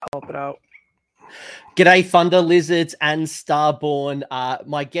Help it out. G'day, Thunder Lizards and Starborn.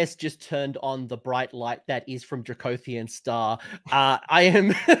 My guest just turned on the bright light that is from Dracothian Star. I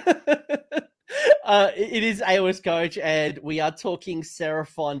am... it is AOS Coach, and we are talking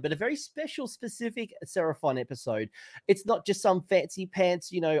Seraphon, but a very special, specific Seraphon episode. It's not just some fancy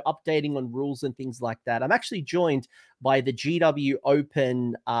pants, updating on rules and things like that. I'm actually joined by the GW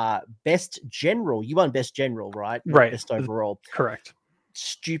Open Best General. You won Best General, right? Right. Best overall. Correct.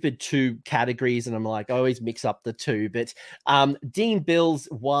 Stupid two categories, and I'm like, I always mix up the two, but Dean Bills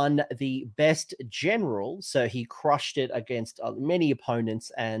won the Best General, so he crushed it against many opponents,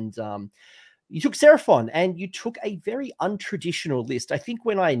 and you took Seraphon, and you took a very untraditional list. I think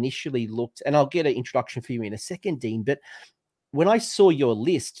when I initially looked, and I'll get an introduction for you in a second, Dean, but when I saw your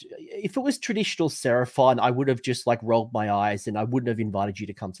list, if it was traditional Seraphon, I would have just rolled my eyes, and I wouldn't have invited you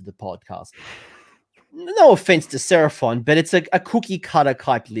to come to the podcast. No offense to Seraphon, but it's a cookie cutter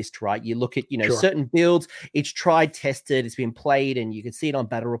type list, right? You look at, Sure. certain builds, it's tried, tested, it's been played, and you can see it on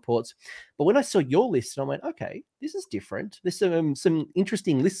battle reports. But when I saw your list, I went, okay, this is different. There's some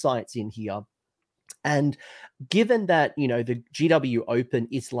interesting list science in here. And given that, the GW Open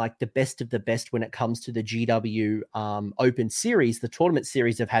is like the best of the best when it comes to the GW Open series, the tournament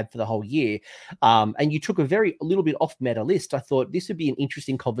series they've had for the whole year, and you took a little bit off meta list, I thought this would be an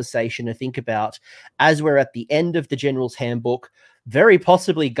interesting conversation to think about as we're at the end of the General's Handbook, very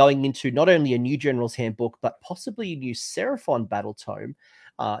possibly going into not only a new General's Handbook, but possibly a new Seraphon Battle Tome.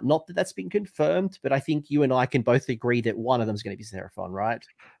 Not that that's been confirmed, but I think you and I can both agree that one of them is going to be Seraphon, right?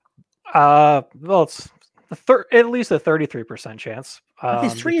 Well, it's at least a 33% chance.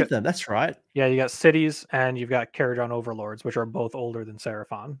 There's three of them. That's right. Yeah, you got Cities and you've got Karajan Overlords, which are both older than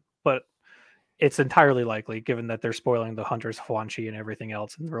Seraphon, but it's entirely likely, given that they're spoiling the Hunters of Huan Chi and everything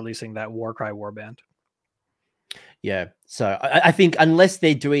else and releasing that Warcry Warband. Yeah, so I think unless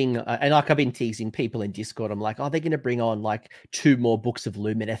they're doing, and I've been teasing people in Discord, I'm like, are they going to bring on 2 more books of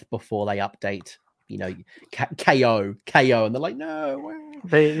Lumineth before they update? KO, and they're like, no.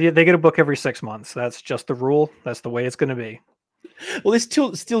 They get a book every 6 months. That's just the rule. That's the way it's going to be. Well, there's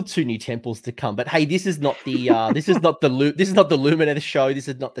still 2 new temples to come, but hey, this is not the Lumineth show. This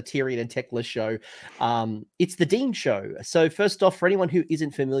is not the Tyrion and Tekla show. It's the Dean show. So first off, for anyone who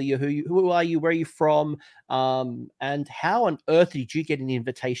isn't familiar, who are you? Where are you from? And how on earth did you get an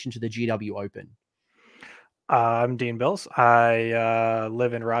invitation to the GW Open? I'm Dean Bills. I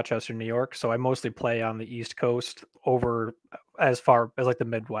live in Rochester, New York, so I mostly play on the East Coast over as far as the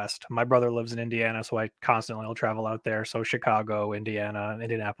Midwest. My brother lives in Indiana, so I constantly will travel out there. So Chicago, Indiana,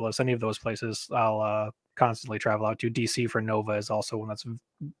 Indianapolis, any of those places I'll constantly travel out to. DC for Nova is also one that's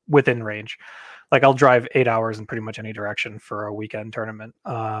within range. I'll drive 8 hours in pretty much any direction for a weekend tournament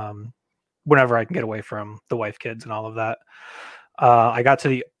whenever I can get away from the wife, kids, and all of that. I got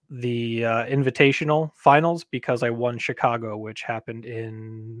to the invitational finals because I won Chicago, which happened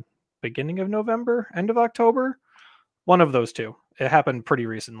in beginning of November, end of October. One of those two. It happened pretty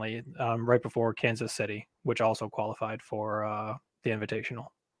recently, right before Kansas City, which also qualified for the invitational.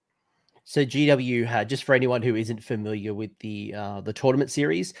 So GW had, just for anyone who isn't familiar with the tournament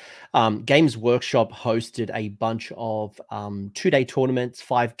series, Games Workshop hosted a bunch of 2-day tournaments,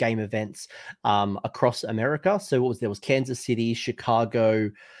 5-game events across America. So there was Kansas City, Chicago,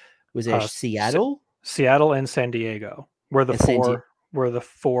 was there Seattle? Seattle and San Diego were the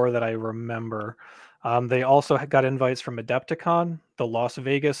four that I remember. They also got invites from Adepticon, the Las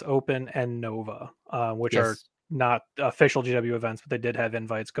Vegas Open, and Nova, which are not official GW events, but they did have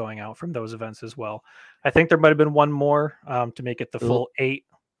invites going out from those events as well. I think there might have been one more to make it the full 8.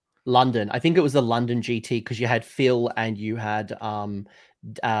 London. I think it was the London GT because you had Phil and you had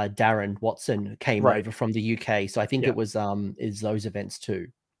Darren Watson came over from the UK. So I think it was is those events too.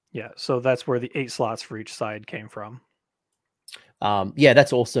 Yeah, so that's where the 8 slots for each side came from. Yeah,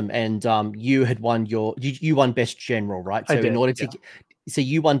 that's awesome. And you had won you won Best General, right? So so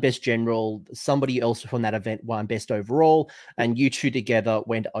you won Best General, somebody else from that event won Best Overall, and you two together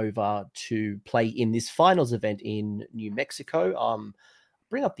went over to play in this finals event in New Mexico.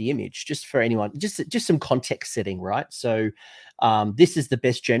 Bring up the image just for anyone, just some context setting, right? So this is the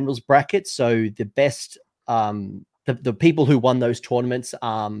Best Generals bracket. So the best the people who won those tournaments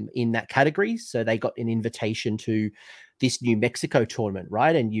in that category, so they got an invitation to this New Mexico tournament,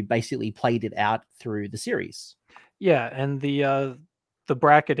 right? And you basically played it out through the series. Yeah, and the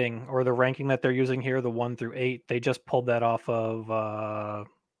bracketing or the ranking that they're using here, the 1 through 8, they just pulled that off of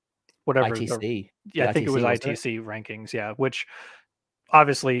whatever. ITC. I think it was ITC rankings. Yeah, which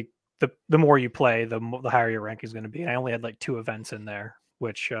obviously the more you play, the higher your ranking is going to be. I only had 2 events in there,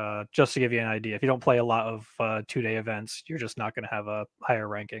 which just to give you an idea, if you don't play a lot of 2-day events, you're just not going to have a higher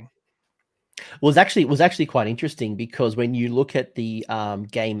ranking. Was actually quite interesting because when you look at the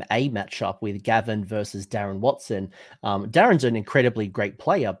game A matchup with Gavin versus Darren Watson, Darren's an incredibly great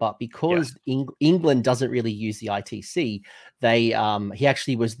player, but because England doesn't really use the ITC, he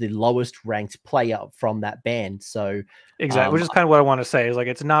actually was the lowest ranked player from that band. So exactly, which is kind of what I want to say is like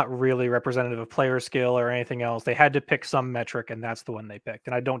it's not really representative of player skill or anything else. They had to pick some metric, and that's the one they picked.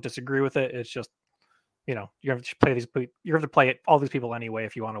 And I don't disagree with it. It's just you have to play all these people anyway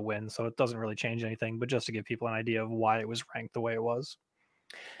if you want to win, so it doesn't really change anything, but just to give people an idea of why it was ranked the way it was.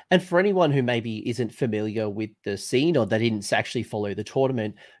 And for anyone who maybe isn't familiar with the scene or they didn't actually follow the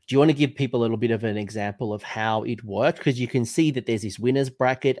tournament, do you want to give people a little bit of an example of how it worked? Because you can see that there's this winners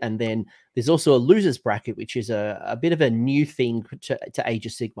bracket and then there's also a losers bracket, which is a bit of a new thing to Age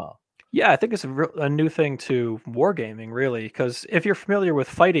of Sigmar. Yeah, I think it's a new thing to wargaming, really, because if you're familiar with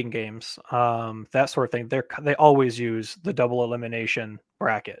fighting games, that sort of thing, they always use the double elimination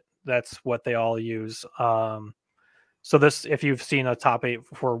bracket. That's what they all use. So this, if you've seen a top 8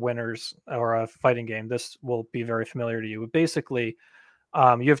 for winners or a fighting game, this will be very familiar to you. But basically,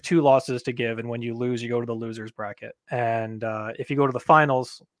 you have 2 losses to give, and when you lose, you go to the losers bracket. And if you go to the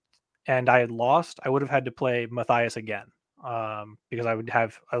finals, and I had lost, I would have had to play Matthias again. Because I would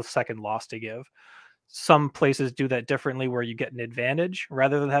have a second loss to give. Some places do that differently where you get an advantage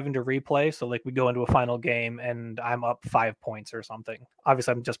rather than having to replay. So like we go into a final game and I'm up 5 points or something.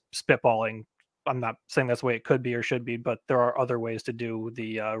 Obviously I'm just spitballing. I'm not saying that's the way it could be or should be, but there are other ways to do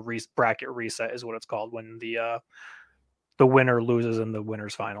the bracket reset is what it's called when the winner loses in the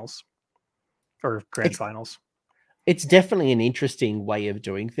winners finals or grand finals. It's definitely an interesting way of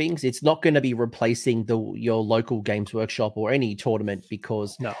doing things. It's not going to be replacing your local Games Workshop or any tournament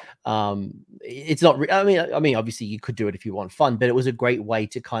because no, it's not. I mean, obviously you could do it if you want fun, but it was a great way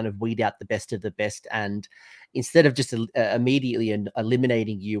to kind of weed out the best of the best. And instead of just immediately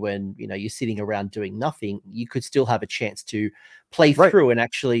eliminating you and you're sitting around doing nothing, you could still have a chance to play through and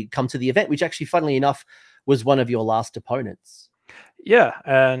actually come to the event, which actually, funnily enough, was one of your last opponents. Yeah,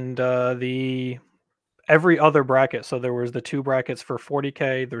 and every other bracket. So there was the 2 brackets for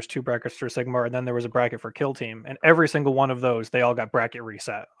 40K, there's 2 brackets for Sigmar, and then there was a bracket for Kill Team. And every single one of those, they all got bracket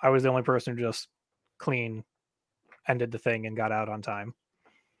reset. I was the only person who just clean ended the thing and got out on time.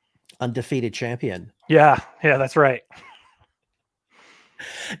 Undefeated champion. Yeah, that's right.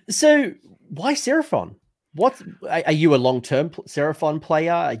 So why Seraphon? Are you a long-term Seraphon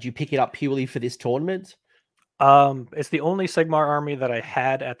player? Did you pick it up purely for this tournament? It's the only Sigmar army that I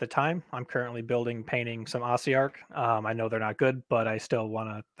had at the time. I'm currently painting some Ossiarch. I know they're not good, but I still want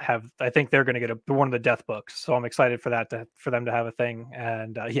to have. I think they're going to get one of the death books, so I'm excited for that for them to have a thing.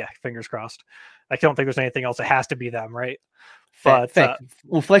 And yeah, fingers crossed. I don't think there's anything else. It has to be them, right? But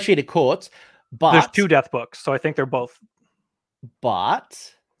well, Flesh Eater Courts, but there's 2 death books, so I think they're both.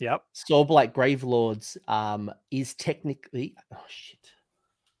 But yep, Soulblight Gravelords is technically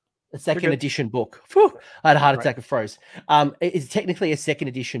a second edition book. Whew, I had a heart attack and froze. It's technically a second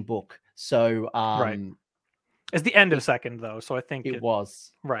edition book. So right. It's the end of second though, so I think it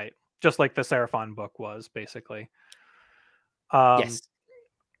was. Right. Just like the Seraphon book was, basically. Yes.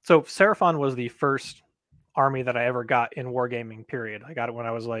 So Seraphon was the first army that I ever got in wargaming, period. I got it when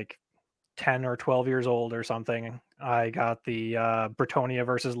I was like 10 or 12 years old or something. I got the Bretonnia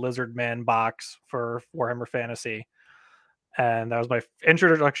versus Lizardman box for Warhammer Fantasy. And that was my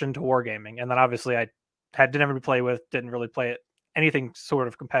introduction to wargaming. And then obviously I didn't have to play with, didn't really play it anything sort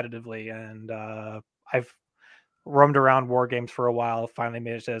of competitively. And I've roamed around war games for a while, finally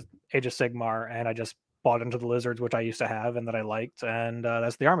made it to Age of Sigmar, and I just bought into the Lizards, which I used to have and that I liked. And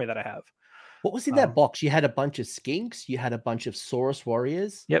that's the army that I have. What was in that box? You had a bunch of Skinks, you had a bunch of Saurus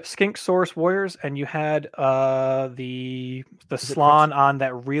Warriors. Yep, Skink Saurus Warriors, and you had the Slann on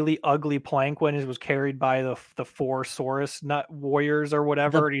that really ugly plank when it was carried by the 4 Saurus Nut Warriors or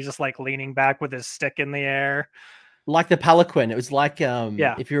whatever, and he's just like leaning back with his stick in the air. Like the Palanquin. It was like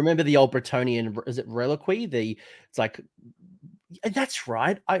if you remember the old Bretonnian, is it Reliquy? It's like that's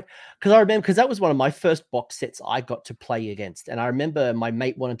right. I remember because that was one of my first box sets I got to play against, and I remember my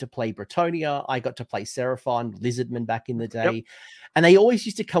mate wanted to play Bretonnia. I got to play Seraphon, Lizardman back in the day, and they always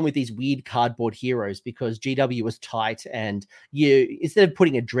used to come with these weird cardboard heroes because GW was tight, and you instead of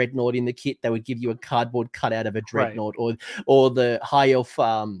putting a dreadnought in the kit, they would give you a cardboard cutout of a dreadnought, or the high elf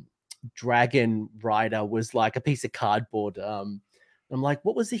dragon rider was like a piece of cardboard. I'm like,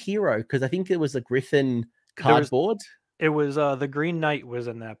 what was the hero? Because I think it was a griffin cardboard. It was the Green Knight was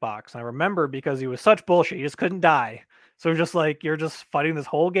in that box. And I remember because he was such bullshit, he just couldn't die. So just like you're just fighting this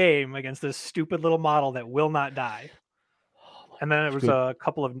whole game against this stupid little model that will not die. Oh my And then it was Good. a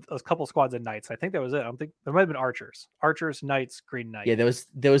couple squads of knights. I think that was it. I don't think there might have been archers, knights, green knight. Yeah,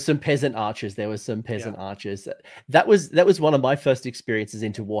 there was some peasant archers. There was some peasant Yeah. archers. That was one of my first experiences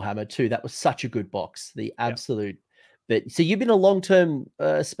into Warhammer 2. That was such a good box. The absolute. But so you've been a long-term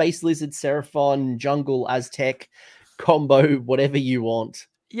Space Lizard, Seraphon, Jungle, Aztec combo, whatever you want.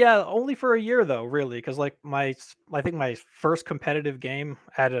 Yeah, only for a year though, really, because like I think my first competitive game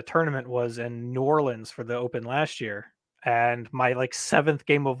at a tournament was in New Orleans for the Open last year, and my like 7th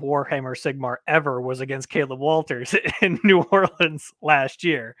game of Warhammer Sigmar ever was against Caleb Walters in New Orleans last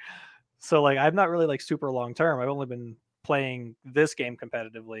year. So like I'm not really like super long term. I've only been playing this game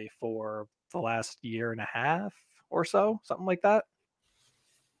competitively for the last year and a half or so, something like that.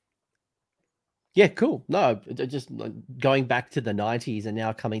 Yeah, cool. No, just going back to the 90s and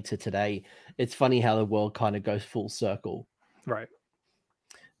now coming to today, it's funny how the world kind of goes full circle. Right.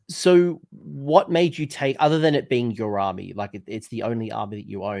 So, what made you take, other than it being your army, like it's the only army that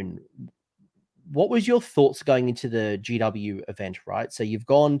you own, what was your thoughts going into the GW event, right? So, you've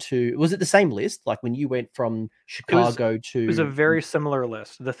gone to, was it the same list? Like when you went from Chicago It was a to. very similar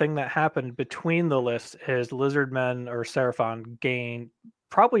list. The thing that happened between the lists is Lizardmen or Seraphon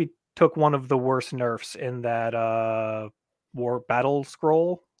probably took one of the worst nerfs in that War Battle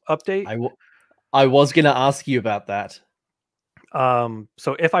Scroll update. I was going to ask you about that.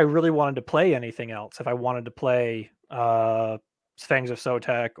 So if I really wanted to play anything else, if I wanted to play Fangs of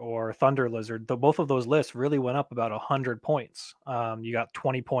Sotek or Thunder Lizard, both of those lists really went up about 100 points. You got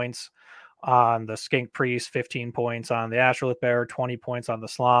 20 points on the Skink Priest, 15 points on the Astrolith Bearer, 20 points on the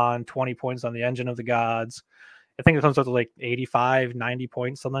Slann, 20 points on the Engine of the Gods. I think it comes up to like 85, 90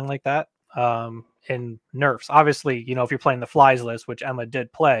 points, something like that. In nerfs, obviously, you know, if you're playing the flies list, which Emma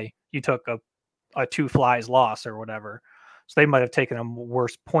did play, you took a 2 flies loss or whatever. So they might have taken a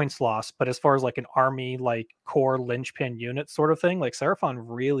worse points loss. But as far as like an army, like core linchpin unit sort of thing, like Seraphon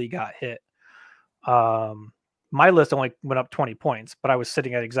really got hit. My list only went up 20 points, but I was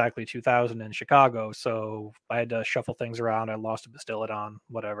sitting at exactly 2,000 in Chicago. So I had to shuffle things around. I lost a Bastiladon,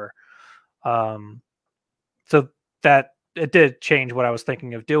 whatever. So that it did change what I was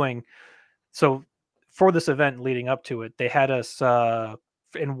thinking of doing. So for this event leading up to it, they had us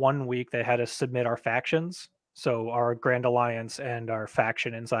in 1 week, they had us submit our factions. So our Grand Alliance and our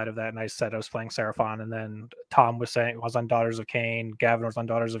faction inside of that. And I said I was playing Seraphon, and then Tom was on Daughters of Cain, Gavin was on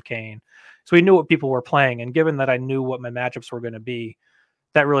Daughters of Cain. So we knew what people were playing. And given that I knew what my matchups were going to be,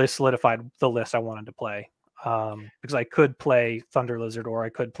 that really solidified the list I wanted to play. Because I could play Thunder Lizard, or I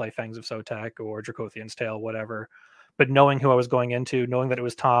could play Fangs of Sotek or Dracothian's Tail, whatever. But knowing who I was going into, knowing that it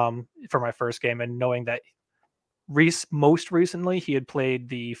was Tom for my first game, and knowing that most recently he had played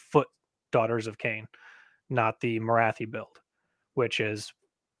the Foot Daughters of Cain, not the Marathi build, which is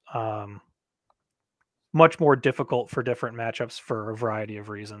much more difficult for different matchups for a variety of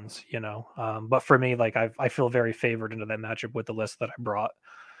reasons, you know. But for me, like I feel very favored into that matchup with the list that I brought.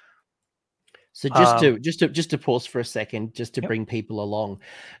 So just to pause for a second, just to bring people along,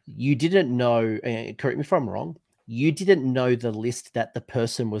 you didn't know. Correct me if I'm wrong. You didn't know the list that the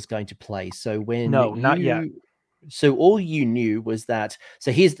person was going to play. So when not yet. So all you knew was that.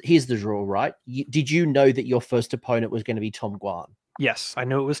 So here's the draw, right? Did you know that your first opponent was going to be Tom Guan? Yes, I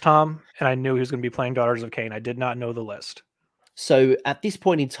knew it was Tom, and I knew he was going to be playing Daughters of Cain. I did not know the list. So at this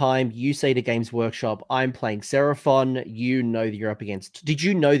point in time, you say to Games Workshop, I'm playing Seraphon. You know that you're up against. Did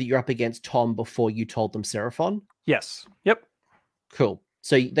you know that you're up against Tom before you told them Seraphon? Yes. Yep. Cool.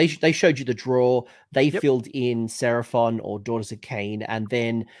 So they showed you the draw. They filled in Seraphon or Daughters of Cain, and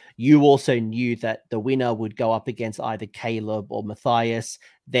then you also knew that the winner would go up against either Caleb or Matthias.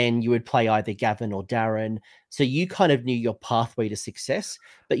 Then you would play either Gavin or Darren. So you kind of knew your pathway to success,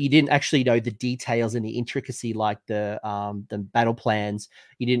 but you didn't actually know the details and the intricacy, like the battle plans.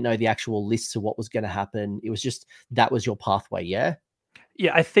 You didn't know the actual lists of what was going to happen. It was just that was your pathway. Yeah.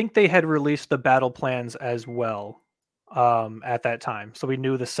 Yeah, I think they had released the battle plans as well at that time. So we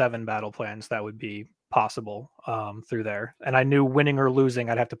knew the 7 battle plans that would be possible through there. And I knew winning or losing,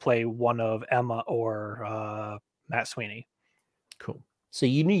 I'd have to play one of Emma or Matt Sweeney. Cool. So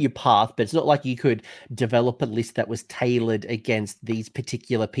you knew your path, but it's not like you could develop a list that was tailored against these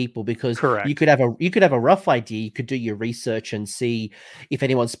particular people, because Correct. you could have a rough idea. You could do your research and see if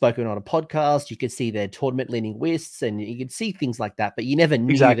anyone's spoken on a podcast. You could see their tournament leaning lists, and you could see things like that. But you never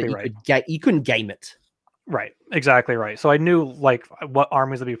knew that you couldn't game it. Right, exactly right. So I knew like what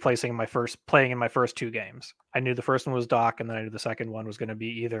armies I'd be playing in my first 2 games. I knew the first one was Doc, and then I knew the second one was going to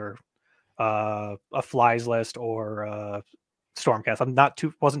be either a flies list or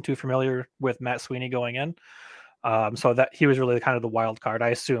Stormcast. Wasn't too familiar with Matt Sweeney going in, so that he was really kind of the wild card. I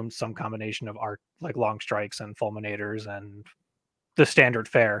assumed some combination of art, like long strikes and fulminators and the standard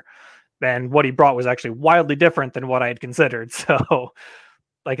fare. And what he brought was actually wildly different than what I had considered. So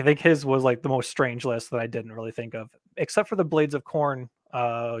like I think his was like the most strange list that I didn't really think of, except for the Blades of Corn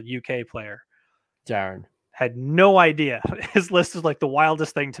UK player. Darren. Had no idea. His list is like the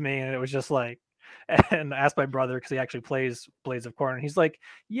wildest thing to me, and it was just like, and I asked my brother because he actually plays Blades of Corn, and he's like,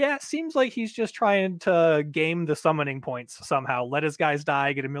 "Yeah, it seems like he's just trying to game the summoning points somehow. Let his guys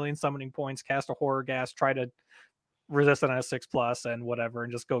die, get a million summoning points, cast a horror gas, try to resist it on a 6+ and whatever,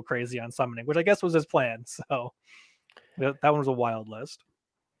 and just go crazy on summoning," which I guess was his plan. So that one was a wild list.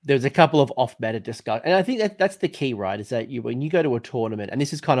 There's a couple of off-meta discussion, and I think that's the key, right? Is that when you go to a tournament, and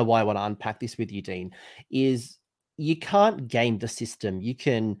this is kind of why I want to unpack this with you, Dean, is you can't game the system. You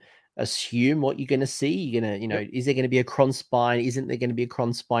can assume what you're going to see. You're going to, is there going to be a Cron Spine? Isn't there going to be a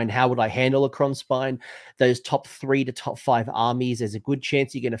Cron Spine? How would I handle a Cron Spine? Those top 3 to top 5 armies, there's a good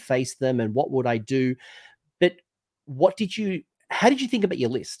chance you're going to face them, and what would I do? But how did you think about your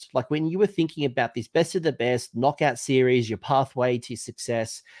list? Like when you were thinking about this best of the best knockout series, your pathway to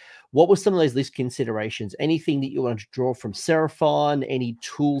success, what were some of those list considerations? Anything that you wanted to draw from Seraphon? Any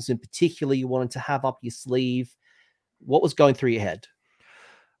tools in particular you wanted to have up your sleeve? What was going through your head?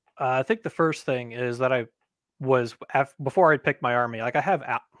 I think the first thing is that before I picked my army, like I have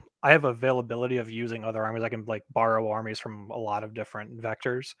availability of using other armies. I can like borrow armies from a lot of different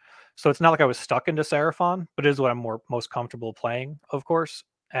vectors. So it's not like I was stuck into Seraphon, but it is what I'm most comfortable playing, of course.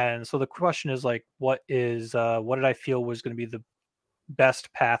 And so the question is like, what did I feel was going to be the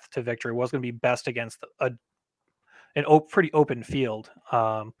best path to victory? Was going to be best against pretty open field.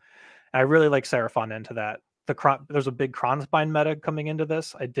 I really like Seraphon into that. There's a big Kronspine meta coming into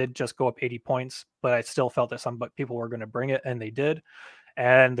this. I did just go up 80 points, but I still felt that some people were going to bring it, and they did.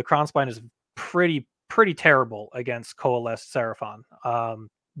 And the Kronspine is pretty terrible against Coalesced Seraphon.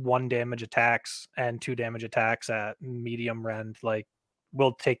 1 damage attacks and 2 damage attacks at medium rend. Like,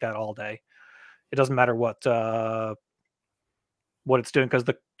 we'll take that all day. It doesn't matter what it's doing, because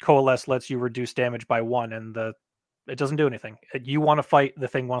the Coalesce lets you reduce damage by 1, and it doesn't do anything. You want to fight, the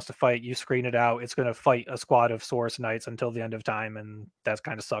thing wants to fight, you screen it out, it's going to fight a squad of Saurus Knights until the end of time, and that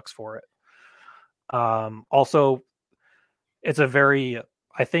kind of sucks for it. Also, it's I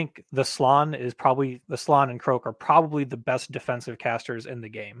think the Slann and Croak are probably the best defensive casters in the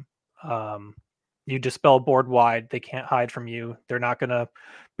game. You dispel board wide, they can't hide from you. They're not going to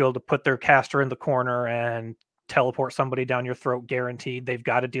be able to put their caster in the corner and teleport somebody down your throat guaranteed. They've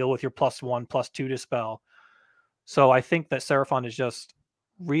got to deal with your +1, +2 dispel. So I think that Seraphon is just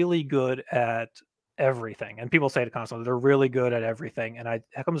really good at everything. And people say to constantly, they're really good at everything. And it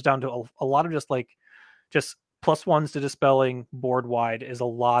comes down to a lot of just +1s to dispelling board wide is a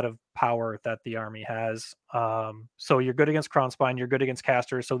lot of power that the army has. So you're good against Kronspine, you're good against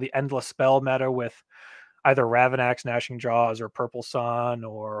casters. So the endless spell meta with either Ravanax, Gnashing Jaws, or Purple Sun,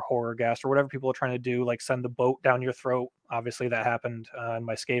 or Horror Ghast, or whatever people are trying to do, like send the boat down your throat. Obviously that happened in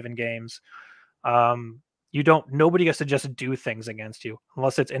my Skaven games. Nobody gets to just do things against you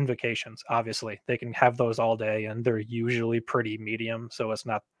unless it's invocations. Obviously they can have those all day, and they're usually pretty medium, so it's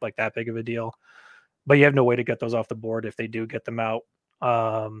not like that big of a deal, but you have no way to get those off the board if they do get them out.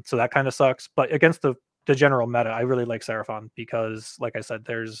 So that kind of sucks. But against the general meta, I really like Seraphon because, like I said,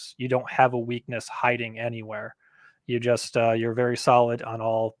 you don't have a weakness hiding anywhere. You just you're very solid on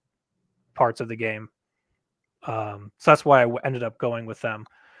all parts of the game. So that's why I ended up going with them.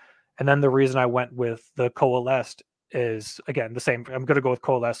 And then the reason I went with the Coalesced is, again, the same. I'm going to go with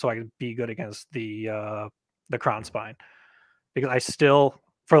Coalesced so I can be good against the Kronspine, because I still,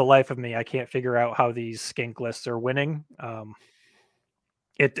 for the life of me, I can't figure out how these skink lists are winning.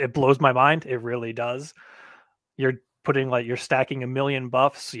 It blows my mind. It really does. You're stacking 1 million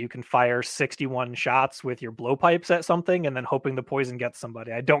buffs so you can fire 61 shots with your blowpipes at something and then hoping the poison gets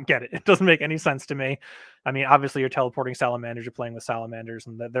somebody. I don't get it. It doesn't make any sense to me. I mean, obviously you're teleporting salamanders, you're playing with salamanders,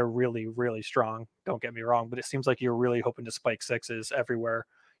 and they're really, really strong. Don't get me wrong, but it seems like you're really hoping to spike 6s everywhere.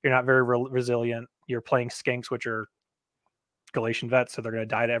 You're not very resilient. You're playing skinks, which are Galatian vets, so they're going to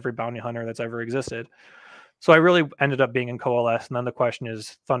die to every bounty hunter that's ever existed. So I really ended up being in Coalesce, and then the question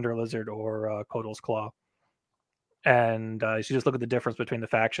is Thunder Lizard or Kotal's Claw. And you just look at the difference between the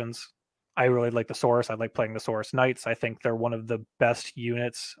factions. I really like the Saurus. I like playing the Saurus Knights. I think they're one of the best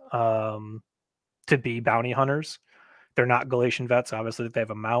units to be bounty hunters. They're not Galatian vets. Obviously, they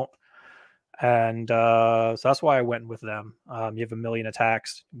have a mount. And so that's why I went with them. You have 1 million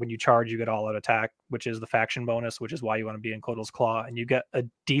attacks. When you charge, you get all-out attack, which is the faction bonus, which is why you want to be in Kotal's Claw. And you get a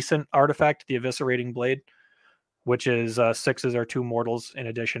decent artifact, the Eviscerating Blade, which is 6s or 2 mortals in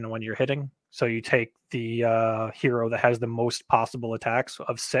addition when you're hitting. So you take the hero that has the most possible attacks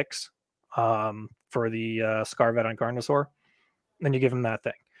of 6 for the Scarvet on Carnosaur. then you give him that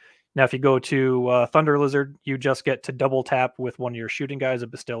thing. Now, if you go to Thunder Lizard, you just get to double tap with one of your shooting guys, a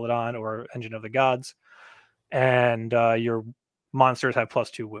Bastiladon or Engine of the Gods, and your monsters have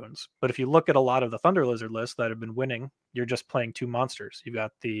 +2 wounds. But if you look at a lot of the Thunder Lizard lists that have been winning, you're just playing 2 monsters. You've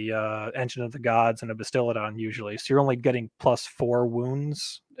got the Engine of the Gods and a Bastiladon usually. So you're only getting +4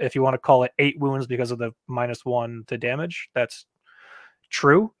 wounds. If you want to call it 8 wounds because of the -1 to damage, that's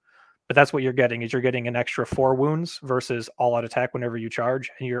true. But that's what you're getting, is you're getting an extra 4 wounds versus all-out attack whenever you charge.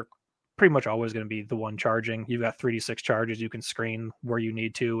 And you're pretty much always going to be the one charging. You've got 3d6 charges. You can screen where you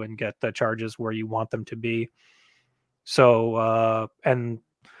need to and get the charges where you want them to be. So, and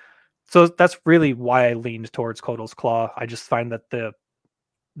so that's really why I leaned towards Kotal's Claw. I just find that the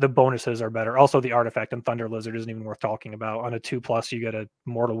bonuses are better. Also, the artifact in Thunder Lizard isn't even worth talking about. On a 2+, you get a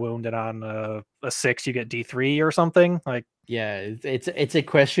mortal wound, and on a 6, you get D3 or something. Like, yeah, it's a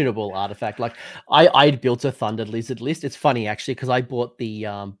questionable artifact. Like I built a Thunder Lizard list. It's funny actually because I bought the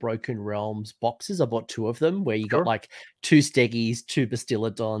Broken Realms boxes. I bought 2 of them where you got like 2 Steggies, 2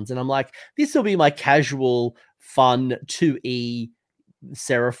 Bastiladons, and I'm like, this will be my casual, fun 2E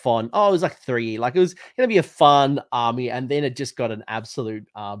Seraphon. Oh, it was like 3. Like it was gonna be a fun army, and then it just got an absolute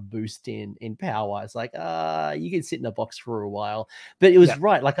boost in power. It's like you can sit in a box for a while. But it was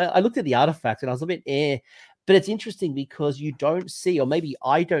right. Like I looked at the artifact and I was a bit but it's interesting because you don't see, or maybe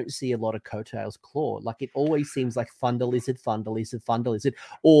I don't see a lot of Kotal's Claw. Like it always seems like Thunder Lizard, Thunder Lizard, Thunder Lizard,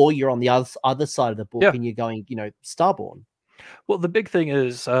 or you're on the other side of the book and you're going, Starborn. Well, the big thing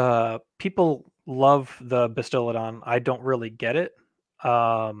is people love the Bastiladon. I don't really get it.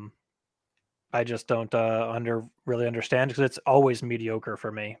 I just don't really understand because it's always mediocre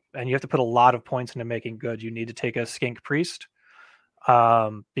for me. And you have to put a lot of points into making good. You need to take a Skink Priest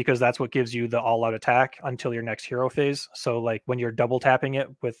because that's what gives you the all-out attack until your next hero phase. So like when you're double tapping it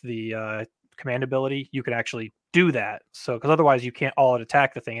with the command ability, you can actually do that. So because otherwise you can't all-out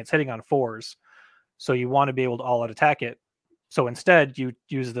attack the thing. It's hitting on 4s. So you want to be able to all-out attack it. So instead, you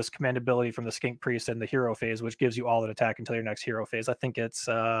use this command ability from the Skink Priest in the hero phase, which gives you all-out attack until your next hero phase. I think it's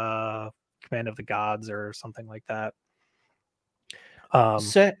Command of the Gods or something like that.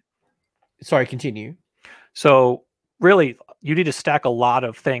 Sorry, continue. So really, you need to stack a lot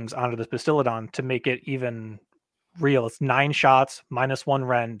of things onto this Bastiladon to make it even real. It's 9 shots, -1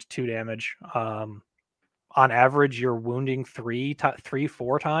 rend, 2 damage. On average, you're wounding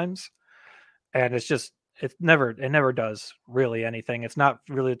 4 times, and it's just it never does really anything. It's not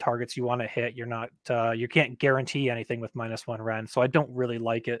really the targets you want to hit. You're not you can't guarantee anything with -1 rend, so I don't really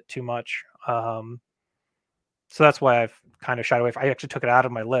like it too much. So that's why I've kind of shied away. I actually took it out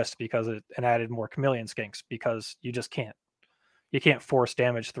of my list because it added more Chameleon Skinks, because you just can't force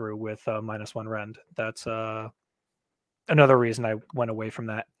damage through with -1 rend. That's another reason I went away from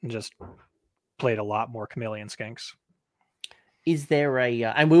that and just played a lot more Chameleon Skinks. Is there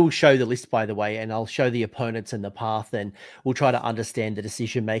and we'll show the list, by the way, and I'll show the opponents and the path, and we'll try to understand the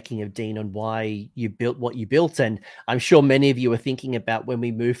decision making of Dean on why you built what you built. And I'm sure many of you are thinking about, when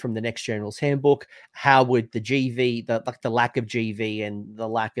we move from the next General's Handbook, how would the GV, the lack of GV and the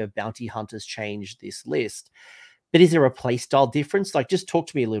lack of bounty hunters change this list? But is there a playstyle difference? Like, just talk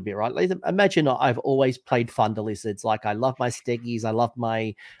to me a little bit, right? Like, imagine I've always played Thunder Lizards. Like, I love my Steggies. I love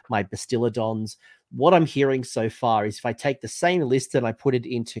my Bastiladons. What I'm hearing so far is if I take the same list and I put it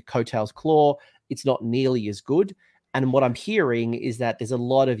into Kotal's Claw, it's not nearly as good. And what I'm hearing is that there's a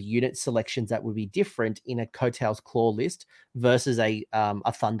lot of unit selections that would be different in a Kotal's Claw list versus a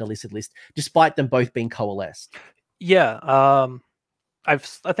Thunder Lizard list, despite them both being coalesced. Yeah. I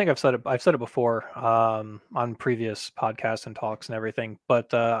think I've said it before on previous podcasts and talks and everything,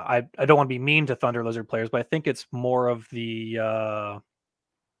 but I don't want to be mean to Thunder Lizard players, but I think it's more of the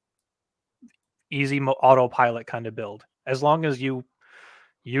easy autopilot kind of build. As long as you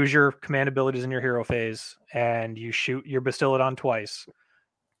use your command abilities in your hero phase and you shoot your Bastiladon twice,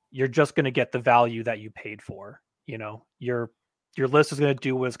 you're just going to get the value that you paid for. Your list is going to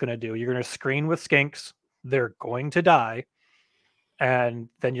do what it's going to do. You're going to screen with Skinks. They're going to die. And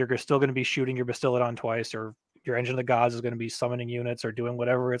then you're still going to be shooting your Bastiladon twice, or your Engine of the Gods is going to be summoning units or doing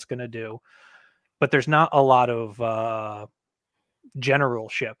whatever it's going to do. But there's not a lot of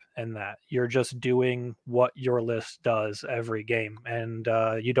generalship in that. You're just doing what your list does every game. And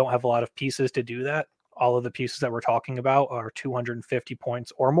you don't have a lot of pieces to do that. All of the pieces that we're talking about are 250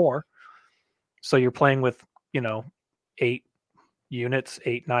 points or more. So you're playing with, 8 units,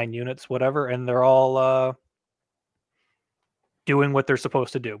 9 units, whatever. And they're all doing what they're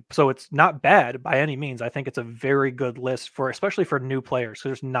supposed to do. So it's not bad by any means. I think it's a very good list especially for new players. So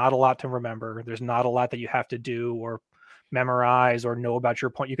there's not a lot to remember. There's not a lot that you have to do or memorize or know about your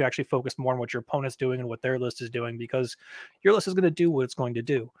point. You can actually focus more on what your opponent's doing and what their list is doing, because your list is going to do what it's going to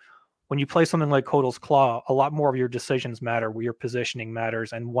do. When you play something like Kotal's Claw, a lot more of your decisions matter, where your positioning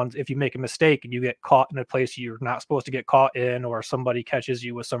matters. And once, if you make a mistake and you get caught in a place you're not supposed to get caught in, or somebody catches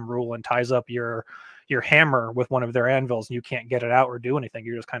you with some rule and ties up your hammer with one of their anvils and you can't get it out or do anything,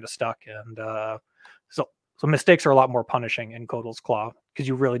 you're just kind of stuck. And so mistakes are a lot more punishing in Kotal's Claw, because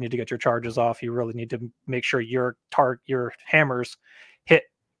you really need to get your charges off. You really need to make sure your hammers hit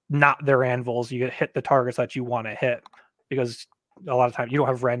not their anvils. You hit the targets that you want to hit, because a lot of times you don't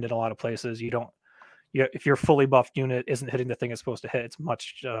have rend in a lot of places. If your fully buffed unit isn't hitting the thing it's supposed to hit, it's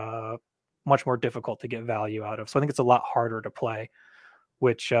much more difficult to get value out of. So I think it's a lot harder to play,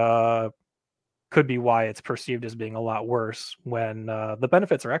 which could be why it's perceived as being a lot worse, when the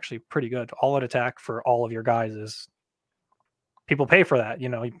benefits are actually pretty good. All out attack for all of your guys is, people pay for that,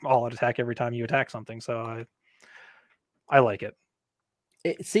 all out attack every time you attack something. So I like it.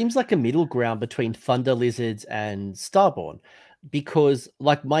 It seems like a middle ground between Thunder Lizards and Starborn, because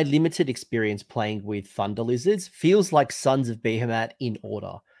like my limited experience playing with Thunder Lizards feels like Sons of Behemat in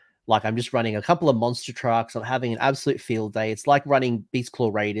order. Like I'm just running a couple of monster trucks. I'm having an absolute field day. It's like running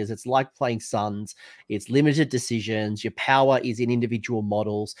Beastclaw Raiders. It's like playing Suns. It's limited decisions. Your power is in individual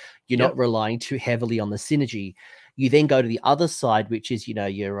models. You're not relying too heavily on the synergy. You then go to the other side, which is,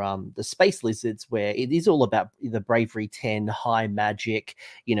 your the Space Lizards, where it is all about the Bravery 10, high magic,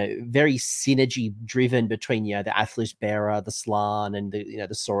 very synergy driven between, the Athlish Bearer, the Slann, and the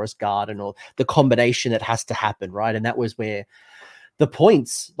Saurus Guard, and all the combination that has to happen, right? And that was where the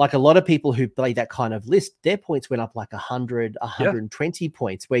points, like a lot of people who play that kind of list, their points went up like 100, 120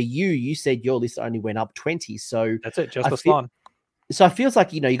 points, where you said your list only went up 20. So that's it, just the Slann. So it feels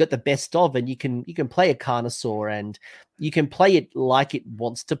like, you got the best of, and you can play a Carnosaur, and you can play it like it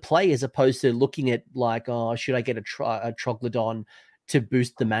wants to play, as opposed to looking at like, oh, should I get a Troglodon to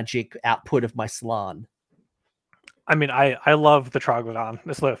boost the magic output of my Slann? I mean, I love the Troglodon.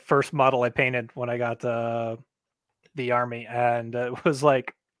 This is the first model I painted when I got the army, and it was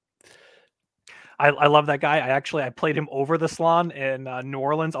like, I love that guy. I played him over the Slann in New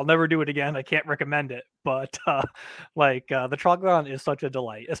Orleans. I'll never do it again. I can't recommend it, but the Troglodon is such a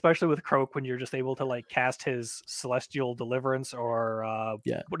delight, especially with Croak, when you're just able to like cast his Celestial Deliverance, or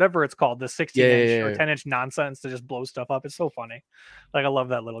whatever it's called, the 16-inch or 10-inch nonsense to just blow stuff up. It's so funny. Like, I love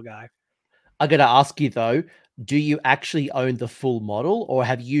that little guy. I got to ask you though, do you actually own the full model, or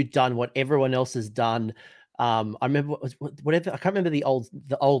have you done what everyone else has done? I remember whatever, I can't remember the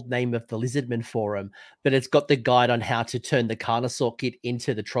old name of the Lizardman forum, but it's got the guide on how to turn the Carnosaur kit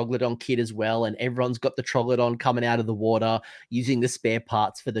into the Troglodon kit as well, and everyone's got the Troglodon coming out of the water using the spare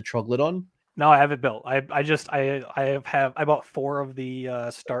parts for the Troglodon. No, I have it built. I bought 4 of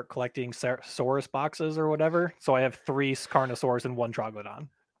the start collecting Saurus boxes or whatever, so I have 3 Carnosaurs and 1 Troglodon.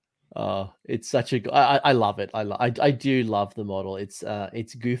 Oh, it's such a I love it. I do love the model. It's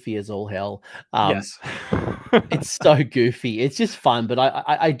goofy as all hell. Yes. It's so goofy. It's just fun, but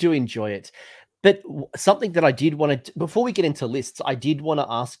I do enjoy it. But something that I did want to, before we get into lists, I did want to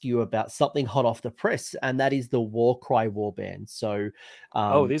ask you about something hot off the press, and that is the Warcry warband. So,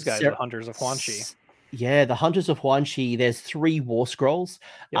 these guys, the Hunters of Huan Chi. Yeah, the Hunters of Huan Chi. There's 3 War Scrolls.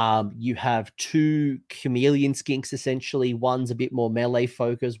 Yep. You have 2 Chameleon Skinks, essentially. One's a bit more melee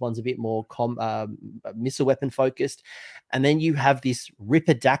focused. One's a bit more missile weapon focused. And then you have this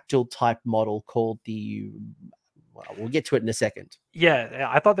Ripidactyl type model called the... Well, we'll get to it in a second. Yeah,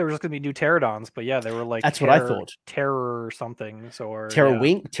 I thought there was just going to be new Pterodons, but yeah, they were like... That's what I thought. Terror or something. Terror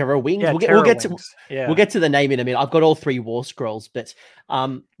Wings. Yeah, we'll get to the name in a minute. I've got all 3 War Scrolls, but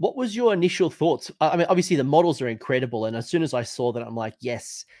what was your initial thoughts? I mean, obviously the models are incredible, and as soon as I saw that, I'm like,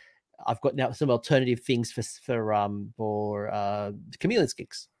 yes, I've got now some alternative things for Chameleon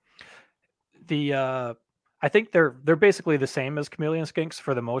Skinks. I think they're basically the same as Chameleon Skinks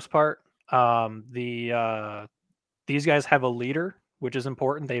for the most part. These guys have a leader, which is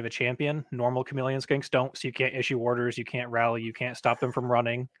important. They have a champion. Normal Chameleon Skinks don't, so you can't issue orders, you can't rally, you can't stop them from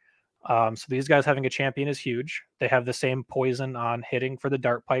running. So these guys having a champion is huge. They have the same poison on hitting for the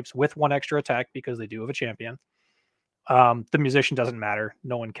dart pipes with 1 extra attack, because they do have a champion. The musician doesn't matter.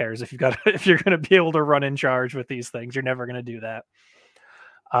 No one cares if you're going to be able to run in charge with these things. You're never going to do that.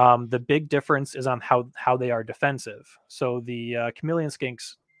 The big difference is on how they are defensive. So the Chameleon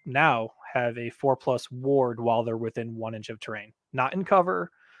Skinks now have a 4+ ward while they're within 1 inch of terrain, not in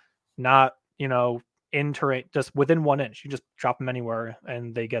cover, not in terrain, just within 1 inch. You just drop them anywhere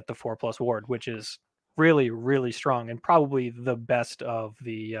and they get the 4+ ward, which is really, really strong, and probably the best of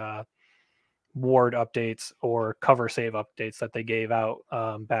the ward updates or cover save updates that they gave out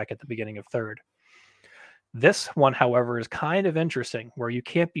back at the beginning of 3rd. This one, however, is kind of interesting, where you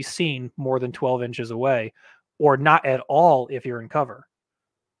can't be seen more than 12 inches away, or not at all if you're in cover.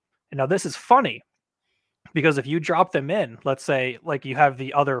 And now this is funny because if you drop them in, let's say like you have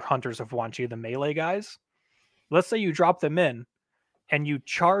the other Hunters of Wan Chi, the melee guys, let's say you drop them in and you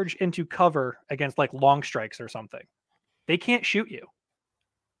charge into cover against like long strikes or something, they can't shoot you.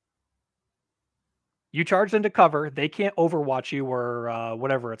 You charged into cover, they can't overwatch you or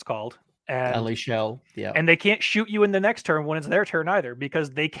whatever it's called, Only shell. Yeah. and they can't shoot you in the next turn when it's their turn either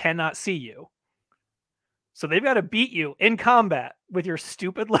because they cannot see you. So they've got to beat you in combat with your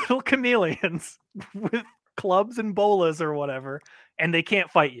stupid little chameleons with clubs and bolas or whatever, and they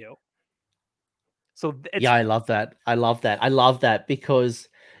can't fight you. So Yeah, I love that. I love that. I love that because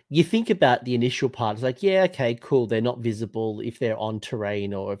you think about the initial part. It's like, yeah, okay, cool. They're not visible if they're on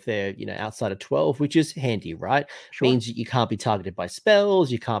terrain or if they're, outside of 12, which is handy, right? sure. Means you can't be targeted by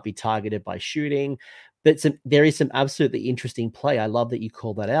spells, you can't be targeted by shooting. But there is some absolutely interesting play. I love that you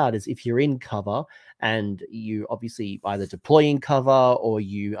call that out. Is if you're in cover and you obviously either deploy in cover or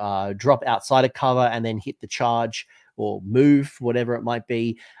you drop outside of cover and then hit the charge or move, whatever it might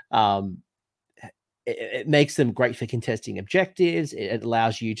be. It makes them great for contesting objectives. It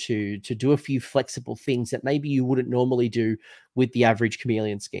allows you to do a few flexible things that maybe you wouldn't normally do with the average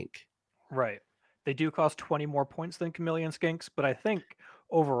chameleon skink. Right. They do cost 20 more points than chameleon skinks, but I think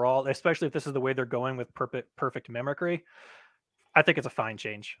overall, especially if this is the way they're going with perfect mimicry, I think it's a fine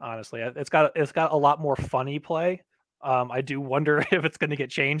change. Honestly, it's got a lot more funny play. I do wonder if it's going to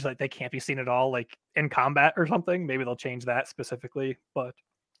get changed, like they can't be seen at all, like in combat or something. Maybe they'll change that specifically, but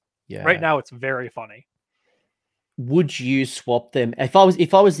Yeah. right now it's very funny. Would you swap them if I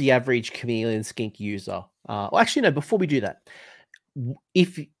was the average chameleon skink user? Well, actually, no. Before we do that,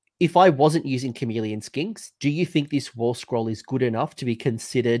 if I wasn't using chameleon skinks, do you think this war scroll is good enough to be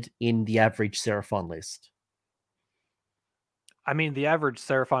considered in the average Seraphon list? I mean, the average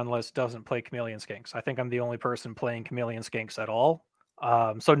Seraphon list doesn't play chameleon skinks. I think I'm the only person playing chameleon skinks at all.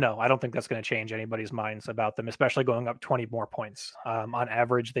 So no, I don't think that's going to change anybody's minds about them, especially going up 20 more points. On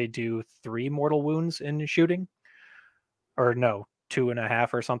average, they do 3 mortal wounds in shooting, or no,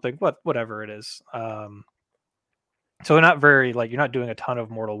 2.5 or something. Whatever it is. So they're not very like you're not doing a ton of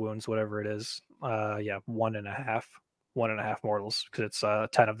mortal wounds, whatever it is. Yeah, 1.5 mortals because it's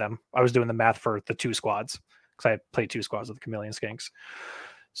 10 of them. I was doing the math for the 2 squads because I played 2 squads of the chameleon skinks.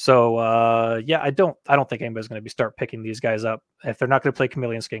 So yeah, I don't think anybody's going to start picking these guys up. If they're not going to play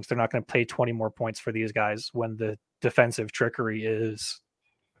chameleon skinks, they're not going to pay 20 more points for these guys when the defensive trickery is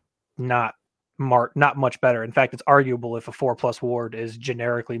not much better. In fact, it's arguable if a 4+ ward is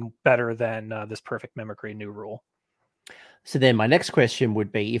generically better than this perfect mimicry new rule. So then my next question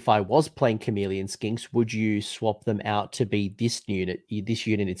would be, if I was playing chameleon skinks, would you swap them out to be this unit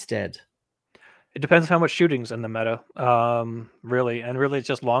instead? It depends how much shooting's in the meta, really, and really it's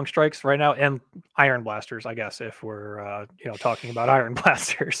just long strikes right now and iron blasters, I guess, if we're talking about iron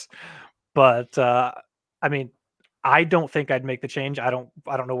blasters. But I mean, I don't think I'd make the change. I don't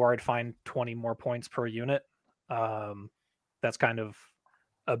know where I'd find 20 more points per unit. That's kind of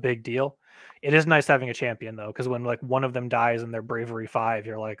a big deal. It is nice having a champion though, because when like one of them dies in their bravery 5,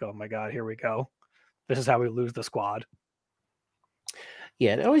 you're like, oh my god, here we go. This is how we lose the squad.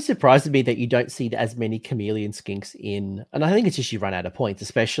 Yeah, it always surprises me that you don't see as many chameleon skinks in, and I think it's just you run out of points,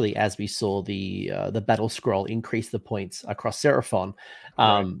 especially as we saw the battle scroll increase the points across Seraphon.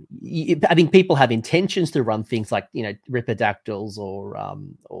 Right. I think people have intentions to run things like Ripidactyls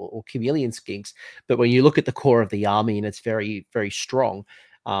or chameleon skinks, but when you look at the core of the army and it's very very strong,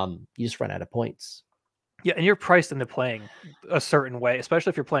 you just run out of points. Yeah, and you're priced into playing a certain way,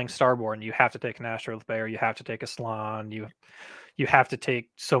 especially if you're playing Starborn. You have to take an Astrolith Bay, or you have to take a Slann. You have to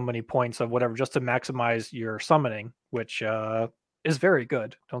take so many points of whatever just to maximize your summoning, which is very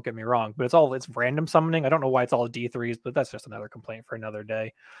good. Don't get me wrong, but it's random summoning. I don't know why it's all D3s, but that's just another complaint for another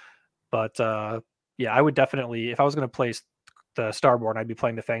day. But yeah, I would definitely, if I was going to play the Starborn, I'd be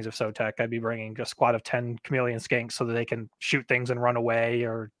playing the Fangs of Sotek. I'd be bringing a squad of 10 chameleon skinks so that they can shoot things and run away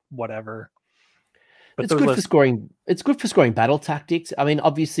or whatever. But it's good for scoring. It's good for scoring battle tactics. I mean,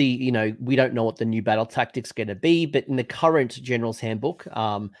 obviously, we don't know what the new battle tactics going to be, but in the current General's Handbook,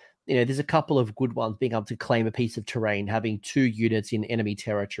 there's a couple of good ones. Being able to claim a piece of terrain, having 2 units in enemy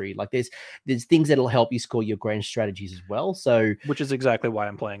territory, like there's things that'll help you score your grand strategies as well. So, which is exactly why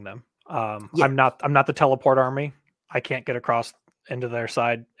I'm playing them. Yeah. I'm not the teleport army. I can't get across into their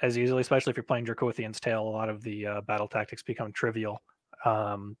side as easily, especially if you're playing Dracothian's Tale. A lot of the battle tactics become trivial.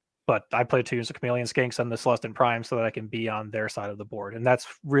 But I play 2 units of chameleon skinks and the Celestin Prime so that I can be on their side of the board. And that's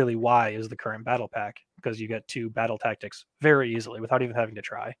really why is the current battle pack, because you get 2 battle tactics very easily without even having to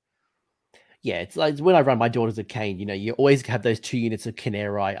try. Yeah, it's like when I run my Daughters of Cain, you always have those 2 units of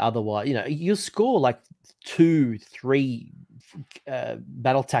Canary. Otherwise, you'll score like 2, 3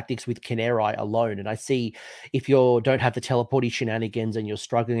 battle tactics with Canary alone. And I see if you don't have the teleporty shenanigans and you're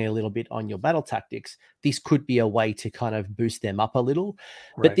struggling a little bit on your battle tactics, this could be a way to kind of boost them up a little.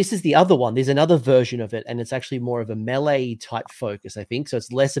 But Right. this is the other one. There's another version of it, and it's actually more of a melee type focus, I think. So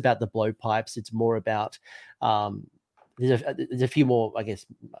it's less about the blowpipes. It's more about there's a few more, I guess.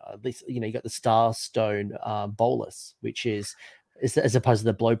 At least you got the Starstone bolus, which is as opposed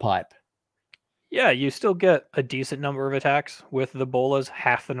to the blowpipe. Yeah, you still get a decent number of attacks with the bolas,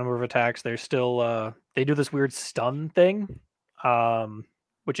 half the number of attacks. They're still they do this weird stun thing,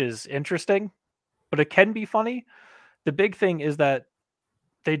 which is interesting, but it can be funny. The big thing is that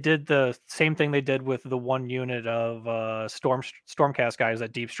they did the same thing they did with the 1 unit of Stormcast guys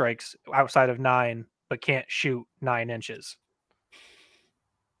that deep strikes outside of 9 but can't shoot 9 inches.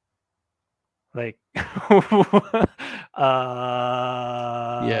 Like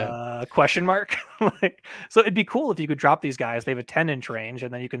question mark. Like, so it'd be cool if you could drop these guys. They have a 10-inch range,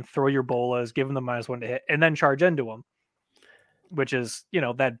 and then you can throw your bolas, give them the -1 to hit, and then charge into them, which is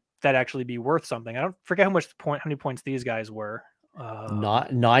that actually be worth something. I don't forget how many points these guys were. They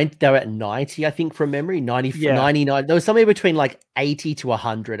were at 90, I think, from memory. 90, Yeah. 99. There was somewhere between like 80 to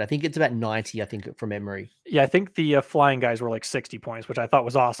 100. I think it's about 90, I think, from memory. Yeah, I think the flying guys were like 60 points, which I thought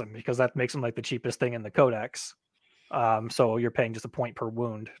was awesome because that makes them like the cheapest thing in the codex. So you're paying just a point per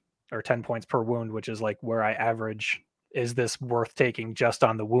wound or 10 points per wound, which is like where I average. Is this worth taking just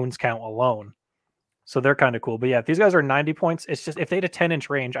on the wounds count alone? So they're kind of cool. But yeah, if these guys are 90 points, it's just if they had a 10-inch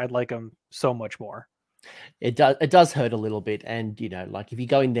range, I'd like them so much more. It does hurt a little bit. And, like if you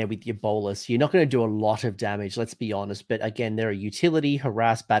go in there with your bolus, you're not going to do a lot of damage, let's be honest. But again, they're a utility,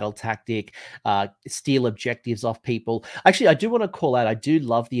 harass, battle tactic, steal objectives off people. Actually, I do want to call out, I do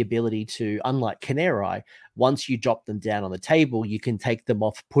love the ability to, unlike Canary, once you drop them down on the table, you can take them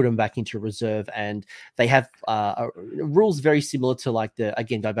off, put them back into reserve. And they have rules very similar to like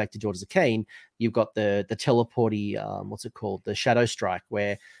again, go back to Daughters of Cain. You've got the teleporty, what's it called? The Shadow Strike,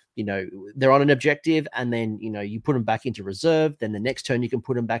 where they're on an objective and then, you put them back into reserve. Then the next turn you can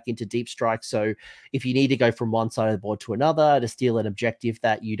put them back into deep strike. So if you need to go from one side of the board to another to steal an objective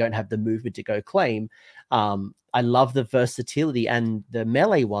that you don't have the movement to go claim, I love the versatility, and the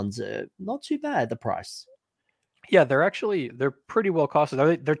melee ones are not too bad, the price. Yeah, they're pretty well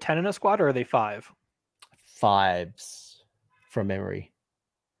costed. They're 10 in a squad, or are they 5? 5s from memory.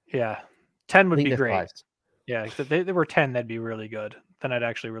 Yeah. 10 would be great. 5s. Yeah, if they were 10, that'd be really good. Then I'd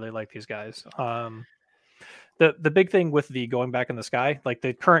actually really like these guys. The big thing with the going back in the sky, like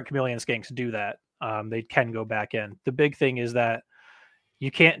the current Chameleon Skinks do that. They can go back in. The big thing is that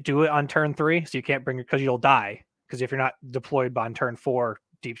you can't do it on turn 3, so you can't bring it because you'll die. Because if you're not deployed on turn 4,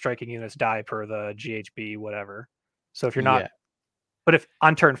 deep striking units die per the GHB, whatever. So if you're not, but if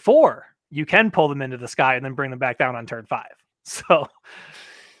on turn 4, you can pull them into the sky and then bring them back down on turn 5. So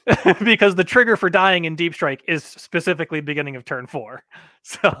because the trigger for dying in deep strike is specifically beginning of turn 4.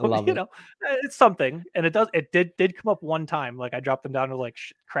 So it's something, and it did come up one time. Like I dropped them down to like,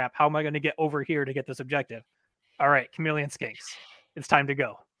 crap, how am I going to get over here to get this objective? All right, Chameleon Skinks, it's time to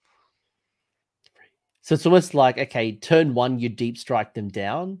go. So it's almost like, okay, turn 1 you deep strike them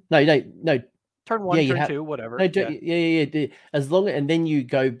down. No. Turn 1, turn 2, whatever. No, yeah. As long, and then you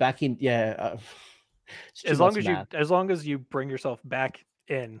go back in. Yeah. As long as you bring yourself back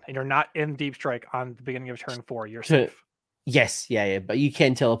in and you're not in deep strike on the beginning of turn 4, you're safe. Yes, yeah, but you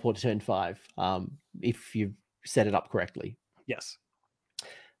can teleport to turn 5 if you set it up correctly. Yes.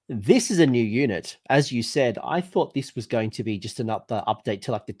 This is a new unit. As you said, I thought this was going to be just another update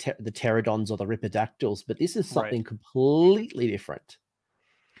to like the Pterodons or the Ripidactyls, but this is something completely different.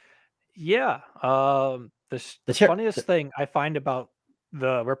 Yeah. The funniest thing I find about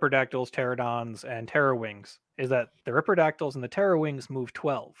the Ripidactyls, Pterodons, and Terrawings is that the Ripidactyls and the Terrawings move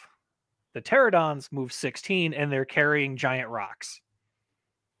 12. The Pterodons move 16, and they're carrying giant rocks.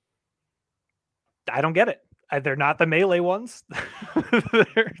 I don't get it. They're not the melee ones.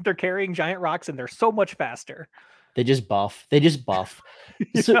 they're carrying giant rocks, and they're so much faster. They just buff.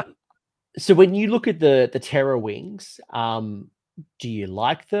 Yeah. So when you look at the Terrawings, do you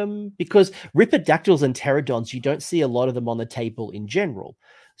like them? Because Ripidactyls and Pterodons, you don't see a lot of them on the table in general.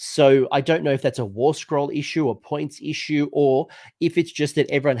 So I don't know if that's a War Scroll issue or points issue, or if it's just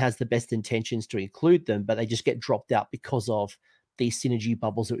that everyone has the best intentions to include them, but they just get dropped out because of these synergy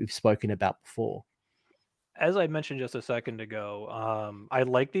bubbles that we've spoken about before. As I mentioned just a second ago, I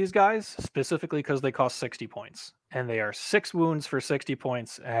like these guys specifically because they cost 60 points, and they are 6 wounds for 60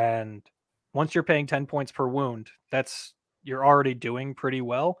 points. And once you're paying 10 points per wound, you're already doing pretty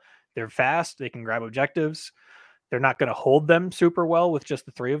well. They're fast. They can grab objectives. They're not going to hold them super well with just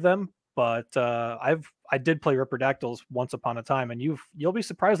the 3 of them. But I did play Ripper once upon a time, and you'll be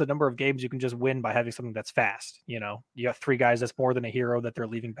surprised the number of games you can just win by having something that's fast. You know, you have 3 guys that's more than a hero that they're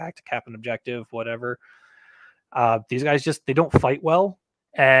leaving back to cap an objective, whatever. These guys they don't fight well,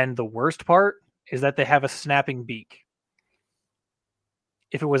 and the worst part is that they have a snapping beak.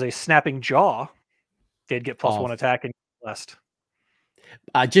 If it was a snapping jaw, they'd get +1 attack and blessed.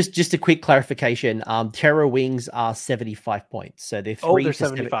 Just a quick clarification. Terror Wings are 75 points, so they're 3 they're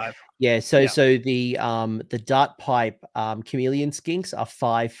 75. Yeah, so the Dart Pipe Chameleon Skinks are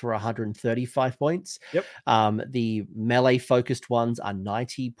 5 for 135 points. Yep. The melee focused ones are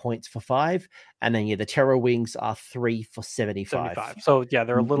 90 points for 5, and then the Terror Wings are 3 for 75. So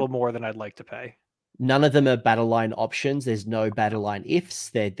they're a little more than I'd like to pay. None of them are battle line options. There's no battle line ifs.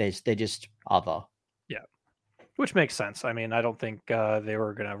 They're just other. Yeah, which makes sense. I mean, I don't think they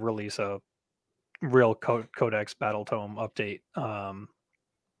were going to release a real Codex Battle Tome update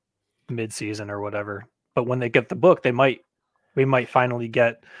mid-season or whatever. But when they get the book, we might finally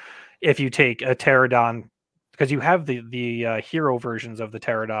get, if you take a Pterodon, because you have the hero versions of the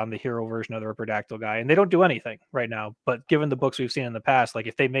Pterodon, the hero version of the Ripperdactyl guy, and they don't do anything right now. But given the books we've seen in the past, like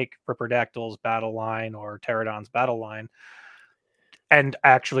if they make Ripperdactyl's battle line or Pterodon's battle line and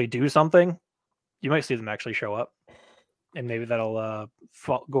actually do something, you might see them actually show up, and maybe that'll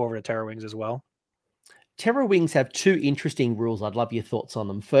go over to Terror Wings as well. Terror Wings have 2 interesting rules. I'd love your thoughts on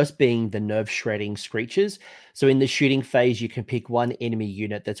them. First being the nerve shredding screeches. So in the shooting phase, you can pick one enemy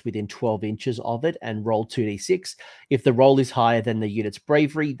unit that's within 12 inches of it and roll 2d6. If the roll is higher than the unit's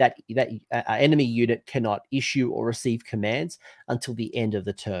bravery, that enemy unit cannot issue or receive commands until the end of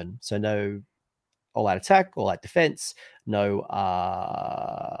the turn. So no all-out attack, all-out defense, no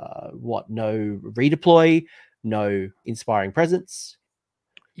redeploy, no inspiring presence.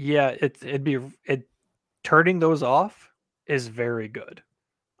 Yeah, turning those off is very good.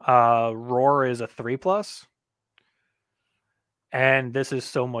 Roar is a 3+, and this is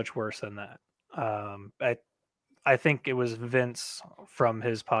so much worse than that. I think it was Vince from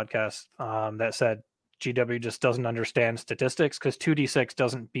his podcast that said GW just doesn't understand statistics, because 2d6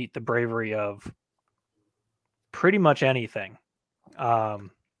 doesn't beat the bravery of pretty much anything. Because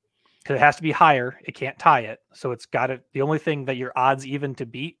it has to be higher, it can't tie it. So it's got it. The only thing that your odds even to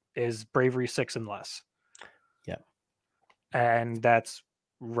beat is bravery 6 and less. Yeah. And that's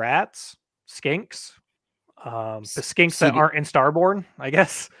rats, skinks, the skinks that aren't in Starborn, I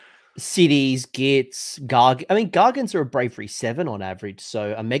guess. Cities, Gits, Gargants are a bravery 7 on average,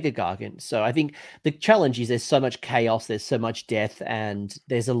 so a mega Gargant. So I think the challenge is there's so much chaos, there's so much death, and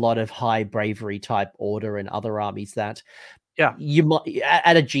there's a lot of high bravery type order and other armies that you might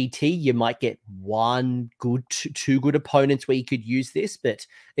at a GT you might get two good opponents where you could use this, but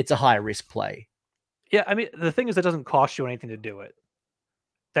it's a high risk play. Yeah, I mean the thing is it doesn't cost you anything to do it.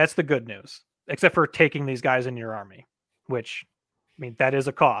 That's the good news, except for taking these guys in your army, which, I mean, that is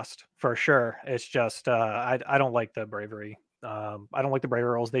a cost for sure. It's just I don't like the bravery. I don't like the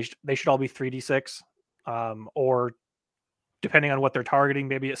bravery rolls. They should all be 3d6, or depending on what they're targeting,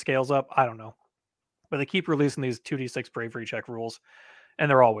 maybe it scales up. I don't know, but they keep releasing these 2d6 bravery check rules, and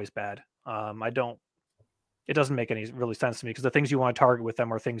they're always bad. It doesn't make any really sense to me, because the things you want to target with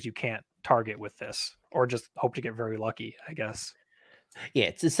them are things you can't target with this, or just hope to get very lucky, I guess. Yeah,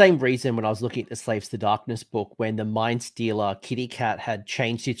 it's the same reason when I was looking at the Slaves to Darkness book, when the Mind Stealer Kitty Cat had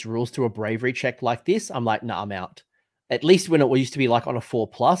changed its rules to a bravery check like this, I'm like, nah, I'm out. At least when it used to be like on a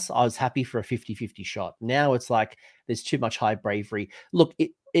 4+, I was happy for a 50-50 shot. Now it's like there's too much high bravery. Look,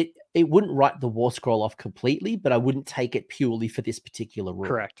 it wouldn't write the War Scroll off completely, but I wouldn't take it purely for this particular rule.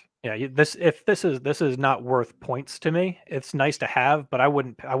 Correct. Yeah, this is not worth points to me. It's nice to have, but I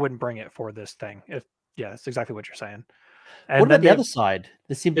wouldn't bring it for this thing. That's exactly what you're saying. And what about the other side,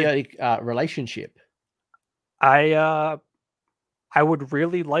 the symbiotic relationship? I would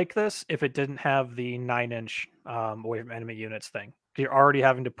really like this if it didn't have the 9-inch away from enemy units thing. You're already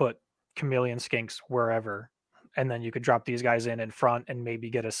having to put chameleon skinks wherever, and then you could drop these guys in front and maybe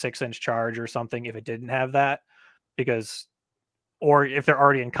get a 6-inch charge or something if it didn't have that. Or if they're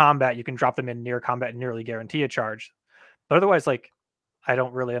already in combat, you can drop them in near combat and nearly guarantee a charge. But otherwise, I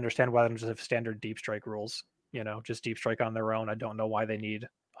don't really understand why they just have standard deep strike rules. Just deep strike on their own. I don't know why they need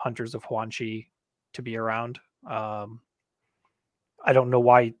Hunters of Huan Chi to be around. I don't know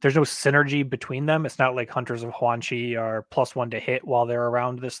why there's no synergy between them. It's not like Hunters of Huan Chi are +1 to hit while they're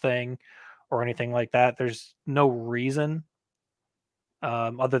around this thing or anything like that. There's no reason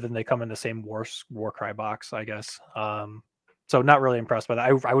other than they come in the same Warcry box, I guess. So not really impressed by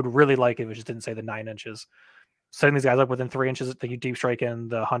that. I would really like it if it just didn't say the 9 inches. setting these guys up within 3 inches that you deep strike in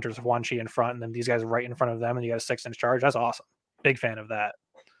the Hunters of Quan Chi in front, and then these guys right in front of them, and you got a 6-inch charge. That's awesome. Big fan of that.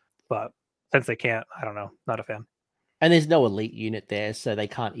 But since they can't, I don't know. Not a fan. And there's no elite unit there, so they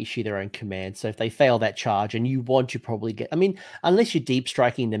can't issue their own command. So if they fail that charge, and you want to probably get, I mean, unless you're deep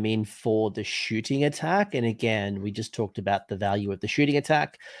striking them in for the shooting attack, and again, we just talked about the value of the shooting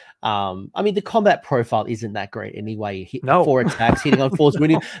attack. I mean, the combat profile isn't that great anyway. No. 4 attacks, hitting on 4s,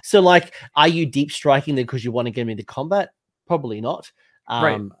 winning. So, like, are you deep striking them because you want to get them into combat? Probably not.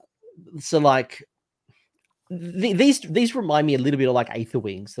 Right. So, like, these remind me a little bit of like Aether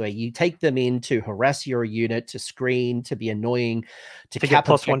Wings, where you take them in to harass your unit, to screen, to be annoying, to get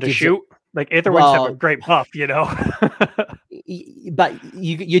 +1 to shoot. Like Aether Wings have a great buff, you know. But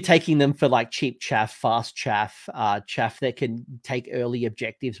you're taking them for like cheap chaff, fast chaff, chaff that can take early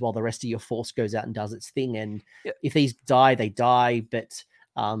objectives while the rest of your force goes out and does its thing. And if these die, they die. But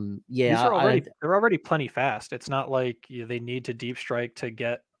yeah, they're already plenty fast. It's not like they need to deep strike to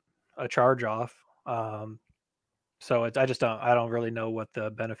get a charge off. So I don't really know what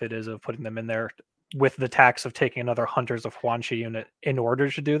the benefit is of putting them in there with the tax of taking another Hunters of Quan Chi unit in order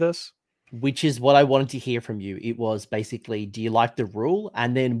to do this. Which is what I wanted to hear from you. It was basically, do you like the rule?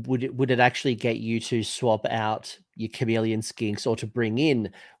 And then would it actually get you to swap out your Chameleon Skinks or to bring in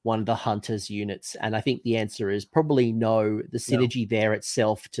one of the Hunters units? And I think the answer is probably no. The synergy there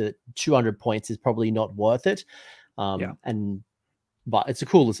itself to 200 points is probably not worth it. But it's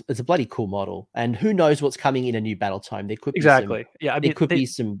a bloody cool model. And who knows what's coming in a new battle time. There could be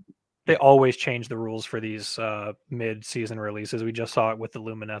some. They always change the rules for these mid-season releases. We just saw it with the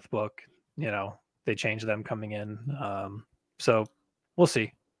Lumineth book. You know, they changed them coming in. So we'll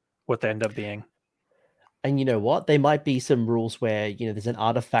see what they end up being. And you know what? There might be some rules where, you know, there's an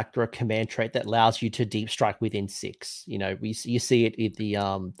artifact or a command trait that allows you to deep strike within 6. You know, you see it in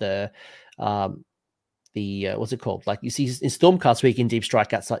the what's it called? Like you see in Stormcast where you can deep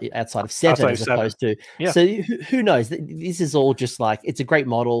strike outside of 7 as opposed to. Yeah. So who knows? This is all just like, it's a great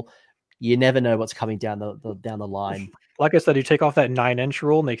model. You never know what's coming down the line. Like I said, you take off that 9-inch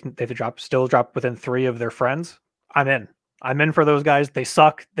rule, and they still drop within 3 of their friends. I'm in for those guys. They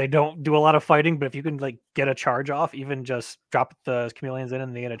suck. They don't do a lot of fighting, but if you can like get a charge off, even just drop the Chameleons in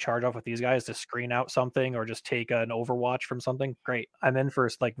and they get a charge off with these guys to screen out something or just take an Overwatch from something, great. I'm in for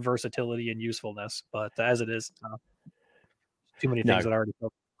like versatility and usefulness, but as it is, too many things that already.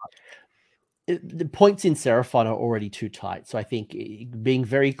 The points in Seraphon are already too tight. So I think being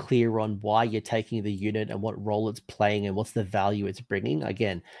very clear on why you're taking the unit and what role it's playing and what's the value it's bringing.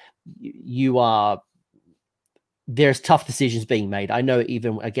 Again, there's tough decisions being made. I know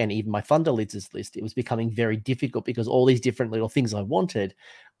even my Thunderlids list, it was becoming very difficult because all these different little things I wanted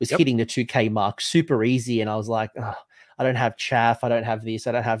was hitting the 2K mark super easy. And I was like, oh, I don't have chaff. I don't have this.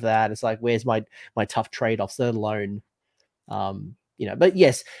 I don't have that. It's like, where's my tough trade-offs, let alone, you know, but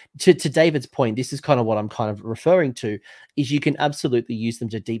yes, to David's point, this is kind of what I'm kind of referring to, is you can absolutely use them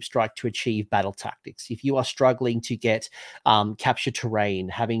to deep strike to achieve battle tactics. If you are struggling to get capture terrain,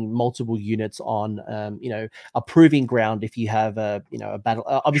 having multiple units on, you know, a proving ground, if you have a battle,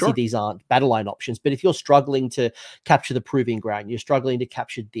 obviously these aren't battle line options, but if you're struggling to capture the proving ground, you're struggling to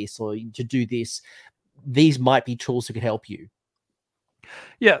capture this or to do this, these might be tools that could help you.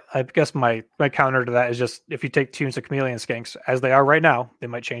 Yeah, I guess my counter to that is just if you take tunes of Chameleon Skinks as they are right now, they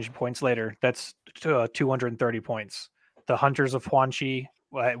might change points later. That's 230 points. The Hunters of Quan Chi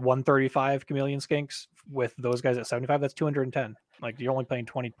at 135 Chameleon Skinks with those guys at 75, that's 210. Like you're only paying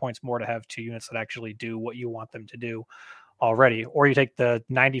 20 points more to have 2 units that actually do what you want them to do already. Or you take the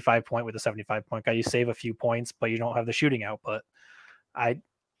 95 point with the 75 point guy, you save a few points, but you don't have the shooting output.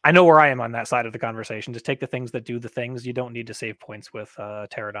 I know where I am on that side of the conversation. Just take the things that do the things. You don't need to save points with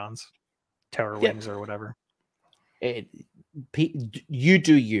Terror Wings or whatever. You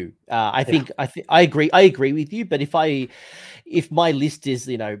do you. I think I agree. I agree with you. But if my list is,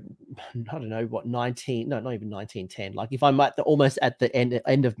 you know, I don't know what 19, no, not even 1910. Like if I'm almost at the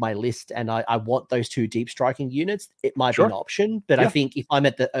end of my list and I want those 2 deep striking units, it might be an option. But I think if I'm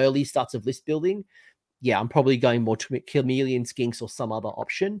at the early starts of list building, yeah, I'm probably going more to Chameleon Skinks or some other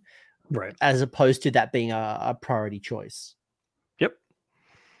option, right? As opposed to that being a priority choice. Yep.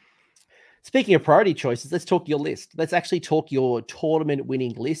 Speaking of priority choices, let's talk your list. Let's actually talk your tournament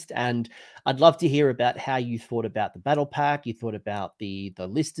winning list. And I'd love to hear about how you thought about the battle pack, you thought about the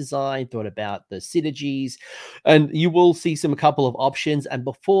list design, thought about the synergies, and you will see a couple of options. And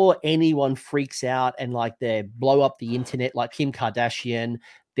before anyone freaks out and like they blow up the internet like Kim Kardashian,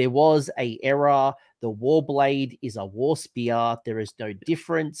 there was a error. The Warblade is a war spear. There is no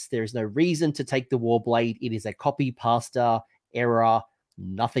difference. There is no reason to take the Warblade. It is a copy pasta error,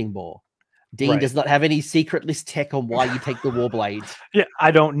 nothing more. Dean Right. does not have any secret list tech on why you take the Warblade. Yeah,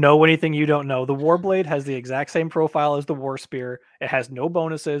 I don't know anything you don't know. The Warblade has the exact same profile as the War Spear. It has no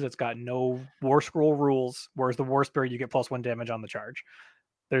bonuses. It's got no War Scroll rules. Whereas the War Spear, you get +1 damage on the charge.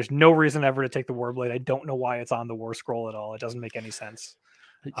 There's no reason ever to take the Warblade. I don't know why it's on the War Scroll at all. It doesn't make any sense.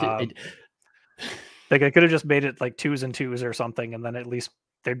 Like I could have just made it like 2s and 2s or something, and then at least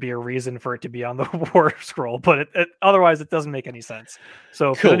there'd be a reason for it to be on the War Scroll. But otherwise, it doesn't make any sense.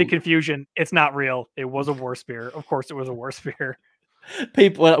 So if there's any confusion, it's not real. It was a War Spear. Of course, it was a War Spear.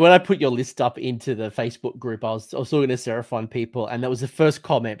 People, when I put your list up into the Facebook group, I was talking to Seraphon people, and that was the first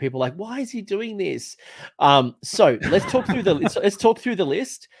comment. People were like, "Why is he doing this?" So let's talk through the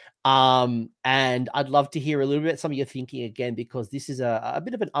list. And I'd love to hear a little bit some of your thinking again, because this is a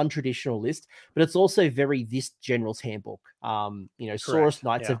bit of an untraditional list, but it's also very this general's handbook. Saurus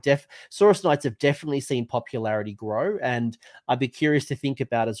Knights have definitely seen popularity grow, and I'd be curious to think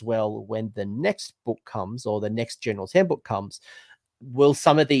about as well when the next book comes or the next general's handbook comes. Will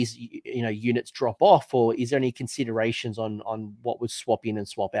some of these units drop off, or is there any considerations on what would swap in and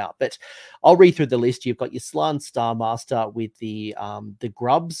swap out? But I'll read through the list. You've got your Slann Starmaster with the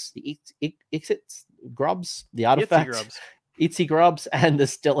grubs, the grubs, the artifact, Itsy grubs, and the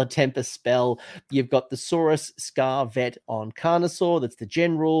Stellar Tempest spell. You've got the Saurus Scar Vet on Carnosaur. That's the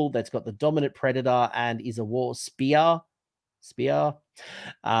general. That's got the dominant predator and is a war spear. We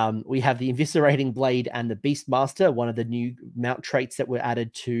have the Eviscerating Blade and the Beastmaster, one of the new mount traits that were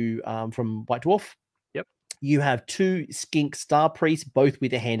added to from White Dwarf. Yep. You have 2 Skink Star Priests, both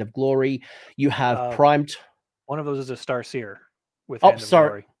with a Hand of Glory. You have primed. One of those is a Star Seer with Hand of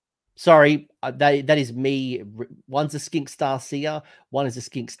Glory. Sorry, that is me. One's a Skink Star Seer, one is a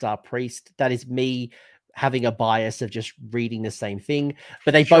Skink Star Priest. That is me having a bias of just reading the same thing,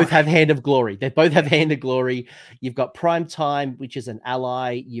 but they both have Hand of Glory. You've got Prime Time, which is an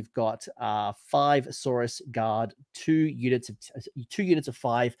ally. You've got 5 Saurus Guard, 2 units of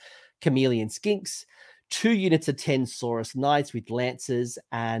 5 Chameleon Skinks, 2 units of 10 Saurus Knights with Lancers,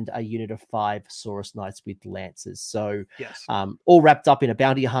 and a unit of 5 Saurus Knights with Lancers. So yes, all wrapped up in a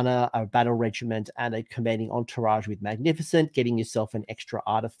Bounty Hunter, a Battle Regiment, and a commanding entourage with Magnificent, getting yourself an extra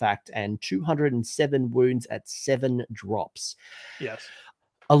artifact and 207 wounds at 7 drops. Yes.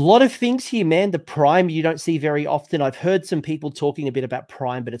 A lot of things here, man. The Prime you don't see very often. I've heard some people talking a bit about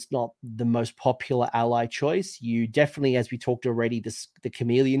Prime, but it's not the most popular ally choice. You definitely, as we talked already, the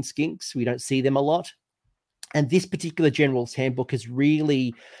Chameleon Skinks, we don't see them a lot. And this particular general's handbook has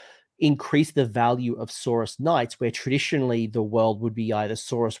really increased the value of Saurus Knights, where traditionally the world would be either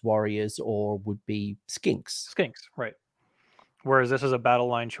Saurus Warriors or would be Skinks. Right. Whereas this is a battle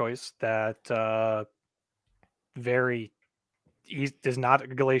line choice that is not a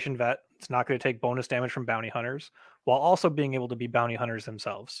Galatian vet. It's not going to take bonus damage from bounty hunters, while also being able to be bounty hunters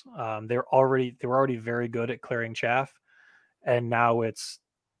themselves. They were already very good at clearing chaff, and now it's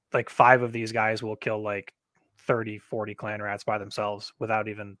like 5 of these guys will kill like 30, 40 clan rats by themselves without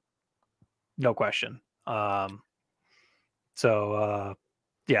even, no question. Like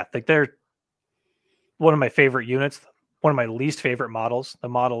they're one of my favorite units, one of my least favorite models. The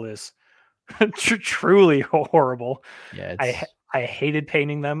model is truly horrible. Yeah, I hated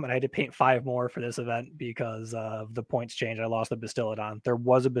painting them, and I had to paint 5 more for this event because of the points change. I lost the Bastiladon. There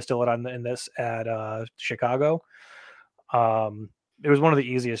was a Bastiladon in this at Chicago. It was one of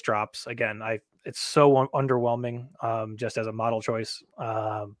the easiest drops. Again, it's so underwhelming just as a model choice.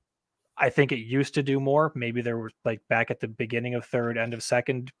 I think it used to do more. Maybe there were like back at the beginning of 3rd, end of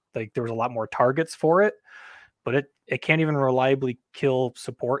 2nd, like there was a lot more targets for it, but it can't even reliably kill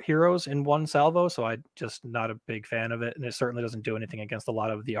support heroes in one salvo. So I'm just not a big fan of it. And it certainly doesn't do anything against a lot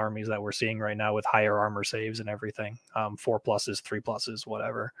of the armies that we're seeing right now with higher armor saves and everything. 4+, 3+,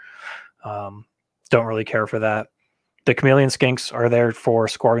 whatever. Don't really care for that. The Chameleon Skinks are there for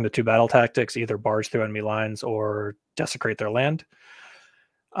scoring the 2 battle tactics, either barge through enemy lines or desecrate their land.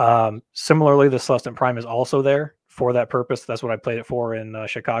 Similarly, the Celestant Prime is also there for that purpose. That's what I played it for in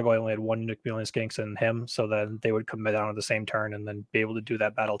Chicago. I only had 1 Chameleon Skinks and him, so then they would come down at the same turn and then be able to do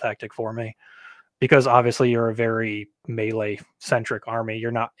that battle tactic for me. Because obviously you're a very melee-centric army. You're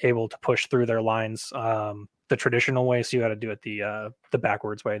not able to push through their lines the traditional way, so you got to do it the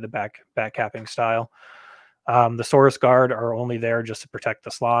backwards way, the back capping style. The Saurus Guard are only there just to protect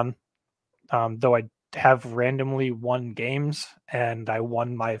the Slann. Though I have randomly won games, and I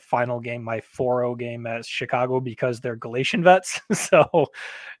won my final game, my 4-0 game at Chicago, because they're Galatian vets. They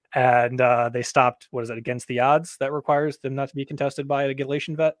stopped, what is it, against the odds that requires them not to be contested by a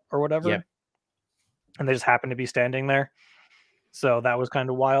Galatian vet or whatever. Yep. And they just happened to be standing there. So that was kind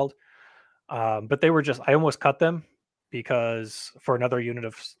of wild. But they were I almost cut them because for another unit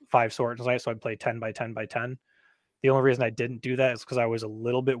of 5 sword tonight, so I'd play 10 by 10 by 10. The only reason I didn't do that is because I was a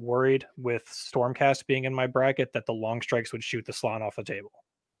little bit worried with Stormcast being in my bracket that the long strikes would shoot the Slann off the table.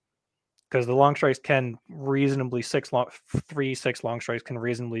 Because the long strikes can reasonably 6 long strikes can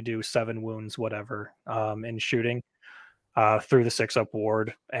reasonably do 7 wounds, whatever, in shooting through the 6-up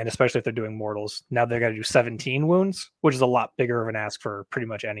ward, and especially if they're doing mortals. Now they got to do 17 wounds, which is a lot bigger of an ask for pretty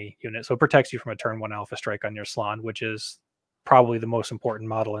much any unit. So it protects you from a turn 1 alpha strike on your Slann, which is probably the most important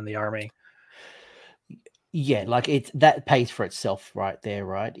model in the army. Yeah, like that pays for itself right there,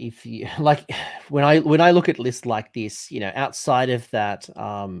 right? If you like, when I look at lists like this, outside of that,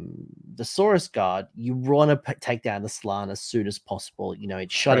 the Saurus Guard, you want to take down the Slann as soon as possible.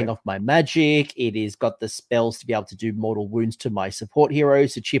 It's shutting off my magic. It has got the spells to be able to do mortal wounds to my support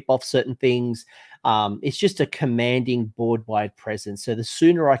heroes to chip off certain things. It's just a commanding board-wide presence. So the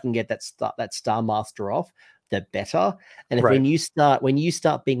sooner I can get that Star Master off, the better. And if when you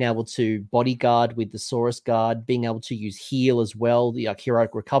start being able to bodyguard with the Saurus Guard, being able to use heal as well, the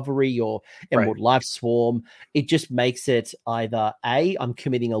heroic recovery or Emerald Life Swarm, it just makes it either I'm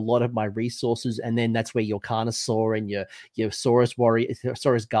committing a lot of my resources, and then that's where your Carnosaur and your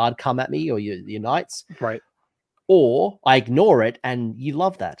Saurus Guard come at me, or your knights, right? Or I ignore it, and you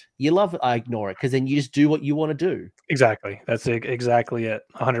love that. I ignore it because then you just do what you want to do. Exactly. That's exactly it.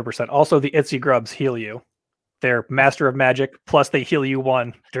 100%. Also, the Itsy Grubs heal you. They're Master of Magic, plus they heal you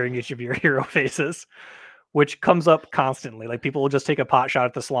 1 during each of your hero phases, which comes up constantly. Like, people will just take a pot shot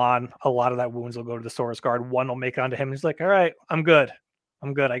at the Slann. A lot of that wounds will go to the Saurus Guard. 1 will make onto him. He's like, all right, I'm good.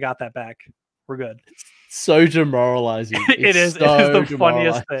 I got that back. We're good. So demoralizing. It is the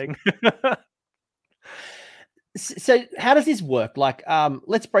funniest thing. So how does this work? Like,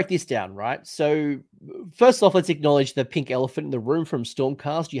 let's break this down, right? So first off, let's acknowledge the pink elephant in the room from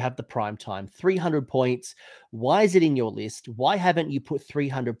Stormcast. You have the prime time, 300 points. Why is it in your list? Why haven't you put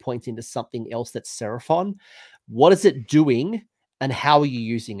 300 points into something else that's Seraphon? What is it doing, and how are you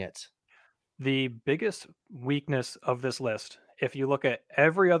using it? The biggest weakness of this list, if you look at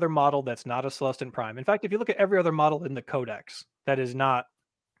every other model that's not a Celestin Prime, in fact, if you look at every other model in the Codex that is not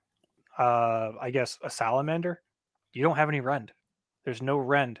I guess a salamander, you don't have any rend. There's no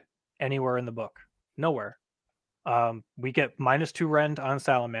rend anywhere in the book. Nowhere. We get -2 rend on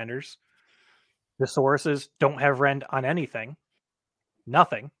salamanders. The Sauruses don't have rend on anything.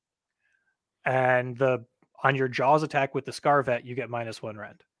 Nothing. And on your Jaws attack with the Scarvet, you get -1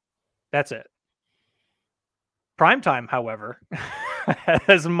 rend. That's it. Primetime, however,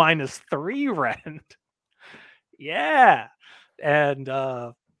 has -3 rend. Yeah. And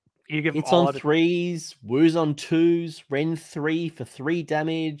you give it's on 3s, woos on 2s, rend 3 for 3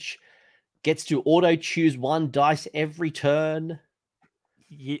 damage, gets to auto choose 1 dice every turn.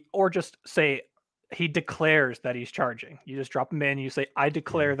 Or just say he declares that he's charging. You just drop him in, you say, I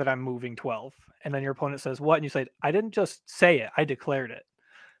declare that I'm moving 12. And then your opponent says, what? And you say, I didn't just say it, I declared it.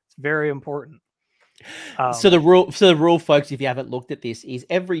 It's very important. So the rule, folks, if you haven't looked at this, is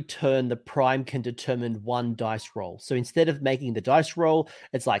every turn the prime can determine 1 dice roll. So instead of making the dice roll,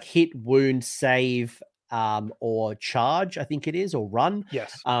 it's like hit, wound, save, or charge, I think it is, or run.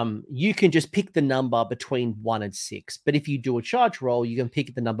 Yes. You can just pick the number between 1 and 6. But if you do a charge roll, you can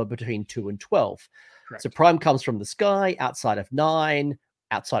pick the number between 2 and 12. Correct. So prime comes from the sky, outside of 9,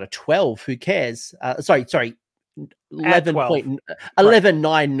 outside of 12. Who cares? Sorry.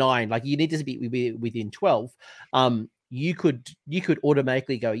 11.99. Like, you need to be within 12. You could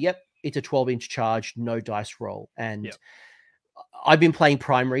automatically go, yep, it's a 12-inch charge, no dice roll. And I've been playing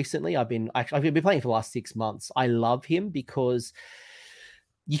Prime recently. I've been playing for the last 6 months. I love him because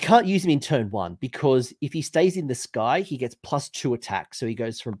you can't use him in turn 1, because if he stays in the sky, he gets +2 attack. So he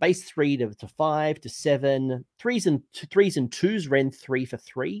goes from base 3 to 5 to 7, 3s and 2s, rend 3 for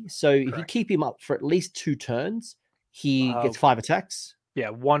 3. So if you keep him up for at least 2 turns, he gets 5 attacks. Yeah,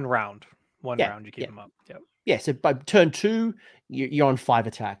 1 round. Round you keep him up. Yep. Yeah, so by turn 2, you're on 5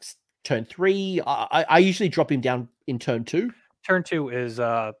 attacks. Turn 3, I usually drop him down in turn 2. Turn 2 is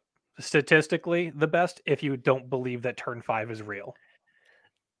statistically the best if you don't believe that turn 5 is real.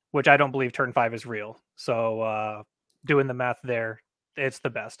 Which I don't believe turn 5 is real. So doing the math there, it's the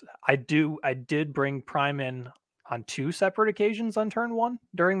best. I did bring Prime in on 2 separate occasions on turn 1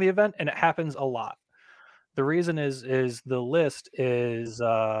 during the event, and it happens a lot. The reason is the list is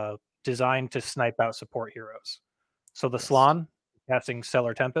designed to snipe out support heroes. So the Slann casting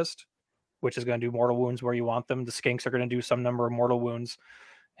Stellar Tempest, which is going to do mortal wounds where you want them. The Skinks are going to do some number of mortal wounds.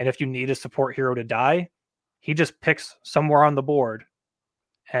 And if you need a support hero to die, he just picks somewhere on the board,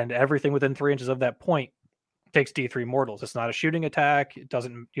 and everything within 3 inches of that point takes D3 mortals. It's not a shooting attack. It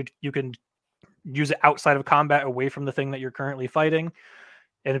doesn't. You can use it outside of combat, away from the thing that you're currently fighting.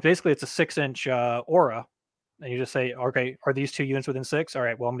 And basically, it's a 6-inch aura. And you just say, okay, are these 2 units within 6? All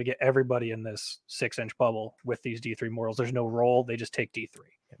right, well, I'm going to get everybody in this 6-inch bubble with these D3 mortals. There's no roll. They just take D3.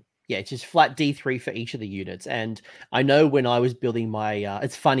 Yeah, it's just flat D3 for each of the units. And I know when I was building my,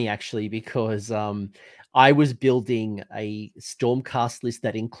 it's funny actually, because I was building a Stormcast list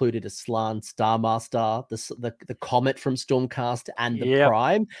that included a Slann Starmaster, the Comet from Stormcast, and the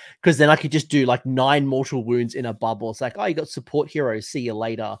Prime, because then I could just do like 9 mortal wounds in a bubble. It's like, oh, you got support heroes, see you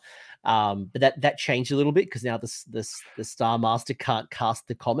later. But that changed a little bit, because now the Starmaster can't cast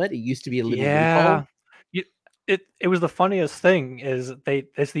the Comet. It used to be a little loophole. It was the funniest thing is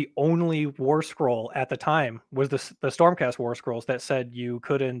it's the only war scroll at the time was the Stormcast war scrolls that said you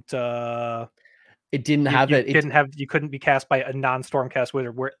couldn't it didn't have it. You couldn't be cast by a non-Stormcast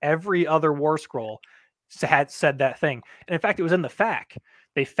wizard, where every other war scroll had said that thing. And in fact, it was in the FAQ.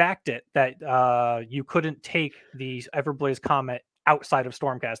 They FAQ'd it that you couldn't take the Everblaze Comet outside of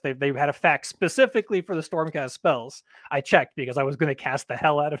Stormcast. They had a FAQ specifically for the Stormcast spells. I checked because I was going to cast the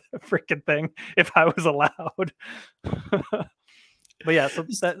hell out of the freaking thing if I was allowed. But yeah, so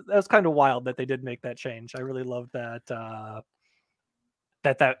that was kind of wild that they did make that change. I really loved that.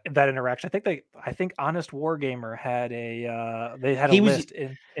 That interaction. I think Honest Wargamer had a list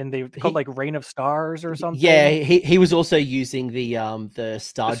in the called like Reign of Stars or something. Yeah, he was also using the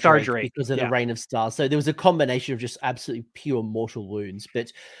Star Drake because of the Reign of Stars. So there was a combination of just absolutely pure mortal wounds.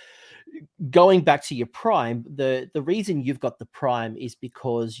 But going back to your Prime, the reason you've got the Prime is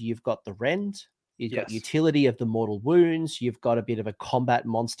because you've got the Rend. You've got utility of the mortal wounds. You've got a bit of a combat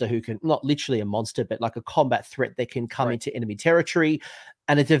monster who can, not literally a monster, but like a combat threat that can come into enemy territory.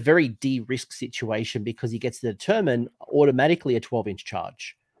 And it's a very de-risk situation because he gets to determine automatically a 12-inch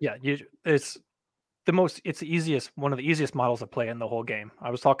charge. Yeah, it's the easiest, one of the easiest models to play in the whole game.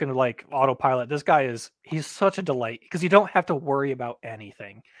 I was talking to like Autopilot. This guy he's such a delight because you don't have to worry about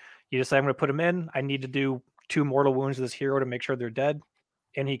anything. You just say, I'm going to put him in. I need to do 2 mortal wounds to this hero to make sure they're dead.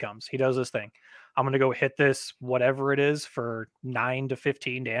 And he comes. He does this thing. I'm going to go hit this, whatever it is, for 9 to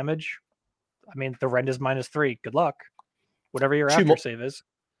 15 damage. I mean, the Rend is -3. Good luck. Whatever your after save is.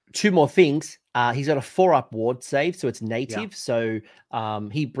 2 more things. He's got a 4-up ward save, so it's native. So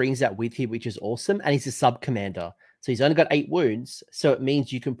he brings that with him, which is awesome. And he's a sub commander. So he's only got 8 wounds. So it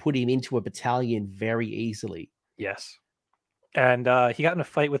means you can put him into a battalion very easily. Yes. And he got in a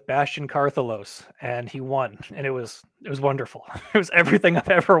fight with Bastion Carthalos, and he won. And it was wonderful. It was everything I've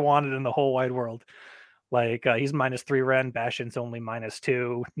ever wanted in the whole wide world. Like he's -3 Rend, Bastion's only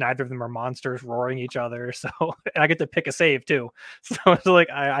 -2. Neither of them are monsters roaring each other. So, and I get to pick a save too. So it's like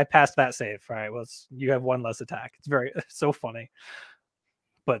I passed that save. All right, well, you have 1 less attack. It's so funny.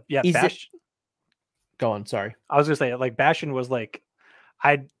 But yeah, Bastion. Go on. Sorry, I was gonna say like Bastion was like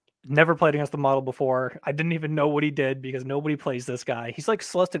I'd never played against the model before. I didn't even know what he did because nobody plays this guy. He's like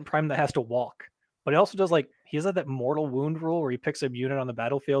Celestant Prime that has to walk, but he also does he has that mortal wound rule where he picks a unit on the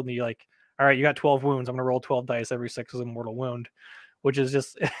battlefield and you like, all right, you got 12 wounds. I'm going to roll 12 dice every 6 as a mortal wound, which is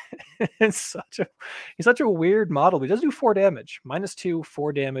just, he's such a weird model. He does do 4 damage, -2,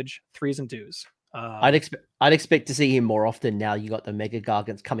 4 damage, 3s and 2s. I'd expect to see him more often now. You got the Mega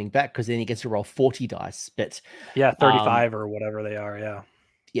Gargants coming back because then he gets to roll 40 dice. But yeah, 35 or whatever they are. Yeah.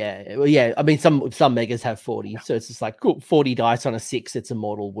 Yeah, well, yeah. I mean, some megas have 40, so it's just like cool, 40 dice on a 6. It's a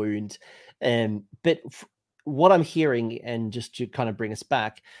mortal wound. But what I'm hearing, and just to kind of bring us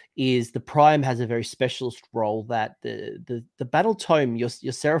back, is the Prime has a very specialist role that the battle tome, your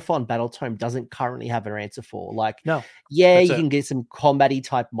Seraphon battle tome, doesn't currently have an answer for. Like, no, you can get some combat-y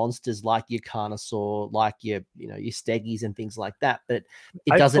type monsters like your Carnosaur, like your your Steggies and things like that, but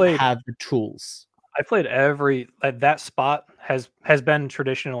it doesn't have the tools. I played that spot has been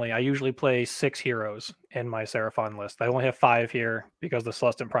traditionally. I usually play 6 heroes in my Seraphon list. I only have 5 here because the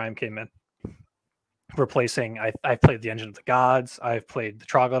Celestant Prime came in, replacing. I played the Engine of the Gods. I've played the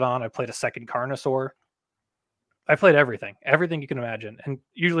Troglodon. I played a second Carnosaur. I played everything you can imagine, and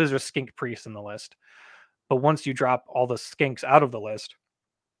usually there's a Skink Priest in the list. But once you drop all the skinks out of the list,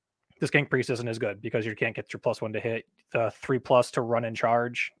 the Skink Priest isn't as good because you can't get your +1 to hit. The 3+ to run and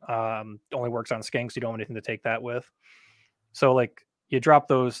charge only works on skinks. You don't have anything to take that with. So like you drop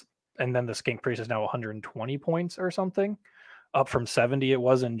those, and then the Skink Priest is now 120 points or something, up from 70 it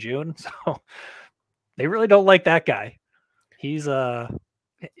was in June. So they really don't like that guy. He's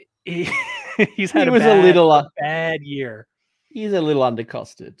he's had a bad year. He's a little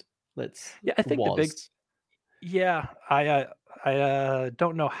undercosted. I think I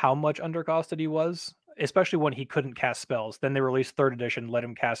don't know how much undercosted he was, especially when he couldn't cast spells. Then they released 3rd edition, let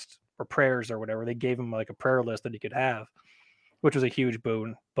him cast or prayers or whatever. They gave him like a prayer list that he could have. which was a huge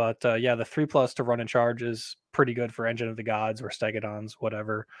boon. But yeah, the 3+ to run and charge is pretty good for Engine of the Gods or Stegodons,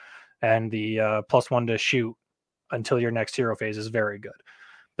 whatever. And the +1 to shoot until your next hero phase is very good.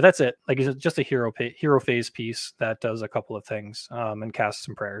 But that's it. Like, it's just a hero phase piece that does a couple of things, and casts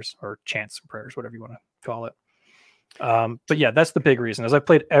some prayers or chants some prayers, whatever you want to call it. But yeah, that's the big reason. Is I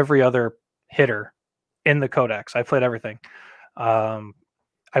played every other hitter in the Codex. I played everything.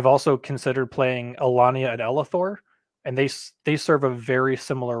 I've also considered playing Alania and Elithor, and they serve a very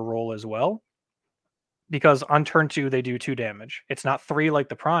similar role as well. Because on turn 2 they do 2 damage. It's not 3 like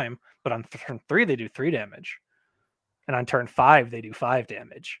the Prime, but on turn 3 they do 3 damage. And on turn 5 they do 5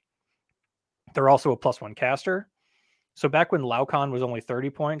 damage. They're also a +1 caster. So back when Laocoon was only 30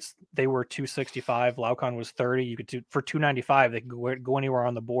 points, they were 265. Laocoon was 30. You could do for 295. They could go anywhere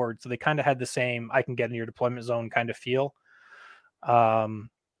on the board. So they kind of had the same I can get in your deployment zone kind of feel.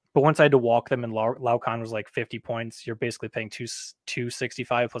 But once I had to walk them, and Laocoon was like 50 points, you're basically paying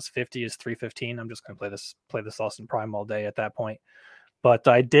 265 plus 50 is 315. I'm just going to play this Celestant Prime all day at that point. But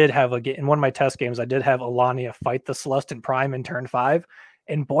I did have in one of my test games, I did have Alania fight the Celestant Prime in turn 5,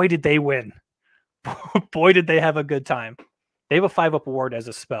 and boy did they win. Boy did they have a good time. They have a 5-up ward as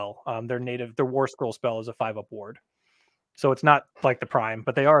a spell. Their War Scroll spell is a 5-up ward. So it's not like the Prime,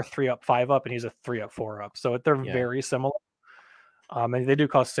 but they are 3-up, 5-up, and he's a 3-up, 4-up. So they're very similar. And they do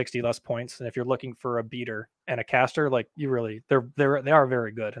cost 60 less points. And if you're looking for a beater and a caster, like they are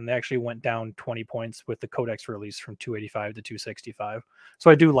very good. And they actually went down 20 points with the Codex release from 285 to 265. So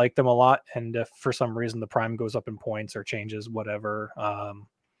I do like them a lot. And if for some reason the Prime goes up in points or changes, whatever,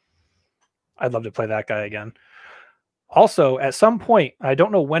 I'd love to play that guy again. Also, at some point, I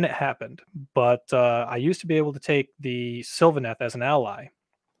don't know when it happened, but I used to be able to take the Sylvaneth as an ally.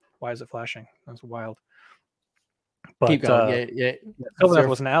 Why is it flashing? That's wild. But keep going. Sylvaneth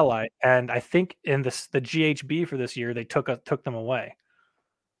was an ally, and I think in the GHB for this year they took them away.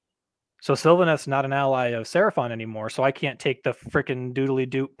 So Sylvaneth's not an ally of Seraphon anymore, so I can't take the freaking doodly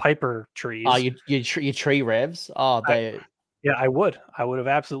doot Piper trees. Oh, your tree revs. Oh, I would have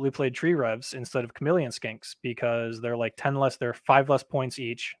absolutely played tree revs instead of Chameleon Skinks, because they're like 10 less, they're 5 less points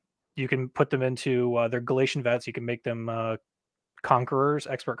each. You can put them into their Galatian vets. You can make them conquerors,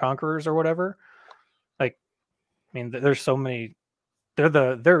 expert conquerors, or whatever. Like, I mean, there's so many.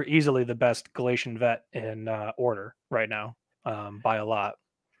 They're easily the best Galatian vet in Order right now, by a lot.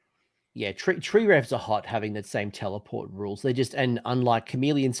 Yeah, tree revs are hot, having the same teleport rules. And unlike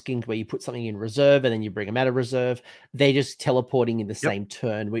Chameleon Skink, where you put something in reserve and then you bring them out of reserve, they're just teleporting in the same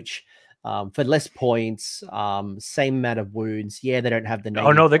turn, which for less points, same amount of wounds. Yeah, they don't have the.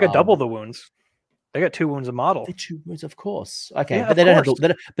 Oh no, they got double the wounds. They got 2 wounds a model. The 2 wounds, of course. Okay, yeah, but they don't have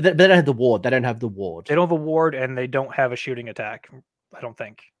they don't have the ward. They don't have the ward. They don't have a ward, and they don't have a shooting attack. I don't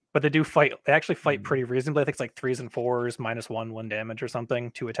think. But they do fight. They actually fight pretty reasonably. I think it's like 3s and 4s, -1 damage or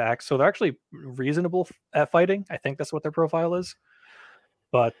something, 2 attacks. So they're actually reasonable at fighting. I think that's what their profile is.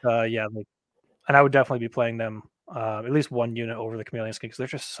 But yeah, and I would definitely be playing them at least 1 unit over the Chameleon Skin, because they're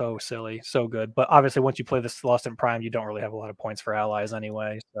just so silly, so good. But obviously, once you play the Celestant Prime, you don't really have a lot of points for allies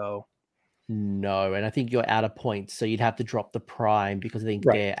anyway. So no, and I think you're out of points, so you'd have to drop the Prime, because I think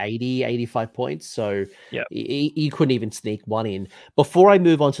they're 80, 85 points. So yeah, you couldn't even sneak 1 in. Before I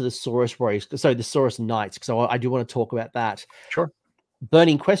move on to the Saurus Warriors, the Saurus Knights, because I do want to talk about that. Sure.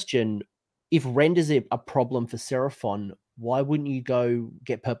 Burning question: if Render's a problem for Seraphon, why wouldn't you go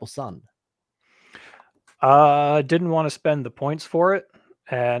get Purple Sun? Didn't want to spend the points for it,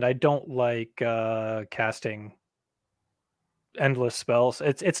 and I don't like casting endless spells.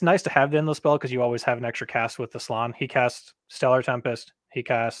 It's nice to have the endless spell, because you always have an extra cast with the Slann. He casts Stellar Tempest, he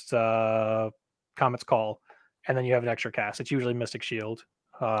casts Comet's Call, and then you have an extra cast. It's usually Mystic Shield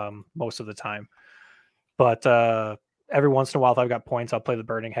most of the time, but every once in a while, if I've got points, I'll play the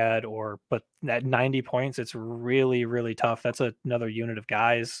Burning Head. But at 90 points, it's really, really tough. That's another unit of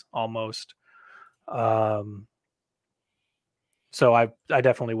guys almost. So I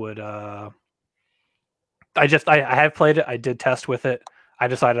definitely would I have played it. I did test with it. I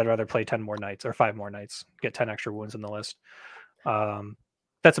decided I'd rather play 10 more nights or 5 more nights, get 10 extra wounds in the list.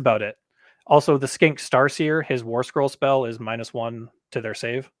 That's about it. Also, the Skink Starseer, his War Scroll spell is -1 to their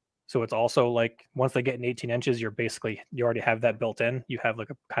save. So it's also like once they get in 18 inches, you already have that built in. You have like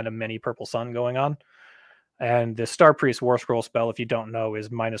a kind of mini Purple Sun going on. And the Star Priest War Scroll spell, if you don't know, is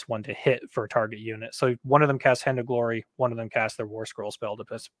 -1 to hit for a target unit. So one of them casts Hand of Glory, one of them casts their War Scroll spell,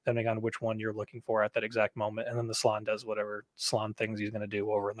 depending on which one you're looking for at that exact moment. And then the Slann does whatever Slann things he's going to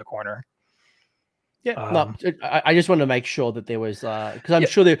do over in the corner. Yeah, I just want to make sure that there was, because I'm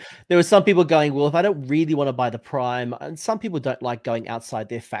sure there were some people going, well, if I don't really want to buy the Prime, and some people don't like going outside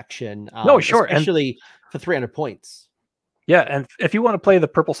their faction. No, sure. Especially for 300 points. Yeah, and if you want to play the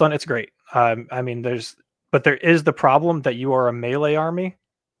Purple Sun, it's great. I mean, there is the problem that you are a melee army,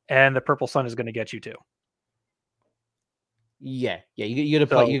 and the Purple Sun is going to get you too. Yeah, you got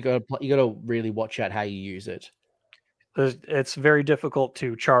to play. So You got to really watch out how you use it. it's very difficult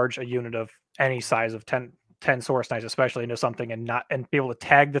to charge a unit of any size of 10 Source Knights, especially into something and be able to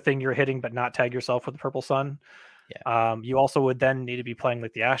tag the thing you're hitting, but not tag yourself with the Purple Sun. Yeah. You also would then need to be playing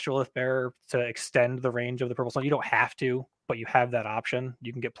like the Astrolith Bearer to extend the range of the Purple Sun. You don't have to, but you have that option.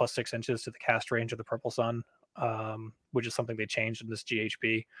 You can get plus 6 inches to the cast range of the Purple Sun, which is something they changed in this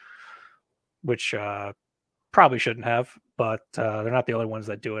GHB, which probably shouldn't have, but they're not the only ones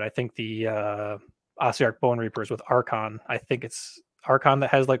that do it. I think the Ossiarch Bone Reapers with Archon, I think it's Archon that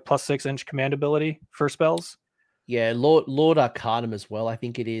has like plus 6 inch command ability for spells. Yeah, Lord Arcanum as well, I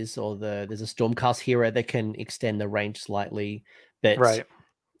think it is, or there's a Stormcast hero that can extend the range slightly. But Right.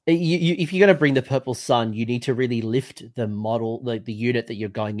 if you're going to bring the Purple Sun, you need to really lift the model, like the unit that you're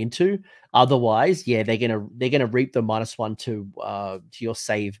going into. Otherwise, yeah, they're gonna reap the -1 to your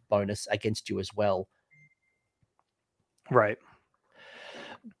save bonus against you as well. Right.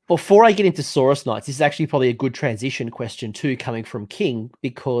 Before I get into Saurus Knights, this is actually probably a good transition question too, coming from King,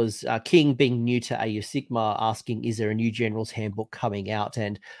 because King, being new to AU Sigma, asking, is there a new General's Handbook coming out?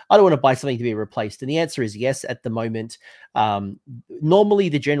 And I don't want to buy something to be replaced. And the answer is yes at the moment. Normally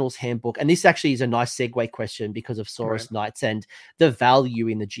the General's Handbook, and this actually is a nice segue question because of Saurus Knights and the value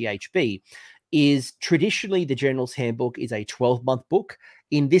in the GHB, is traditionally the General's Handbook is a 12-month book.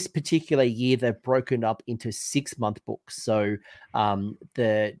 In this particular year, they've broken up into 6-month books. So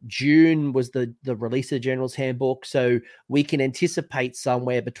the June was the release of the General's Handbook. So we can anticipate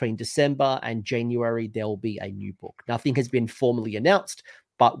somewhere between December and January, there'll be a new book. Nothing has been formally announced,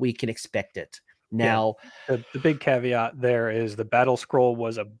 but we can expect it. Now, the big caveat there is the Battle Scroll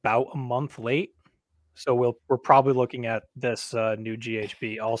was about a month late. So we're probably looking at this new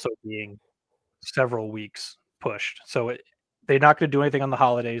GHB also being several weeks pushed. So they're not going to do anything on the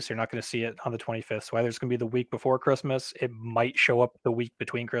holidays. You're not going to see it on the 25th. So either it's going to be the week before Christmas. It might show up the week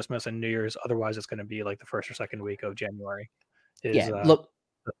between Christmas and New Year's. Otherwise, it's going to be like the first or second week of January. Look,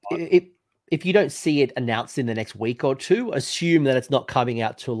 if you don't see it announced in the next week or two, assume that it's not coming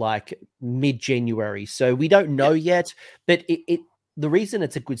out till like mid-January. So we don't know yet, but the reason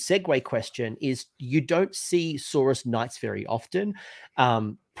it's a good segue question is you don't see Saurus Knights very often.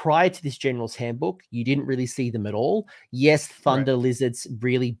 Prior to this General's Handbook, you didn't really see them at all. Yes, Thunder Lizards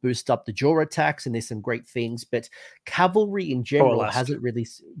really boost up the jaw attacks, and there's some great things, but cavalry in general hasn't really.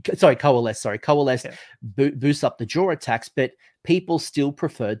 Coalesced boosts up the jaw attacks, but people still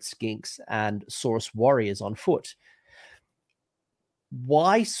preferred Skinks and Saurus Warriors on foot.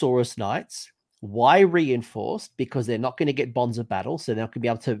 Why Saurus Knights? Why Reinforced? Because they're not going to get Bonds of Battle, so they're not going to be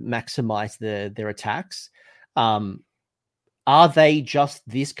able to maximize their attacks. Are they just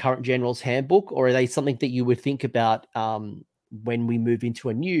this current General's Handbook, or are they something that you would think about when we move into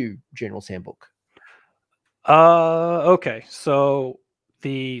a new General's Handbook? Okay, so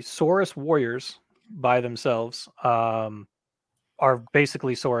the Saurus Warriors by themselves are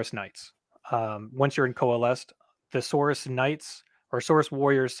basically Saurus Knights. Once you're in Coalesced, the Saurus Knights or Saurus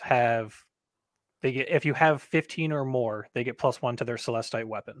Warriors if you have 15 or more, they get +1 to their Celestite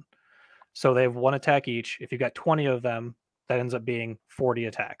weapon. So they have 1 attack each. If you got 20 of them, that ends up being 40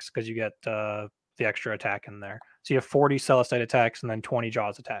 attacks because you get the extra attack in there. So you have 40 Celestite attacks and then 20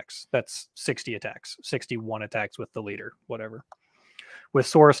 Jaws attacks. That's 60 attacks, 61 attacks with the leader, whatever. With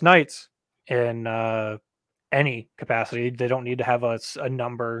Saurus Knights in any capacity, they don't need to have a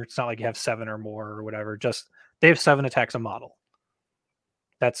number. It's not like you have 7 or more or whatever. Just they have 7 attacks a model.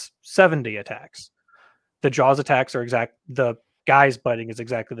 That's 70 attacks. The Jaws attacks are the guys biting is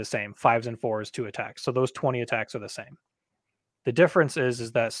exactly the same. 5s and 4s, 2 attacks. So those 20 attacks are the same. The difference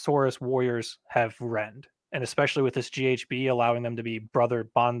is that Saurus Warriors have Rend, and especially with this GHB allowing them to be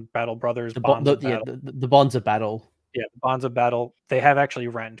bond battle brothers, the bonds of battle. Yeah, the bonds of battle. They have actually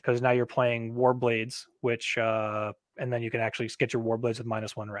Rend because now you're playing Warblades, which and then you can actually get your Warblades with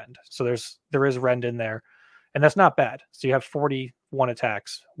 -1 Rend. So there is Rend in there, and that's not bad. So you have 41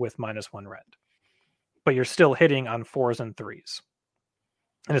 attacks with -1 Rend, but you're still hitting on 4s and 3s.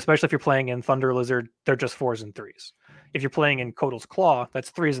 And especially if you're playing in Thunder Lizard, they're just 4s and 3s. If you're playing in Kotal's Claw, that's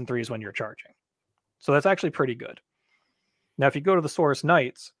 3s and 3s when you're charging. So that's actually pretty good. Now, if you go to the Saurus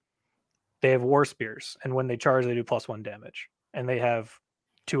Knights, they have War Spears, and when they charge, they do +1 damage. And they have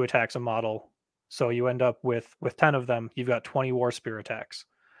 2 attacks a model. So you end up with 10 of them, you've got 20 War Spear attacks.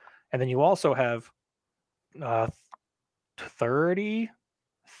 And then you also have 30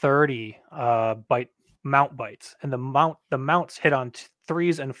 mount bites. And the mounts hit on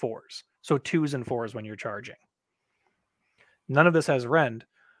 3s and 4s. So 2s and 4s when you're charging. None of this has rend,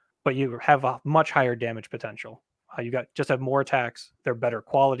 but you have a much higher damage potential. You just have more attacks. They're better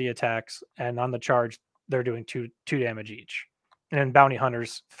quality attacks, and on the charge, they're doing two damage each. And in bounty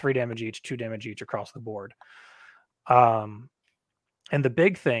hunters, 3 damage each, 2 damage each across the board. And the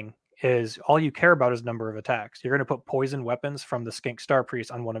big thing is all you care about is number of attacks. You're going to put poison weapons from the Skink Star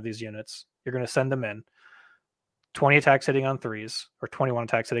Priest on one of these units. You're going to send them in. 20 attacks hitting on 3s, or 21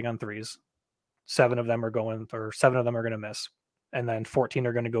 attacks hitting on 3s. 7 of them are going to miss. And then 14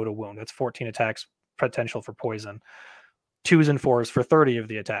 are going to go to wound. That's 14 attacks potential for poison. 2s and 4s for 30 of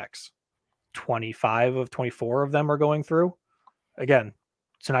the attacks. 25 of 24 of them are going through. Again,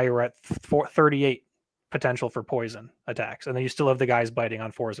 so now you're at 38 potential for poison attacks. And then you still have the guys biting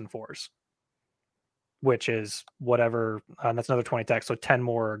on 4s and 4s, which is whatever. That's another 20 attacks. So 10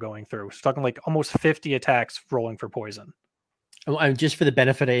 more are going through. So talking like almost 50 attacks rolling for poison. And just for the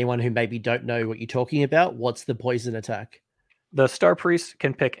benefit of anyone who maybe don't know what you're talking about, what's the poison attack? The Star Priest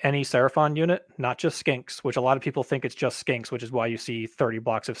can pick any Seraphon unit, not just Skinks, which a lot of people think it's just Skinks, which is why you see 30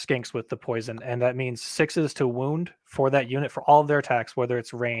 blocks of Skinks with the poison. And that means 6s to wound for that unit for all of their attacks, whether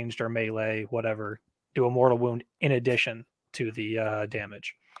it's ranged or melee, whatever, do a mortal wound in addition to the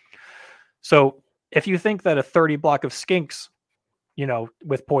damage. So if you think that a 30 block of Skinks,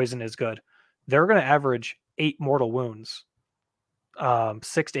 with poison is good, they're going to average 8 mortal wounds,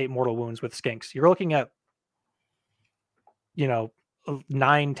 6 to 8 mortal wounds with Skinks. You're looking at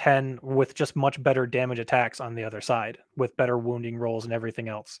 9, 10 with just much better damage attacks on the other side with better wounding rolls and everything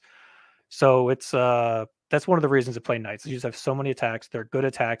else. So it's that's one of the reasons to play Knights. You just have so many attacks. They're good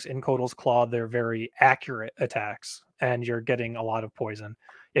attacks. In Kotal's Claw, they're very accurate attacks, and you're getting a lot of poison.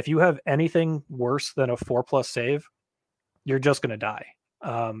 If you have anything worse than a 4+ save, you're just going to die.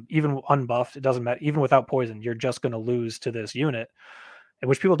 Even unbuffed, it doesn't matter. Even without poison, you're just going to lose to this unit. And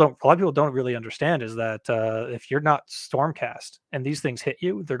which a lot of people don't really understand is that if you're not Stormcast and these things hit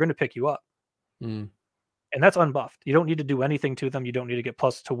you, they're going to pick you up. Mm. And that's unbuffed. You don't need to do anything to them. You don't need to get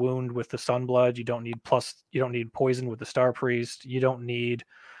plus to wound with the Sunblood. You don't need poison with the Star Priest. You don't need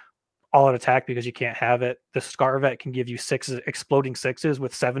all out attack because you can't have it. The Scarvet can give you exploding 6s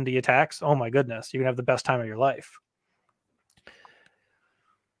with 70 attacks. Oh my goodness. You can have the best time of your life.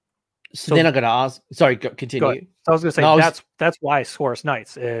 So then I got to ask. Sorry, continue. I was going to say that's why Saurus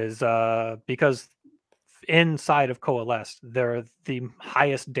Knights is because inside of Coalesced, they're the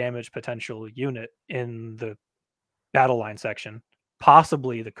highest damage potential unit in the battle line section,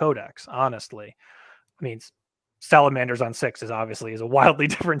 possibly the Codex. Honestly, I mean, Salamanders on 6 is a wildly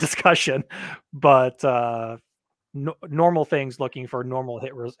different discussion, but normal things looking for normal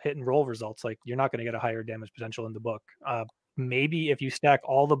hit and roll results, like you're not going to get a higher damage potential in the book. Maybe if you stack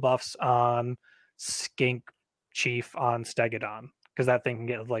all the buffs on Skink Chief on Stegodon, because that thing can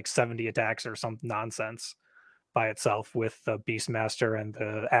get like 70 attacks or some nonsense by itself with the Beastmaster and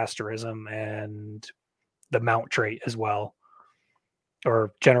the Asterism and the Mount trait as well,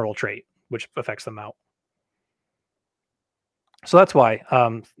 or General trait, which affects the Mount. So that's why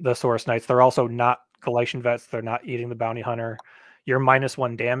the Saurus Knights, they're also not Galatian Vets. They're not eating the Bounty Hunter. You're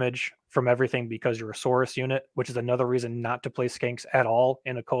 -1 damage from everything because you're a Saurus unit, which is another reason not to play Skinks at all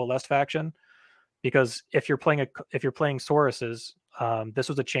in a Coalesced faction. Because if you're playing Sauruses, this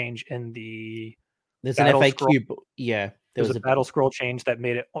was a change in the there's an FAQ. Yeah, there was a battle scroll change that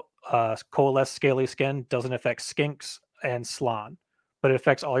made it Coalesced Scaly Skin doesn't affect Skinks and Slann, but it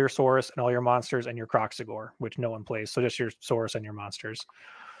affects all your Saurus and all your monsters and your Kroxigor, which no one plays. So just your Saurus and your monsters.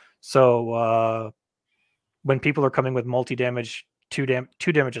 So when people are coming with multi-damage, 2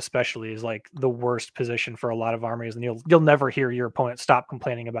 damage especially is like the worst position for a lot of armies, and you'll never hear your opponent stop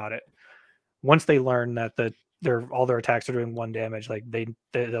complaining about it. Once they learn that all their attacks are doing 1 damage, like it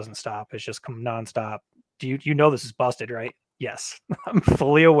doesn't stop. It's just nonstop. You know this is busted, right? Yes, I'm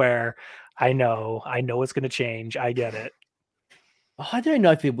fully aware. I know it's going to change. I get it. I don't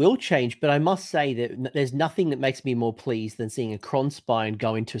know if it will change, but I must say that there's nothing that makes me more pleased than seeing a Kronspine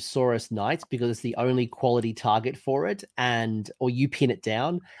go into Saurus Knights, because it's the only quality target for it, or you pin it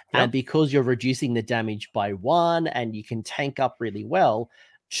down. Yep. And because you're reducing the damage by 1 and you can tank up really well,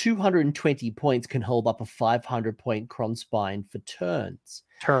 220 points can hold up a 500-point Kronspine for turns.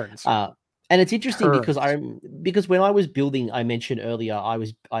 And it's interesting because when I was building, I mentioned earlier,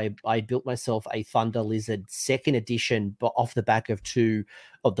 I built myself a Thunder Lizard 2nd edition, but off the back of 2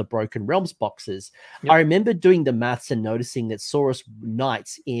 of the Broken Realms boxes. Yep. I remember doing the maths and noticing that Saurus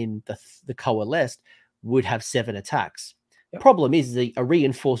Knights in the Coalesced would have 7 attacks. Yep. Problem is a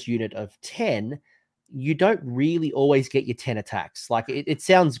reinforced unit of 10, you don't really always get your 10 attacks. Like it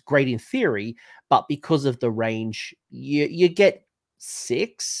sounds great in theory, but because of the range, you get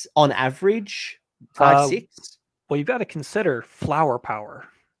 6 on average, 5, 6. Well, you've got to consider flower power.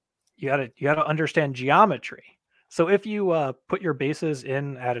 You got to understand geometry. So if you put your bases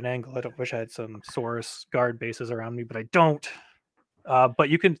in at an angle, I don't wish I had some Saurus guard bases around me, but I don't. But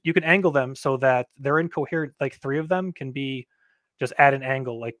you can angle them so that they're incoherent. Like three of them can be just at an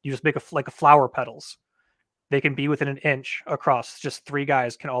angle. Like you just make like a flower petals. They can be within an inch across. Just three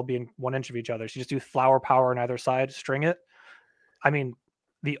guys can all be in 1 inch of each other. So you just do flower power on either side, string it. I mean,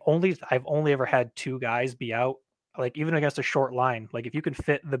 I've only ever had two guys be out. Like even against a short line, like if you can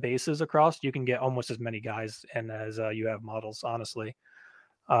fit the bases across, you can get almost as many guys in as you have models. Honestly,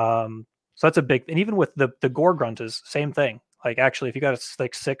 so that's a big. And even with the gore grunters, same thing. Like actually, if you got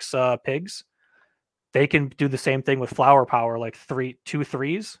like six pigs, they can do the same thing with flower power. Like two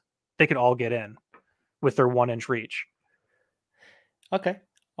threes, they can all get in with their 1 inch reach. Okay.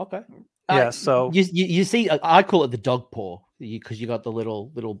 Okay. Yeah. So You see, I call it the dog paw because you got the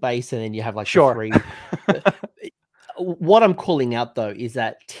little base, and then you have like the sure. three. What I'm calling out though is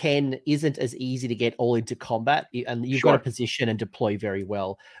that 10 isn't as easy to get all into combat, and you've got to position and deploy very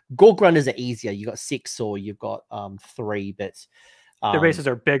well. Gore grunters are easier. You got 6 or you've got 3, but their bases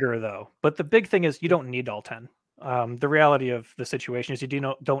are bigger though. But the big thing is you don't need all 10. The reality of the situation is you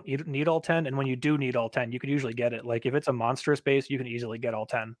don't need all 10, and when you do need all 10, you can usually get it. Like if it's a monstrous base, you can easily get all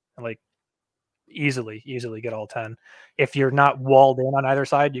 10. Like easily get all 10. If you're not walled in on either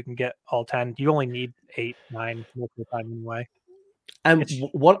side, you can get all 10. You only need 8, 9 most of the time anyway. And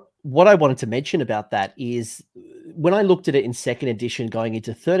what I wanted to mention about that is when I looked at it in second edition going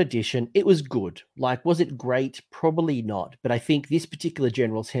into third edition, it was good. Like, was it great? Probably not. But I think this particular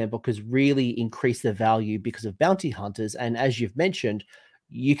General's Handbook has really increased the value because of bounty hunters. And as you've mentioned,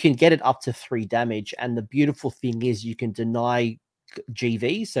 you can get it up to 3 damage. And the beautiful thing is you can deny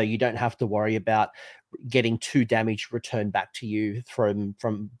GV, so you don't have to worry about getting 2 damage returned back to you from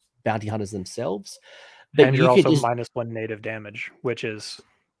bounty hunters themselves. But and you're also -1 native damage, which is,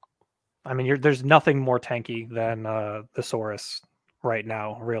 I mean, there's nothing more tanky than the Saurus right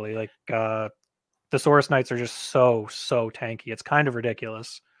now, really. Like the Saurus Knights are just so tanky. It's kind of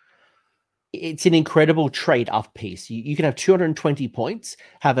ridiculous. It's an incredible trade-off piece. You can have 220 points,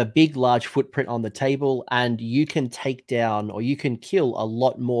 have a big, large footprint on the table, and you can take down or you can kill a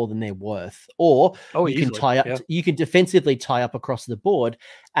lot more than they're worth. Or you can tie up. Yeah. You can defensively tie up across the board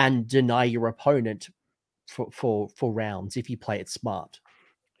and deny your opponent for rounds if you play it smart.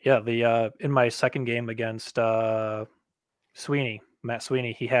 Yeah, the in my second game against Matt Sweeney,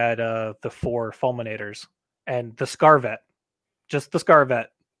 he had the 4 fulminators and the Scarvet, just the Scarvet,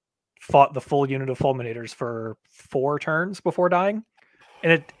 fought the full unit of fulminators for 4 turns before dying,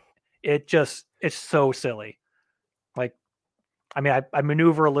 and it's so silly. Like, I mean, I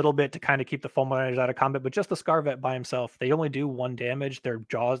maneuver a little bit to kind of keep the fulminators out of combat, but just the Scarvet by himself, they only do 1 damage. The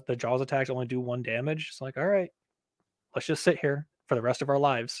jaws attacks only do 1 damage. It's like, all right, let's just sit here for the rest of our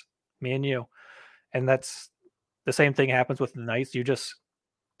lives, me and you. And that's the same thing happens with the Knights.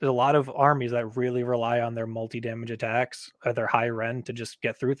 There's a lot of armies that really rely on their multi-damage attacks, their high rend to just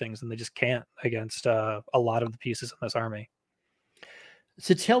get through things, and they just can't against a lot of the pieces in this army.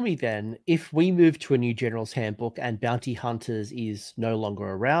 So tell me then, if we move to a new General's Handbook and Bounty Hunters is no longer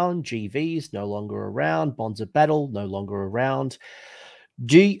around, GVs no longer around, Bonds of Battle no longer around,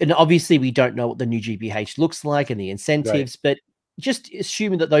 and obviously we don't know what the new GBH looks like and the incentives, right, but just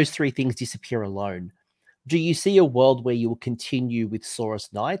assuming that those 3 things disappear alone, do you see a world where you will continue with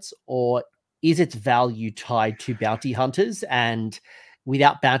Saurus Knights, or is its value tied to bounty hunters, and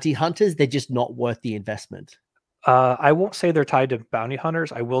without bounty hunters, they're just not worth the investment? I won't say they're tied to bounty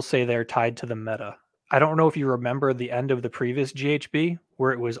hunters. I will say they're tied to the meta. I don't know if you remember the end of the previous GHB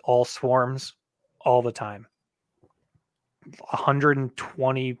where it was all swarms all the time.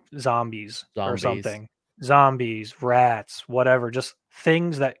 120 zombies or something. Zombies, rats, whatever, just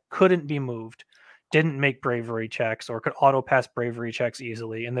things that couldn't be moved, didn't make bravery checks or could auto pass bravery checks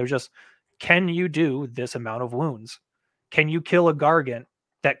easily. And they're just, can you do this amount of wounds? Can you kill a Gargant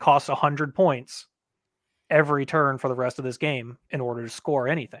that costs 100 points every turn for the rest of this game in order to score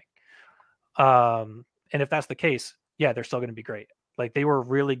anything? And if that's the case, yeah, they're still going to be great. Like, they were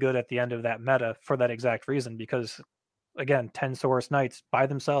really good at the end of that meta for that exact reason, because again, 10 Saurus Knights by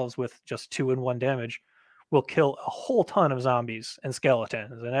themselves with just 2 and 1 damage will kill a whole ton of zombies and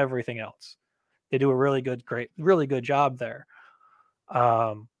skeletons and everything else. They do a really good job there.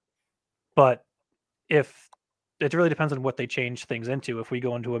 But if it really depends on what they change things into. If we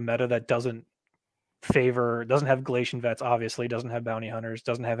go into a meta that doesn't have Glacian Vets, obviously doesn't have bounty hunters,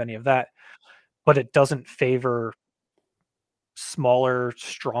 doesn't have any of that, but it doesn't favor smaller,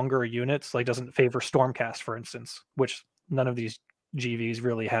 stronger units, like doesn't favor Stormcast, for instance, which none of these GVs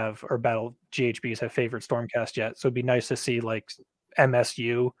really have, or battle GHBs have favored Stormcast yet. So it'd be nice to see like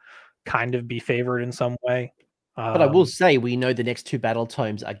MSU kind of be favored in some way. But I will say, we know the next two battle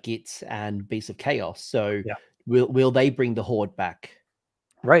tomes are Gits and Beasts of Chaos. So Yeah. will they bring the Horde back?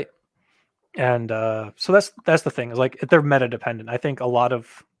 Right. And so that's the thing, is like they're meta dependent. I think a lot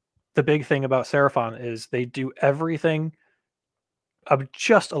of the big thing about Seraphon is they do everything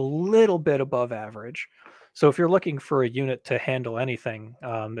just a little bit above average. So if you're looking for a unit to handle anything,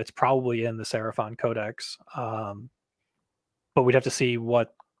 it's probably in the Seraphon Codex. But we'd have to see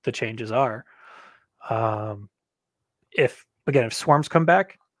what the changes are. If swarms come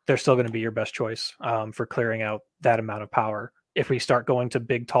back, they're still going to be your best choice for clearing out that amount of power. If we start going to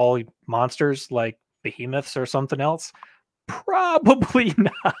big, tall monsters like behemoths or something else, probably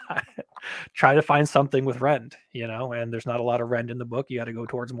not. Try to find something with Rend, and there's not a lot of Rend in the book. You got to go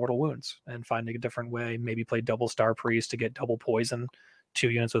towards Mortal Wounds and finding a different way. Maybe play double Star Priest to get double poison, 2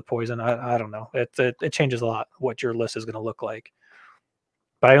 units with poison. I don't know. It changes a lot what your list is going to look like.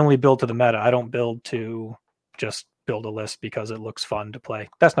 But I only build to the meta. I don't build to just build a list because it looks fun to play.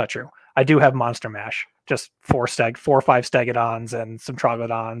 That's not true. I do have Monster Mash, just 4 or 5 Stegodons and some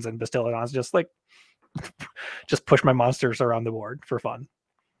Troglodons and Bastillodons, just push my monsters around the board for fun.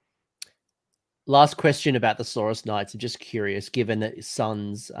 Last question about the Saurus Knights. I'm just curious, given that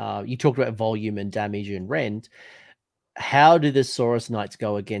Suns, you talked about volume and damage and Rend, how do the Saurus Knights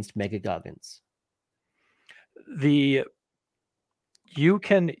go against Mega Gargants? You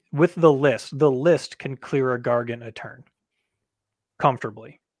can, with the list can clear a Gargant a turn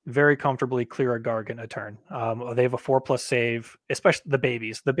comfortably, very comfortably clear a Gargant a turn. They have a 4+ save, especially the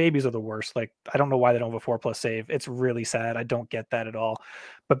babies. The babies are the worst. Like, I don't know why they don't have a 4+ save. It's really sad. I don't get that at all.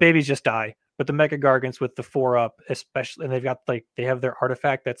 But babies just die. But the Mega Gargants with the 4+, especially, and they've got they have their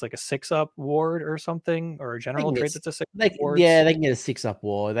artifact that's like a 6+ ward or something, or a general trait that's a 6+ ward. Yeah, they can get a 6+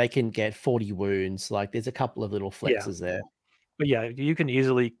 ward. They can get 40 wounds. Like, there's a couple of little flexes there. But yeah, you can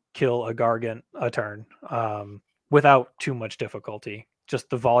easily kill a Gargant a turn without too much difficulty.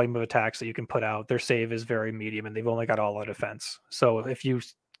 Just the volume of attacks that you can put out. Their save is very medium, and they've only got all out defense. So if you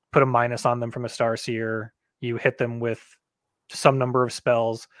put a minus on them from a Starseer, you hit them with some number of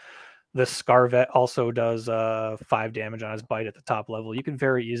spells. The Scarvet also does 5 damage on his bite at the top level. You can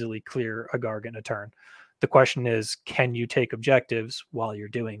very easily clear a Gargant a turn. The question is, can you take objectives while you're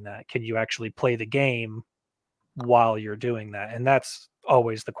doing that? Can you actually play the game while you're doing that? And that's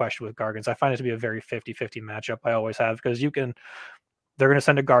always the question with Gargants. I find it to be a very 50-50 matchup. I always have, because they're going to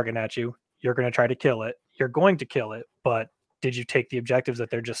send a Gargant at you. You're going to try to kill it. You're going to kill it, but did you take the objectives that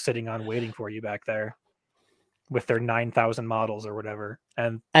they're just sitting on waiting for you back there with their 9,000 models or whatever?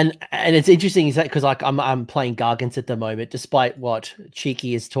 And it's interesting, is that because like I'm playing Gargants at the moment, despite what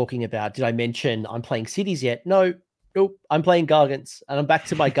Cheeky is talking about. Did I mention I'm playing cities yet? Nope, I'm playing Gargants, and I'm back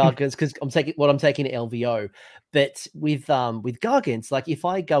to my Gargants because I'm taking LVO. But with Gargants, like if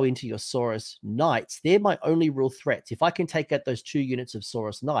I go into your Saurus Knights, they're my only real threats. If I can take out those 2 units of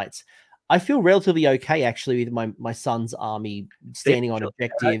Saurus Knights, I feel relatively okay actually with my Suns army standing on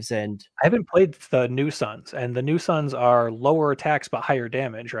objectives. And I haven't played the new Suns, and the new Suns are lower attacks but higher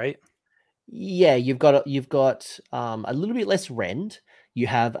damage, right? Yeah, you've got a little bit less Rend. You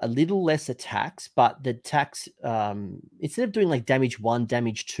have a little less attacks, but the attacks, instead of doing like damage 1,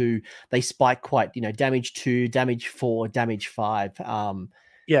 damage 2, they spike quite, damage 2, damage 4, damage 5. So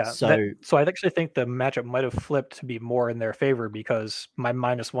I actually think the matchup might have flipped to be more in their favor, because my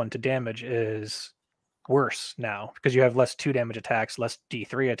 -1 to damage is worse now because you have less 2 damage attacks, less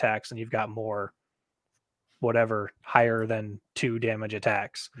D3 attacks, and you've got more whatever higher than 2 damage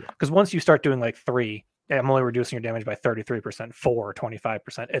attacks. Because once you start doing like 3, I'm only reducing your damage by 33%, 4,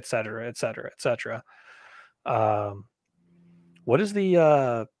 25%, etc., etc., etc. What is the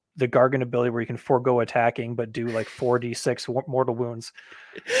Gargant ability where you can forego attacking but do like 4d6 mortal wounds?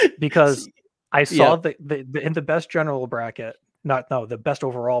 Because I saw the in the best general bracket, the best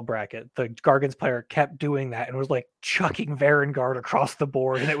overall bracket, the Gargants player kept doing that and was like chucking Varangard across the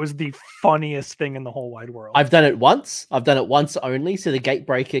board, and it was the funniest thing in the whole wide world. I've done it once only. So the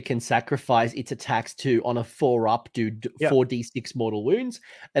Gatebreaker can sacrifice its attacks to, on a 4+ do 4d6 mortal wounds,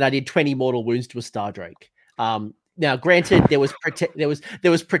 and I did 20 mortal wounds to a Stardrake. Now, granted, there was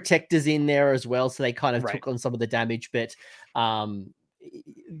protectors in there as well, so they kind of took on some of the damage, but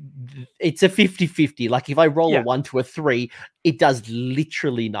it's a 50-50. Like if I roll a 1 to a 3, it does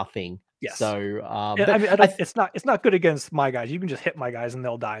literally nothing. Yes. So, it's not good against my guys. You can just hit my guys and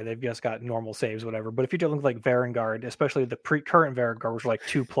they'll die. They've just got normal saves, whatever. But if you're dealing with like Varangard, especially the current Varangard, which are like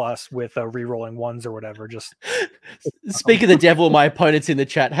 2+ with re-rolling 1s or whatever, just speak of the devil, my opponent's in the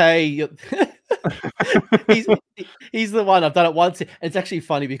chat. Hey, he's he's the one. I've done it once. And it's actually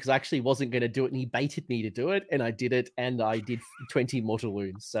funny because I actually wasn't going to do it, and he baited me to do it, and I did it, and I did 20 mortal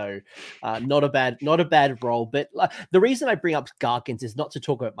wounds. So, not a bad roll. But the reason I bring up Gargants is not to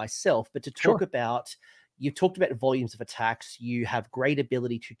talk about myself, but to talk Sure. about. You talked about volumes of attacks. You have great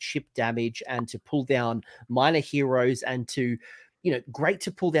ability to chip damage and to pull down minor heroes and to, great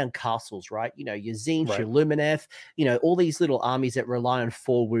to pull down castles, right? Your Tzeentch, Right. your Lumineth, all these little armies that rely on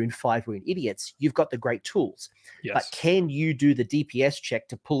 4 wound, 5 wound idiots. You've got the great tools. But Yes. can you do the DPS check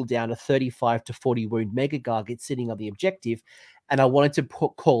to pull down a 35 to 40 wound Mega Gargant sitting on the objective? And I wanted to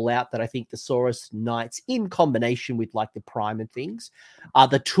call out that I think the Saurus Knights, in combination with like the Prime and things, are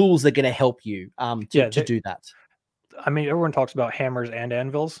the tools that are going to help you to do that. I mean, everyone talks about hammers and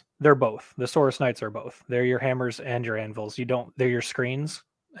anvils. They're both. The Saurus Knights are both. They're your hammers and your anvils. They're your screens,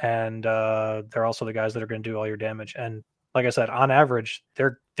 and they're also the guys that are going to do all your damage. And like I said, on average,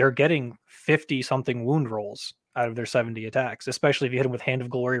 they're getting 50 something wound rolls out of their 70 attacks. Especially if you hit them with Hand of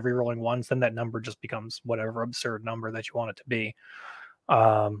Glory rerolling ones, then that number just becomes whatever absurd number that you want it to be.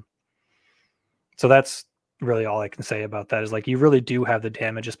 So that's really all I can say about that is like you really do have the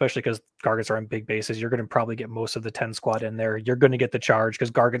damage, especially because Gargants are on big bases. You're going to probably get most of the 10 squad in there. You're going to get the charge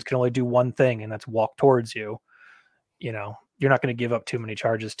because Gargants can only do one thing, and that's walk towards you. You're not going to give up too many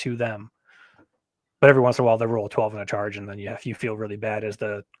charges to them. But every once in a while, they roll a 12 in a charge, and then you feel really bad as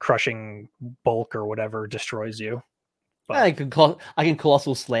the crushing bulk or whatever destroys you. But I can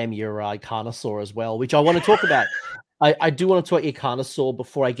colossal slam your Carnosaur as well, which I want to talk about. I do want to talk your Carnosaur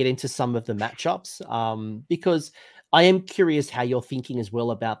before I get into some of the matchups, because I am curious how you're thinking as well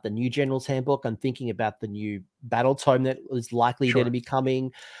about the new General's Handbook. I'm thinking about the new Battle Tome that is likely going to be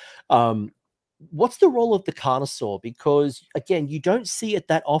coming. What's the role of the Carnosaur? Because again, you don't see it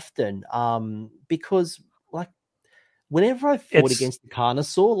that often. Because like whenever I fought against the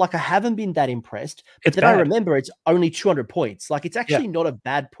Carnosaur, like I haven't been that impressed. But then I remember it's only 200 points. Like it's actually not a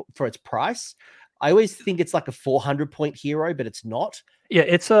bad for its price. I always think it's like a 400 point hero, but it's not. Yeah,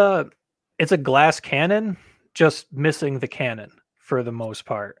 it's a glass cannon, just missing the cannon for the most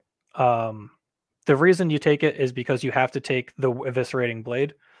part. The reason you take it is because you have to take the eviscerating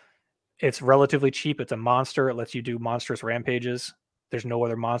blade. It's relatively cheap. It's a monster. It lets you do monstrous rampages. There's no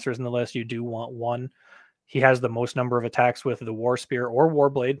other monsters in the list. You do want one. He has the most number of attacks with the War Spear or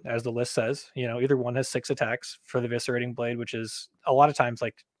Warblade, as the list says. Either one has 6 attacks for the eviscerating blade, which is a lot of times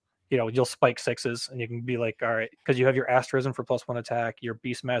like, you'll spike 6s and you can be like, all right, because you have your Asterism for +1 attack. Your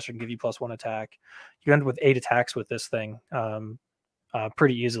Beastmaster can give you +1 attack. You end up with 8 attacks with this thing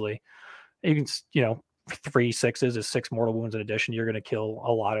pretty easily. You can, 3 6s is 6 mortal wounds in addition. You're going to kill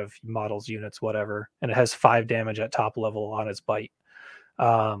a lot of models, units, whatever. And it has 5 damage at top level on its bite.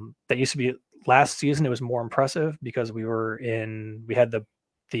 That used to be last season. It was more impressive because we had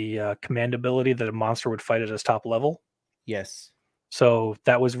the command ability that a monster would fight at its top level. Yes. So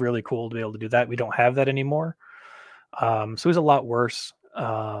that was really cool to be able to do that. We don't have that anymore. So he's a lot worse.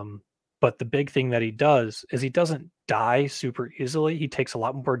 But the big thing that he does is he doesn't die super easily. He takes a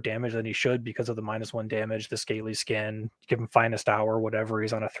lot more damage than he should because of the -1 damage, the scaly skin, give him finest hour, whatever.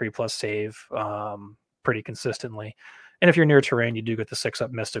 He's on a 3+ save pretty consistently. And if you're near terrain, you do get the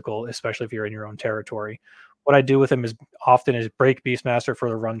 6-up mystical, especially if you're in your own territory. What I do with him is break Beastmaster for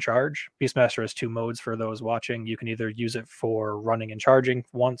the run charge. Beastmaster has 2 modes for those watching. You can either use it for running and charging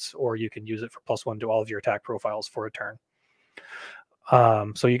once, or you can use it for +1 to all of your attack profiles for a turn.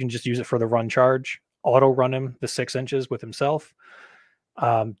 So you can just use it for the run charge, auto run him the 6 inches with himself.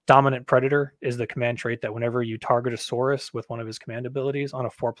 Dominant Predator is the command trait that whenever you target a Saurus with one of his command abilities on a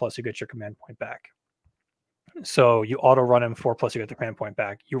 4+, you get your command point back. So you auto run him 4+, you get the command point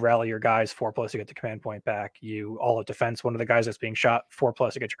back. You rally your guys 4+, you get the command point back. You all out defense one of the guys that's being shot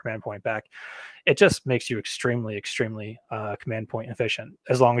 4+, you get your command point back. It just makes you extremely, extremely command point efficient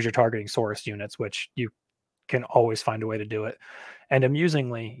as long as you're targeting Saurus units, which you can always find a way to do it. And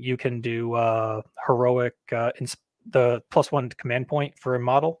amusingly, you can do heroic the +1 command point for a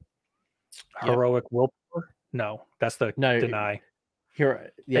model. Heroic willpower. No, that's the deny. Hero,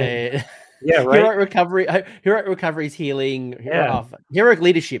 yeah, right. Heroic recovery is healing. Heroic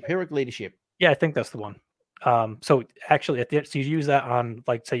leadership. Yeah, I think that's the one. So actually, so you use that on,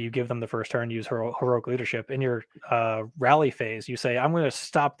 like, say you give them the first turn, use heroic leadership in your rally phase. You say, I'm going to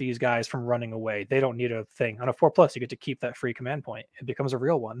stop these guys from running away. They don't need a thing. On a 4+, you get to keep that free command point. It becomes a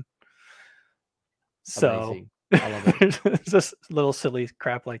real one. So amazing. I love it. It's just little silly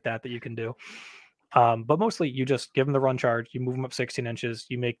crap like that you can do. But mostly you just give them the run charge, you move them up 16 inches,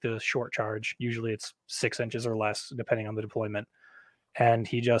 you make the short charge. Usually it's 6 inches or less, depending on the deployment. And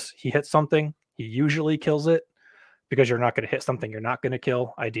he hits something. He usually kills it because you're not going to hit something you're not going to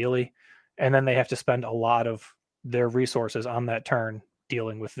kill, ideally. and then they have to spend a lot of their resources on that turn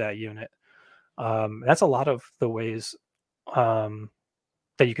dealing with that unit. That's a lot of the ways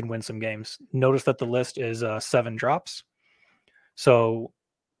that you can win some games. Notice that the list is 7 drops. So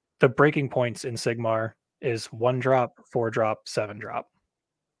the breaking points in Sigmar is 1 drop, 4 drop, 7 drop.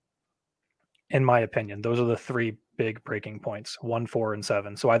 In my opinion, those are the 3 big breaking points: 1, 4, and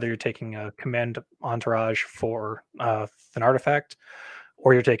 7. So either you're taking a command entourage for an artifact,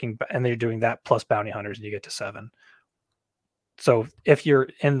 or you're taking, and then you're doing that plus bounty hunters, and you get to 7. So if you're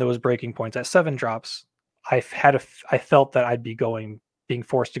in those breaking points at 7 drops, I felt that I'd be being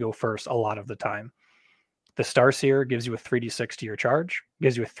forced to go first a lot of the time. The Starseer gives you a 3d6 to your charge,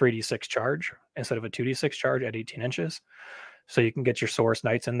 gives you a 3d6 charge instead of a 2d6 charge at 18 inches. So you can get your Source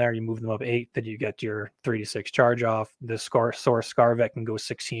Knights in there, you move them up 8, then you get your 3d6 charge off. The Source Scarvet can go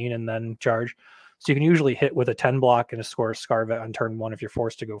 16 and then charge. So you can usually hit with a 10 block and a Source Scarvet on turn 1 if you're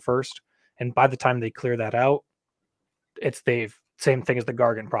forced to go first. And by the time they clear that out, they've same thing as the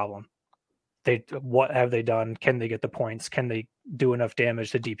Gargant problem. What have they done? Can they get the points? Can they do enough damage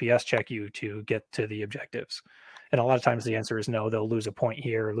to DPS check you to get to the objectives? And a lot of times the answer is no. They'll lose a point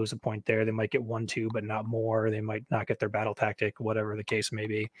here or lose a point there. They might get 1-2, but not more. They might not get their battle tactic, whatever the case may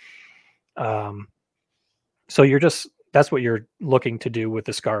be. So that's what you're looking to do with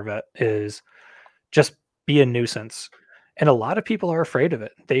the Scarvet, is just be a nuisance. And a lot of people are afraid of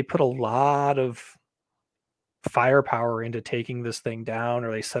it. They put a lot of firepower into taking this thing down,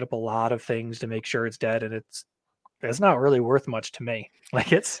 or they set up a lot of things to make sure it's dead, and it's not really worth much to me.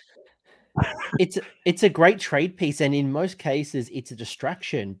 Like it's a great trade piece, and in most cases it's a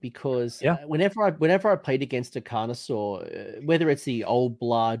distraction, because whenever I played against a Carnosaur, whether it's the Old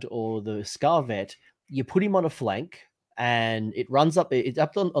Blood or the Scarvet, you put him on a flank and it's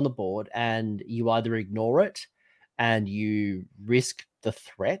up on the board, and you either ignore it and you risk the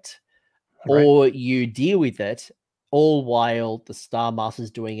threat, or you deal with it, all while the Star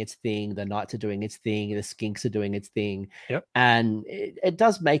Master's doing its thing, the Knights are doing its thing, the Skinks are doing its thing. Yep. And it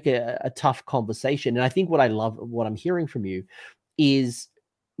does make a tough conversation. And I think what I'm hearing from you is,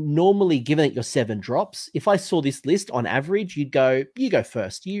 normally, given that you're 7 drops, if I saw this list on average, you go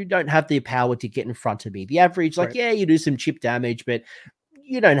first. You don't have the power to get in front of me. The average, you do some chip damage, but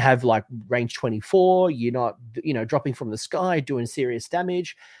you don't have like range 24. You're not, dropping from the sky, doing serious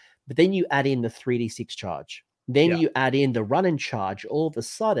damage. But then you add in the 3d6 charge. Then you add in the run and charge. All of a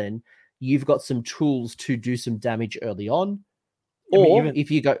sudden, you've got some tools to do some damage early on.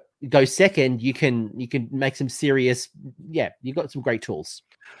 If you go second, you can make some serious. Yeah, you've got some great tools.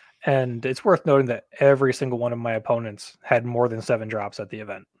 And it's worth noting that every single one of my opponents had more than 7 drops at the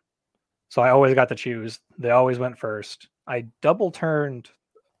event. So I always got to choose. They always went first. I double turned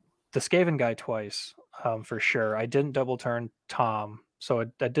the Skaven guy twice, for sure. I didn't double turn Tom. So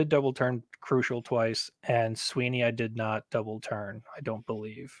I did double turn Crucial twice, and Sweeney I did not double turn, I don't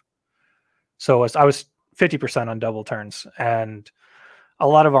believe. So I was 50% on double turns, and a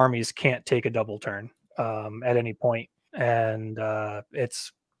lot of armies can't take a double turn at any point. And I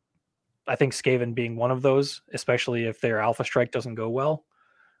think Skaven being one of those, especially if their Alpha Strike doesn't go well,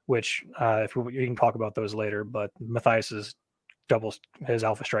 which you can talk about those later, but Matthias's his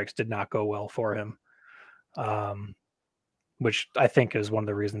Alpha Strikes did not go well for him. Which I think is one of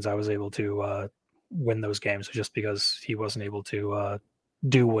the reasons I was able to win those games, just because he wasn't able to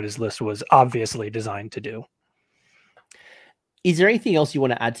do what his list was obviously designed to do. Is there anything else you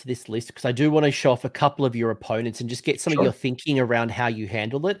want to add to this list? Because I do want to show off a couple of your opponents and just get some of your thinking around how you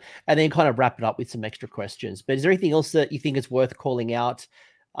handled it, and then kind of wrap it up with some extra questions. But is there anything else that you think is worth calling out?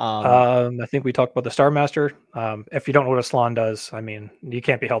 I think we talked about the Star Master. If you don't know what a Slann does, I mean, you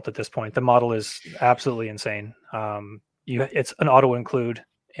can't be helped at this point. The model is absolutely insane. It's an auto include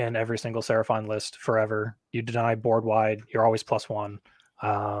in every single Seraphon list forever. You deny board wide, you're always +1.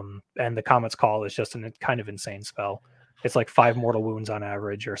 And the Comet's Call is just a kind of insane spell. It's like 5 mortal wounds on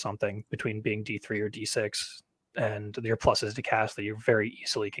average or something, between being D3 or D6, and your pluses to cast that you very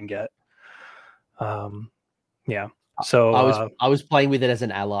easily can get. So I was playing with it as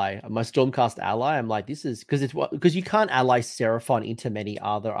an ally, my Stormcast ally. I'm like, this is because you can't ally Seraphon into many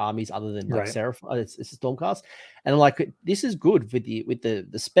other armies other than Seraphon. It's a Stormcast, and I'm like, this is good with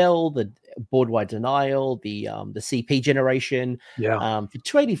the spell, the board wide denial, the CP generation. For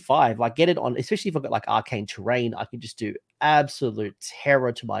 285, like, get it on, especially if I've got like arcane terrain, I can just do absolute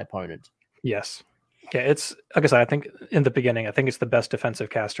terror to my opponent. Yes. Yeah, it's like I said, I think in the beginning, I think it's the best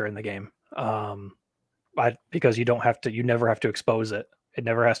defensive caster in the game. Because you never have to expose it. It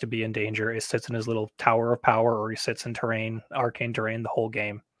never has to be in danger. It sits in his little tower of power, or he sits in arcane terrain the whole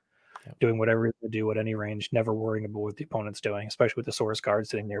game. doing whatever you do at any range, never worrying about what the opponent's doing, especially with the Saurus guard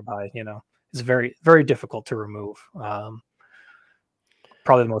sitting nearby. It's very, very difficult to remove.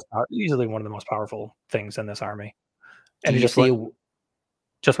 Probably easily one of the most powerful things in this army. And Do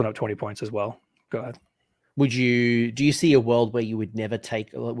just went up 20 points as well. Go ahead. do you see a world where you would never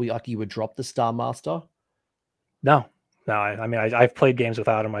like you would drop the Star Master? No. I mean, I've played games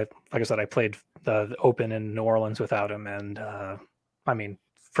without him. Like I said, I played the Open in New Orleans without him, and I mean,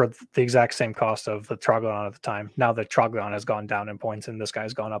 for the exact same cost of the Troglodyte at the time. Now the Troglodyte has gone down in points, and this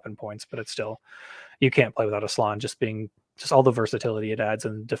guy's gone up in points, but it's still, you can't play without a Slann. Just all the versatility it adds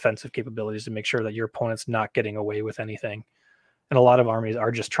and defensive capabilities to make sure that your opponent's not getting away with anything. And a lot of armies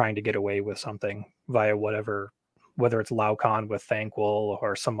are just trying to get away with something via whatever, whether it's Laocoon with Thanquol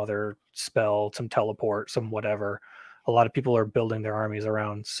or some other spell, some teleport, some whatever. A lot of people are building their armies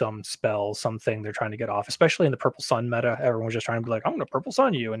around some spell, something they're trying to get off, especially in the Purple Sun meta. Everyone's just trying to be like, I'm going to Purple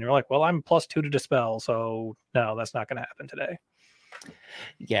Sun you. And you're like, well, I'm +2 to dispel. So no, that's not going to happen today.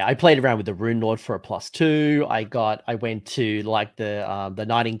 Yeah, I played around with the Rune Lord for a +2. I went to like the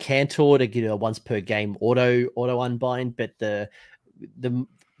Knight Incantor to get a once per game auto unbind, but the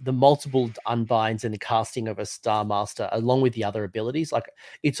multiple unbinds and the casting of a Star Master along with the other abilities, like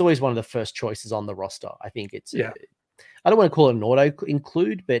it's always one of the first choices on the roster. I think it's I don't want to call it an auto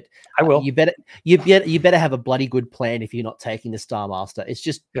include, but I will. You better have a bloody good plan if you're not taking the Star Master. It's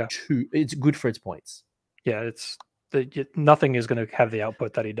just it's good for its points. Yeah, nothing is going to have the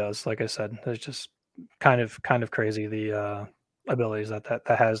output that he does. Like I said, it's just kind of crazy the abilities that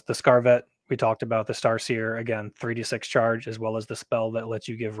has. The Scarvet we talked about, the Starseer, again 3d6 charge, as well as the spell that lets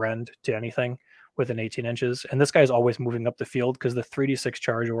you give rend to anything within 18 inches. And this guy's always moving up the field because the 3d6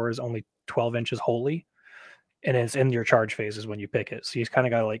 charge aura is only 12 inches wholly, and it's in your charge phases when you pick it. So he's kind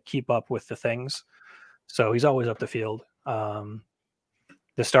of got to like keep up with the things. So he's always up the field. The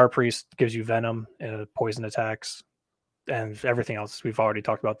Star Priest gives you venom, poison attacks, and everything else we've already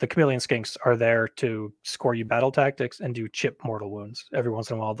talked about. The Chameleon Skinks are there to score you battle tactics and do chip mortal wounds. Every once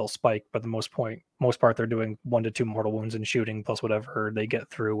in a while they'll spike, but the most part they're doing 1 to 2 mortal wounds and shooting plus whatever they get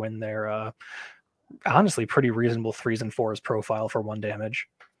through in their honestly pretty reasonable 3s and 4s profile for 1 damage.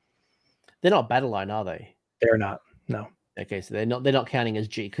 They're not battle line, are they? They're not. No. Okay, so they're not counting as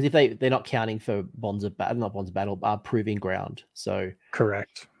G, because if they're not counting for proving ground. So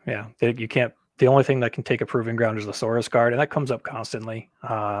correct. Yeah, you can't. The only thing that can take a proving ground is the Saurus guard, and that comes up constantly.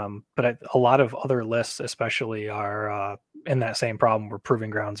 But a lot of other lists, especially, are in that same problem where proving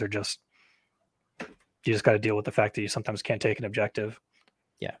grounds are just, you just got to deal with the fact that you sometimes can't take an objective.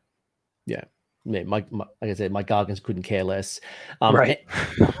 Yeah. Like I said, my Gargants couldn't care less. Right.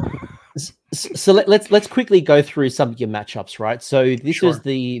 So let's quickly go through some of your matchups, right? So this was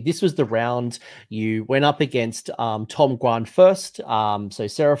the round you went up against Tom Guan first. So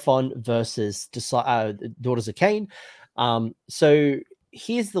Seraphon versus Daughters of Cain. So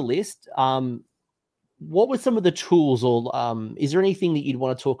here's the list. What were some of the tools, or is there anything that you'd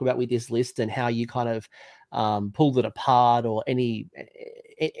want to talk about with this list and how you kind of pulled it apart, or any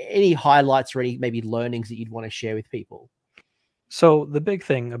highlights or any maybe learnings that you'd want to share with people? So the big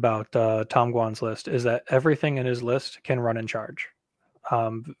thing about Tom Guan's list is that everything in his list can run in charge,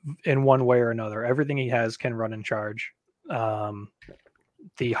 in one way or another. Everything he has can run in charge.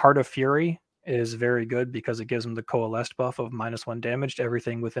 The Heart of Fury is very good because it gives him the coalesced buff of -1 damage to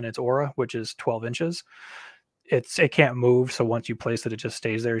everything within its aura, which is 12 inches. It can't move, so once you place it, it just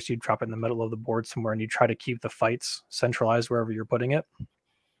stays there. So you drop it in the middle of the board somewhere, and you try to keep the fights centralized wherever you're putting it.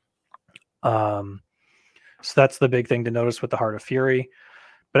 So that's the big thing to notice with the Heart of Fury.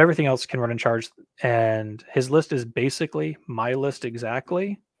 But everything else can run in charge. And his list is basically my list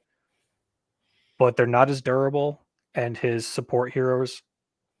exactly, but they're not as durable. And his support heroes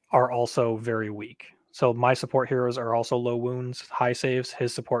are also very weak. So my support heroes are also low wounds, high saves.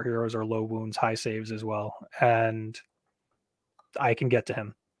 His support heroes are low wounds, high saves as well. And I can get to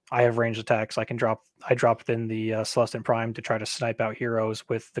him. I have ranged attacks. I dropped in the Celestin Prime to try to snipe out heroes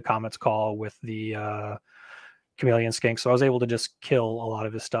with the Comet's Call, with the Chameleon Skink. So I was able to just kill a lot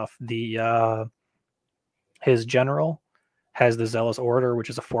of his stuff. His general has the Zealous Orator, which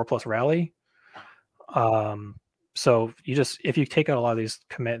is a 4+ rally. So if you take out a lot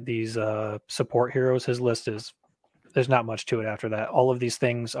of these support heroes, his list there's not much to it after that. All of these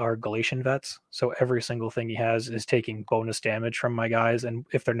things are Galatian vets. So every single thing he has is taking bonus damage from my guys. And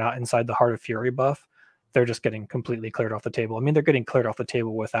if they're not inside the Heart of Fury buff, they're just getting completely cleared off the table. I mean, they're getting cleared off the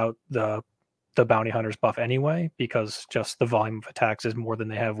table without the Bounty Hunters buff anyway, because just the volume of attacks is more than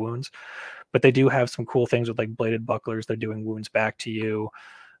they have wounds. But they do have some cool things with like bladed bucklers. They're doing wounds back to you.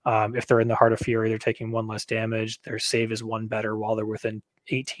 If they're in the Heart of Fury, they're taking 1 less damage. Their save is 1 better while they're within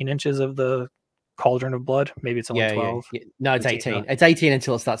 18 inches of the Cauldron of Blood. Maybe it's only 12. Yeah. No, it's 18. 18. It's 18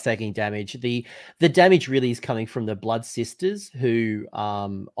 until it starts taking damage. The damage really is coming from the Blood Sisters, who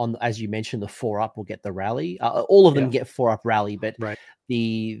on, as you mentioned, the 4-up will get the rally. All of them get 4-up rally, but right.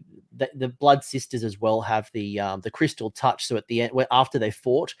 the Blood Sisters as well have the Crystal Touch. So at the end, after they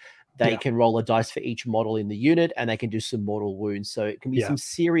fought, they can roll a dice for each model in the unit, and they can do some mortal wounds. So it can be some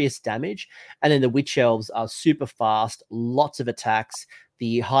serious damage. And then the Witch Elves are super fast, lots of attacks.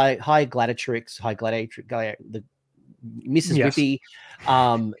 The high gladiatrix, the Mrs.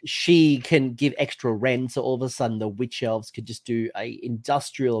 Whippy, she can give extra rend. So all of a sudden, the Witch Elves could just do a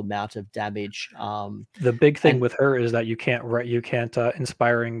industrial amount of damage. The big thing with her is that you can't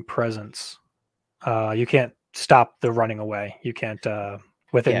inspiring presence. You can't stop the running away. You can't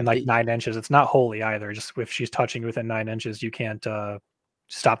within 9 inches. It's not holy either. Just if she's touching within 9 inches, you can't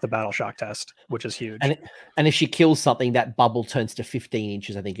stop the battle shock test, which is huge. And if she kills something, that bubble turns to 15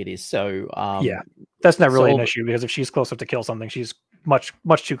 inches, I think it is. So that's not really an issue, because if she's close enough to kill something, she's much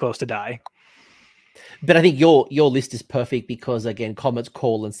too close to die. But I think your list is perfect because, again, Comet's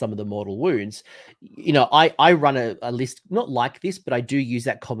Call and some of the mortal wounds. You know, I run a list not like this, but I do use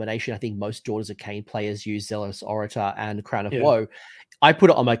that combination. I think most Daughters of Khaine players use Zealous Orator and Crown of Woe. I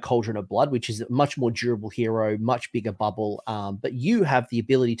put it on my Cauldron of Blood, which is a much more durable hero, much bigger bubble. But you have the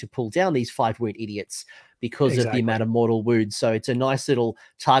ability to pull down these 5-wound idiots because of the amount of mortal wounds. So it's a nice little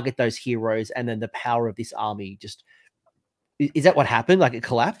target those heroes, and then the power of this army just... Is that what happened? Like, it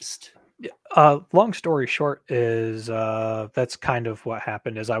collapsed? Long story short is that's kind of what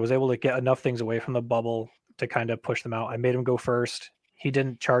happened. Is I was able to get enough things away from the bubble to kind of push them out. I made him go first. He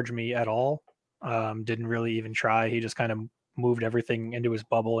didn't charge me at all. Didn't really even try. He just kind of moved everything into his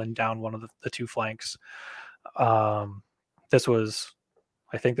bubble and down one of the 2 flanks. I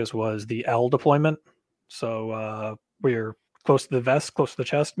think this was the L deployment. So we were close to the vest, close to the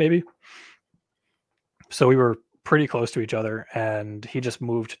chest, maybe. So we were pretty close to each other, and he just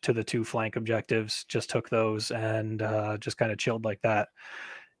moved to the 2 flank objectives, just took those, and just kind of chilled like that.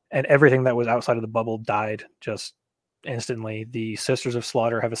 And everything that was outside of the bubble died just instantly. The Sisters of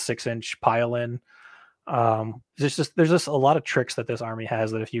Slaughter have a 6-inch pile in. There's just a lot of tricks that this army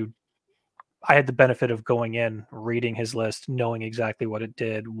has that I had the benefit of going in, reading his list, knowing exactly what it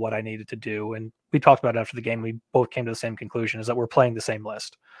did, what I needed to do. And we talked about it after the game. We both came to the same conclusion, is that we're playing the same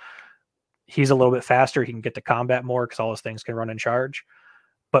list. He's a little bit faster. He can get to combat more because all his things can run in charge.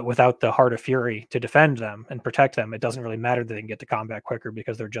 But without the Heart of Fury to defend them and protect them, it doesn't really matter that they can get to combat quicker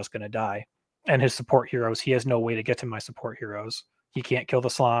because they're just going to die. And his support heroes, he has no way to get to my support heroes. He can't kill the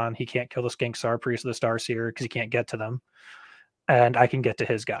Slann. He can't kill the Skinksar Priest of the Starseer because he can't get to them. And I can get to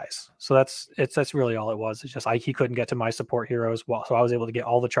his guys. So that's really all it was. It's just he couldn't get to my support heroes. Well, so I was able to get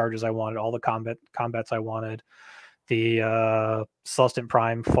all the charges I wanted, all the combats I wanted. The Celestant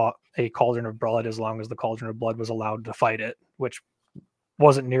Prime fought a Cauldron of Blood as long as the Cauldron of Blood was allowed to fight it, which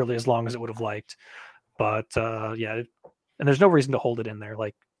wasn't nearly as long as it would have liked. But and there's no reason to hold it in there.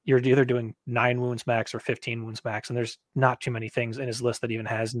 Like, you're either doing 9 wounds max or 15 wounds max, and there's not too many things in his list that even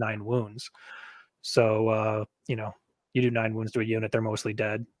has 9 wounds. So you do 9 wounds to a unit, they're mostly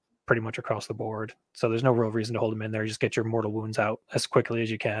dead pretty much across the board. So there's no real reason to hold them in there. You just get your mortal wounds out as quickly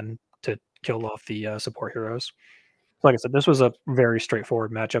as you can to kill off the support heroes. Like I said, this was a very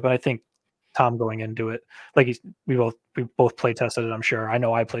straightforward matchup, and I think Tom going into it, like we both play tested it. I'm sure. I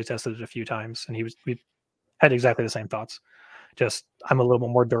know I play tested it a few times, and we had exactly the same thoughts. Just I'm a little bit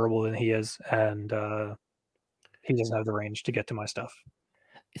more durable than he is, and he doesn't have the range to get to my stuff.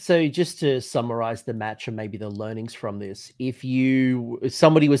 So just to summarize the match and maybe the learnings from this, if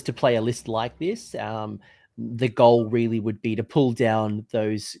somebody was to play a list like this, the goal really would be to pull down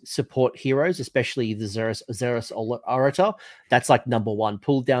those support heroes, especially the Zealous Orator. That's like number 1.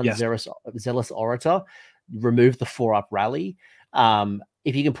 Pull down Zealous Orator, remove the 4-up rally.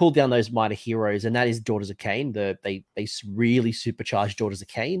 If you can pull down those minor heroes, and that is Daughters of Khaine, they really supercharge Daughters of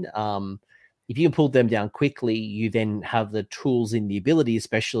Khaine. If you can pull them down quickly, you then have the tools in the ability,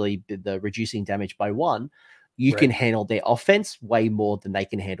 especially the reducing damage by 1. You can handle their offense way more than they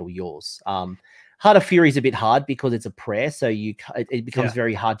can handle yours. Heart of Fury is a bit hard because it's a prayer, so it becomes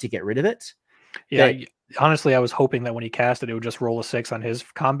very hard to get rid of it. Yeah, honestly, I was hoping that when he cast it would just roll a 6 on his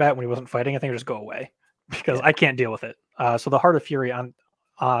combat when he wasn't fighting. I think it would just go away because I can't deal with it. So the Heart of Fury on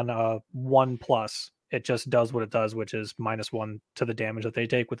 1+, it just does what it does, which is -1 to the damage that they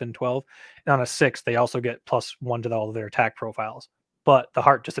take within 12. And on a 6, they also get +1 to all of their attack profiles. But the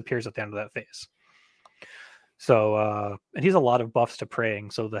heart disappears at the end of that phase. So and he's a lot of buffs to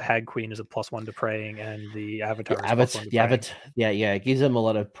praying. So the Hag Queen is a +1 to praying, and the Avatar is +1 to praying. Yeah, it gives them a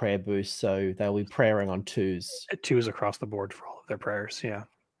lot of prayer boost, so they'll be praying on 2s. 2s across the board for all of their prayers. Yeah, and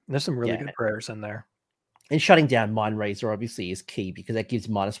there's some really good prayers in there. And shutting down Mind Razor obviously is key because that gives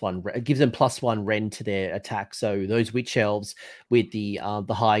 -1. It gives them +1 Rend to their attack. So those Witch Elves with the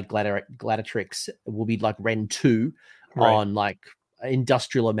high Gladiatrix will be like Rend 2 on like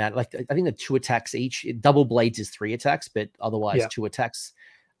industrial amount. Like I think the 2 attacks each. Double Blades is 3 attacks, but otherwise 2 attacks.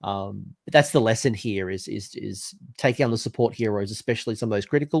 But that's the lesson here: is taking on the support heroes, especially some of those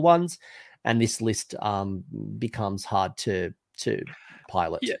critical ones. And this list becomes hard to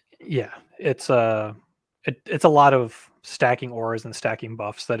pilot. Yeah, it's a lot of stacking auras and stacking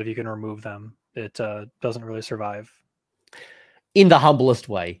buffs that if you can remove them, it doesn't really survive. In the humblest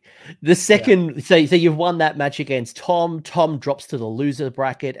way. The second, so you've won that match against Tom. Tom drops to the loser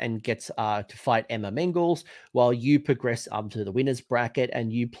bracket and gets to fight Emma Mengels, while you progress to the winners bracket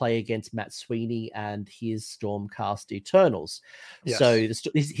and you play against Matt Sweeney and his Stormcast Eternals. Yes. So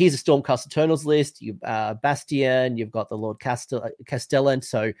here's a Stormcast Eternals list. You Bastion, you've got the Lord Castellan,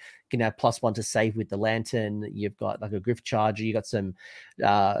 so you can have +1 to save with the Lantern. You've got like a Griff Charger. You got some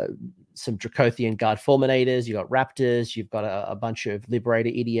Dracothian Guard Fulminators. You got Raptors. You've got a bunch of Liberator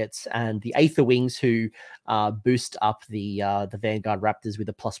idiots and the Aether Wings who boost up the Vanguard Raptors with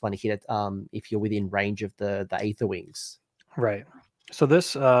a +1 to hit if you're within range of the Aether Wings. Right. So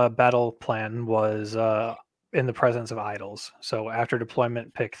this battle plan was in the presence of idols. So after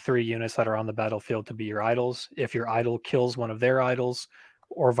deployment, pick 3 units that are on the battlefield to be your idols. If your idol kills one of their idols,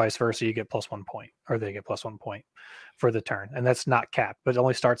 or vice versa, you get +1 point, or they get +1 point for the turn. And that's not capped, but it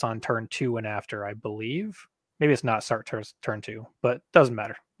only starts on turn 2 and after, I believe. Maybe it's not start turn 2, but doesn't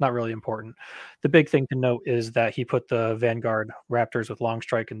matter. Not really important. The big thing to note is that he put the Vanguard Raptors with Long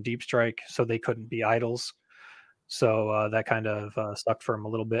Strike and Deep Strike, so they couldn't be idols. So that kind of stuck for him a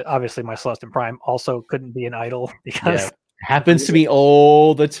little bit. Obviously, my Celestin Prime also couldn't be an idol because happens to me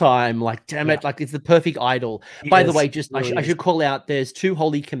all the time. Like, damn it, like it's the perfect idol. By the way, just I should call out there's 2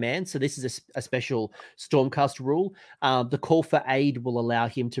 holy commands. So this is a special Stormcast rule. The call for aid will allow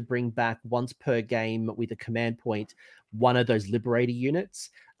him to bring back once per game with a command point one of those Liberator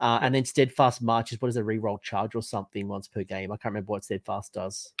units. And then Steadfast March is what is a reroll charge or something once per game. I can't remember what Steadfast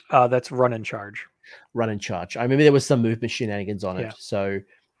does. That's run and charge. Run and charge. I remember there was some movement shenanigans on it. So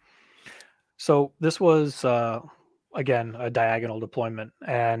this was again a diagonal deployment,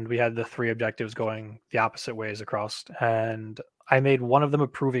 and we had the 3 objectives going the opposite ways across. And I made one of them a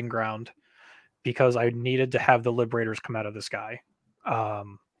proving ground because I needed to have the Liberators come out of the sky.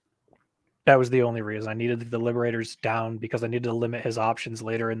 That was the only reason. I needed the Liberators down because I needed to limit his options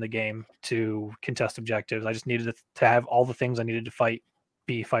later in the game to contest objectives. I just needed to have all the things I needed to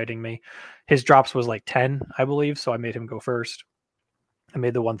be fighting me. His drops was like 10, I believe, so I made him go first. I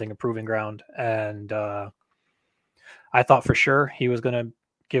made the one thing a proving ground, and I thought for sure he was going to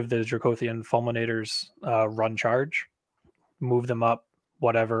give the Dracothian Fulminators run charge, move them up,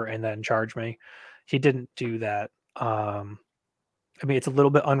 whatever, and then charge me. He didn't do that. I mean, it's a little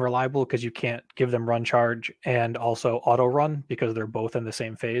bit unreliable because you can't give them run charge and also auto run because they're both in the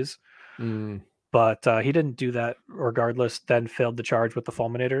same phase. But he didn't do that regardless, then failed the charge with the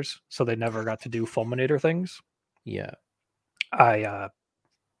Fulminators, so they never got to do Fulminator things. Yeah.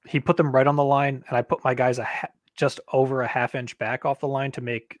 He put them right on the line, and I put my guys just over a half-inch back off the line to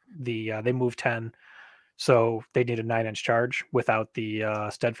make they move 10, so they need a 9-inch charge without the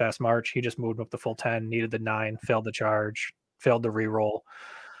Steadfast March. He just moved up the full 10, needed the 9, failed the charge, failed the reroll.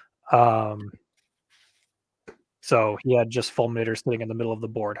 So he had just Fulminators sitting in the middle of the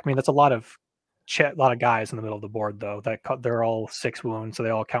board. I mean, that's a lot of guys in the middle of the board, though. They're all 6 wounds, so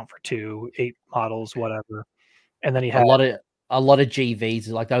they all count for 2, 8 models, whatever. And then he had a lot of GVs,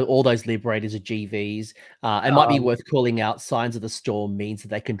 like all those Liberators are GVs. It might be worth calling out Signs of the Storm means that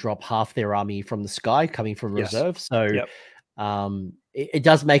they can drop half their army from the sky coming from reserve. So it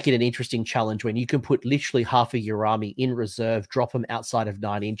does make it an interesting challenge when you can put literally half of your army in reserve, drop them outside of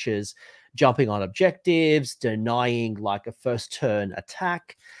 9 inches, jumping on objectives, denying like a first turn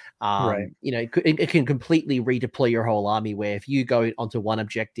attack. You know, it can completely redeploy your whole army where if you go onto one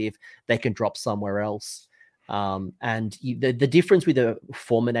objective, they can drop somewhere else. And the difference with a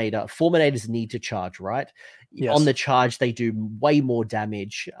Fulminators need to charge, right? Yes. On the charge, they do way more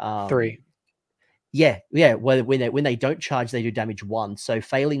damage. 3. Yeah. Well, when they don't charge, they do damage 1. So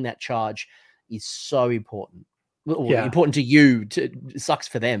failing that charge is so important. Important to you. It sucks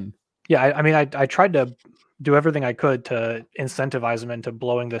for them. Yeah, I mean, I tried to do everything I could to incentivize them into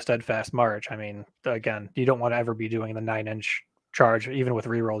blowing the Steadfast March. I mean, again, you don't want to ever be doing the 9-inch charge. Even with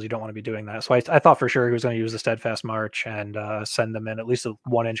rerolls, you don't want to be doing that. So I thought for sure he was going to use the steadfast march and send them in at least a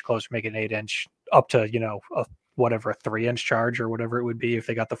 1 inch closer, make it an 8 inch up to, a 3 inch charge or whatever it would be if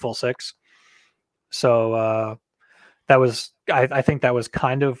they got the full 6. So that was, I think that was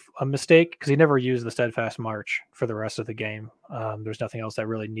kind of a mistake because he never used the steadfast march for the rest of the game. There's nothing else that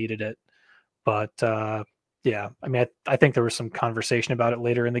really needed it. But yeah, I mean, I think there was some conversation about it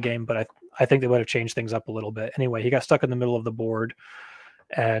later in the game, but I think they would have changed things up a little bit. Anyway, he got stuck in the middle of the board,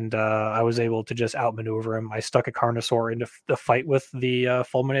 and I was able to just outmaneuver him. I stuck a Carnosaur into the fight with the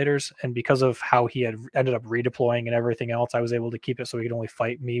Fulminators, and because of how he had ended up redeploying and everything else, I was able to keep it so he could only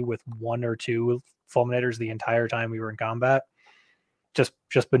fight me with 1 or 2 Fulminators the entire time we were in combat. Just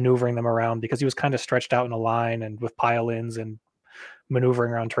maneuvering them around because he was kind of stretched out in a line and with pile-ins and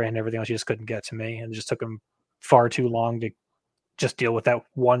maneuvering around terrain and everything else. He just couldn't get to me, and it just took him far too long to just deal with that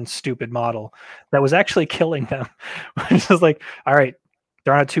one stupid model that was actually killing them. It's just like, all right,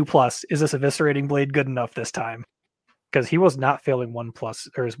 they're on a 2+. Is this eviscerating blade good enough this time? Because he was not failing 1+,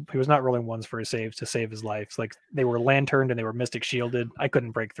 or he was not rolling ones for his saves to save his life. Like they were lanterned and they were mystic shielded. I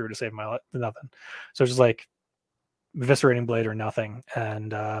couldn't break through to save my life. Nothing. So it's just like eviscerating blade or nothing.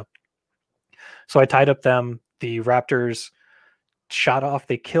 And so I tied up them. The Raptors shot off.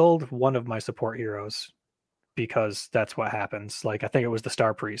 They killed one of my support heroes because that's what happens. Like I think it was the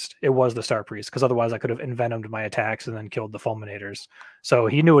Star Priest. It was the Star Priest because otherwise I could have envenomed my attacks and then killed the Fulminators. So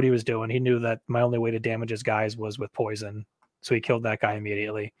he knew what he was doing. He knew that my only way to damage his guys was with poison. So he killed that guy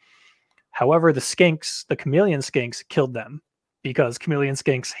immediately. However, the Skinks, the Chameleon Skinks, killed them because Chameleon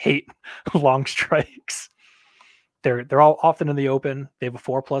Skinks hate long strikes. They're all often in the open. They have a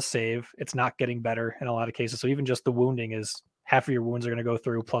 4+ save. It's not getting better in a lot of cases. So even just the wounding is half of your wounds are going to go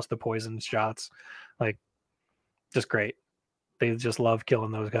through plus the poison shots. Like just great. They just love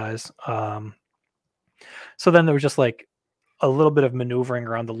killing those guys. So then there was just like a little bit of maneuvering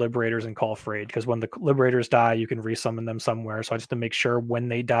around the Liberators and Call for Aid because when the Liberators die, you can resummon them somewhere. So I just to make sure when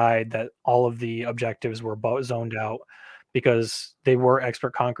they died that all of the objectives were zoned out because they were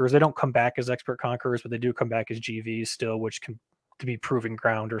Expert Conquerors. They don't come back as Expert Conquerors, but they do come back as GVs still, which can to be Proving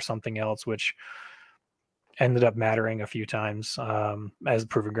Ground or something else, which ended up mattering a few times as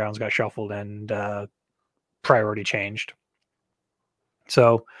Proving Grounds got shuffled and priority changed.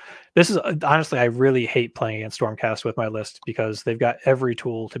 So this is honestly, I really hate playing against Stormcast with my list because they've got every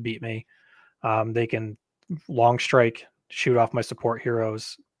tool to beat me. They can long strike, shoot off my support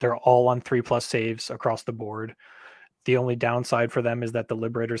heroes. They're all on 3+ saves across the board. The only downside for them is that the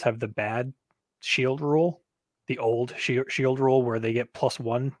Liberators have the bad shield rule, the old shield rule where they get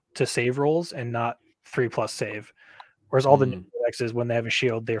 +1 to save rolls and not 3+ save. Whereas all the new X's, when they have a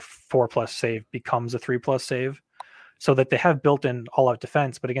shield, their 4+ save becomes a 3+ save. So that they have built-in all-out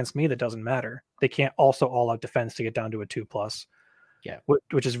defense, but against me, that doesn't matter. They can't also all-out defense to get down to a 2+. Yeah,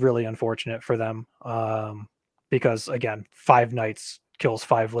 which is really unfortunate for them. Because again, 5 knights kills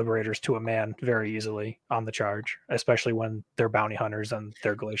 5 liberators to a man very easily on the charge, especially when they're bounty hunters and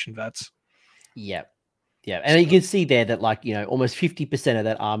they're Galatian vets. Yeah. Yeah, and you can see there that, like, almost 50% of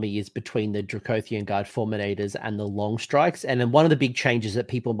that army is between the Dracothian Guard Fulminators and the Long Strikes. And then one of the big changes that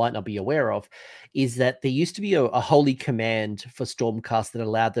people might not be aware of is that there used to be a holy command for Stormcast that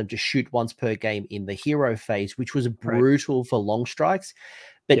allowed them to shoot once per game in the hero phase, which was brutal for Long Strikes.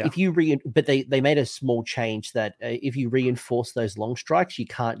 But if you they made a small change that if you reinforce those Long Strikes, you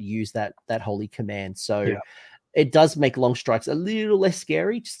can't use that holy command. So it does make long strikes a little less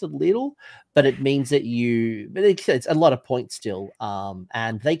scary, just a little, but it means that it's a lot of points still.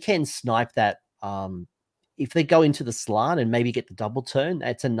 And they can snipe that. If they go into the slant and maybe get the double turn,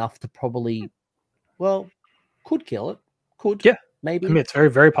 that's enough to probably, could kill it. Could. Yeah. Maybe. I mean, it's very,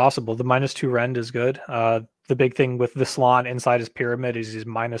 very possible. The -2 rend is good. The big thing with the Slann inside his pyramid is he's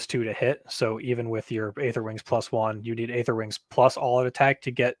 -2 to hit. So even with your Aether Wings +1, you need Aether Wings plus all out attack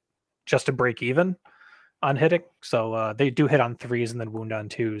to get just to break even on hitting. So they do hit on 3s and then wound on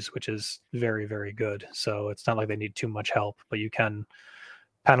 2s, which is very, very good. So it's not like they need too much help, but you can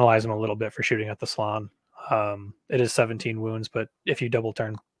penalize them a little bit for shooting at the Slann. It is 17 wounds, but if you double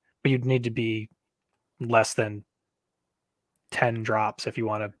turn, but you'd need to be less than 10 drops if you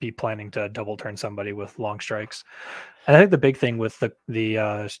want to be planning to double turn somebody with long strikes. And I think the big thing with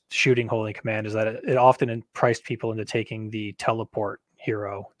the shooting holy command is that it often enticed people into taking the teleport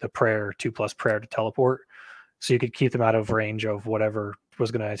hero, the prayer 2+ prayer to teleport. So you could keep them out of range of whatever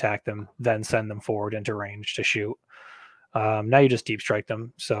was going to attack them, then send them forward into range to shoot. Now you just deep strike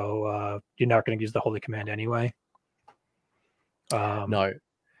them, so you're not going to use the holy command anyway. No.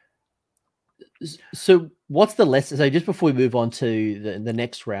 So what's the lesson? So just before we move on to the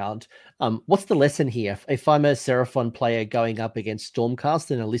next round, what's the lesson here? If I'm a Seraphon player going up against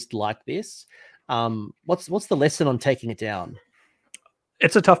Stormcast in a list like this, what's the lesson on taking it down?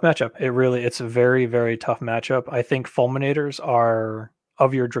 It's a tough matchup. It's a very, very tough matchup. I think Fulminators are,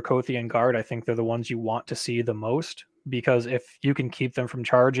 of your Dracothian Guard, I think they're the ones you want to see the most, because if you can keep them from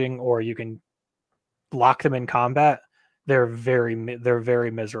charging or you can lock them in combat, they're very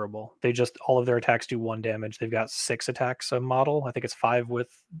miserable. They just, all of their attacks do 1 damage. They've got 6 attacks a model. I think it's 5 with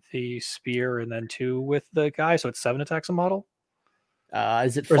the spear and then 2 with the guy, so it's 7 attacks a model.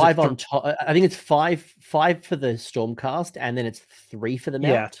 Is it 5 on top? I think it's five for the Stormcast, and then it's 3 for the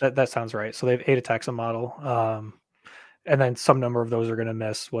mount. Yeah, that sounds right. So they have 8 attacks a model, and then some number of those are going to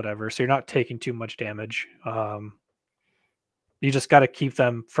miss, whatever. So you're not taking too much damage. You just got to keep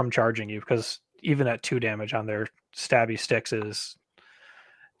them from charging you, because even at 2 damage on their stabby sticks is,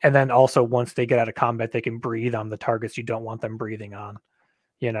 and then also once they get out of combat, they can breathe on the targets you don't want them breathing on.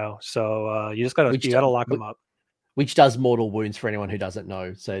 So you just gotta lock them up. Which does mortal wounds for anyone who doesn't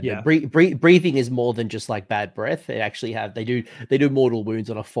know. So yeah, breathing is more than just like bad breath. They actually they do mortal wounds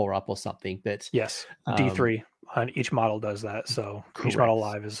on a 4-up or something. But yes, D3 on each model does that. So correct. Each model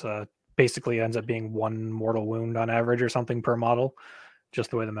live is basically ends up being 1 mortal wound on average or something per model,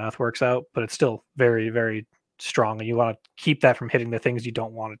 just the way the math works out. But it's still very, very strong, and you want to keep that from hitting the things you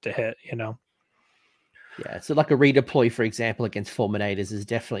don't want it to hit. Yeah, so like a redeploy, for example, against Fulminators is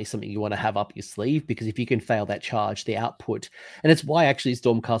definitely something you want to have up your sleeve, because if you can fail that charge, the output, and it's why actually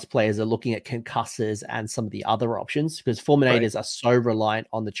Stormcast players are looking at concussors and some of the other options, because Fulminators are so reliant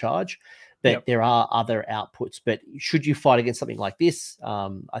on the charge that there are other outputs. But should you fight against something like this,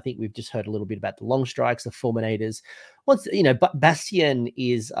 I think we've just heard a little bit about the long strikes, the Fulminators. But Bastion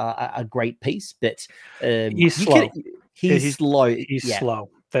is a great piece, but he's slow. He's slow. He's slow.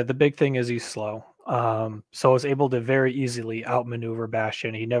 The big thing is he's slow. So I was able to very easily outmaneuver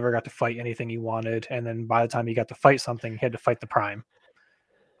Bastion. He never got to fight anything he wanted, and then by the time he got to fight something, he had to fight the Prime.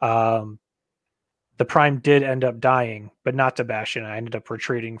 The Prime did end up dying, but not to Bastion. I ended up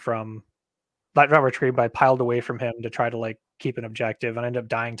retreating from, not retreating, but I piled away from him to try to keep an objective, and I ended up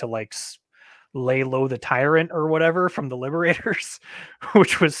dying to lay low the Tyrant or whatever from the Liberators,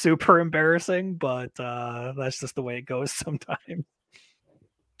 which was super embarrassing, but that's just the way it goes sometimes.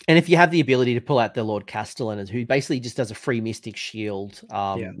 And if you have the ability to pull out the Lord Castellan, who basically just does a free Mystic Shield,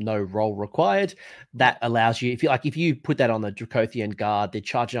 no roll required, that allows you, if you put that on the Dracothian Guard, they're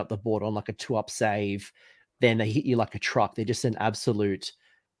charging up the board on like a 2-up save, then they hit you like a truck. They're just an absolute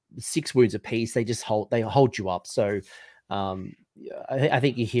 6 wounds apiece. They hold you up. So I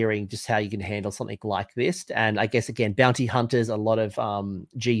think you're hearing just how you can handle something like this. And I guess, again, Bounty Hunters, a lot of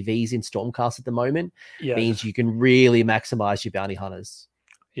GVs in Stormcast at the moment, means you can really maximize your Bounty Hunters.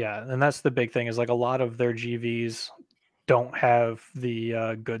 Yeah, and that's the big thing, is a lot of their GVs don't have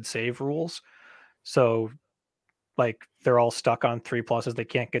the good save rules. So they're all stuck on 3+s. They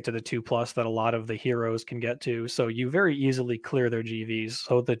can't get to the 2+ that a lot of the heroes can get to. So you very easily clear their GVs.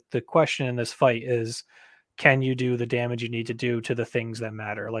 So the question in this fight is, can you do the damage you need to do to the things that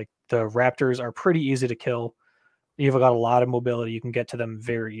matter? The Raptors are pretty easy to kill. You've got a lot of mobility. You can get to them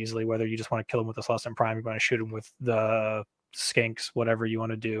very easily, whether you just want to kill them with the Celestial Prime, you want to shoot them with the Skinks, whatever you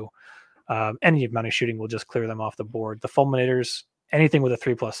want to do. Any amount of shooting will just clear them off the board. The Fulminators, anything with a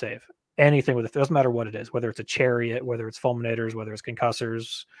 3+ save, anything with it doesn't matter what it is, whether it's a Chariot, whether it's Fulminators, whether it's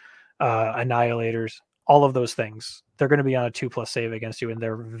Concussors, Annihilators, all of those things, they're going to be on a 2+ save against you, and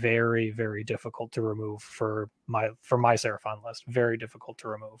they're very, very difficult to remove for my Seraphon list. Very difficult to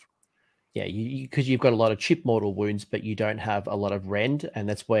remove. Yeah, because you've got a lot of chip mortal wounds, but you don't have a lot of rend, and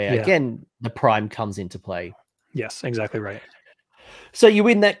that's where again the Prime comes into play. Yes, exactly right. So you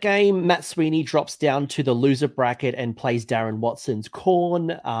win that game. Matt Sweeney drops down to the loser bracket and plays Darren Watson's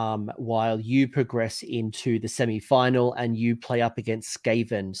Khorne, while you progress into the semi-final and you play up against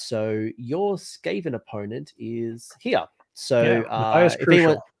Skaven. So your Skaven opponent is here. So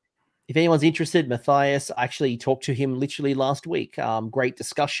if anyone's interested, Matthias, I actually talked to him literally last week. Great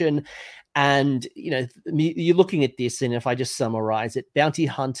discussion. And, you're looking at this, and if I just summarize it, Bounty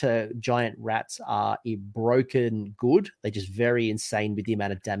Hunter giant rats are a broken good. They're just very insane with the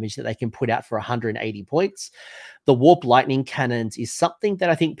amount of damage that they can put out for 180 points. The Warp Lightning Cannons is something that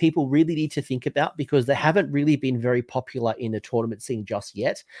I think people really need to think about, because they haven't really been very popular in the tournament scene just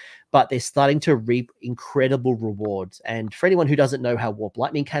yet, but they're starting to reap incredible rewards. And for anyone who doesn't know how Warp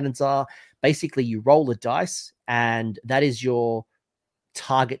Lightning Cannons are, basically you roll a dice, and that is your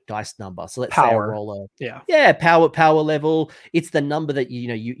target dice number. So let's say I roll power level. It's the number that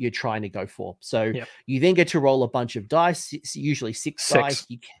you're trying to go for. So you then get to roll a bunch of dice, usually six dice.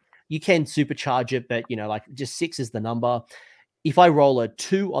 You can supercharge it, but like just 6 is the number. If I roll a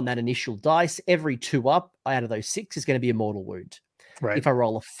 2 on that initial dice, every 2 up out of those 6 is going to be a mortal wound. Right. If I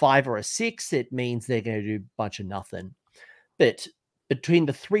roll a 5 or a 6, it means they're going to do a bunch of nothing. But between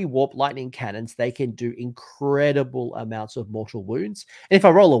the 3 warp lightning cannons, they can do incredible amounts of mortal wounds. And if I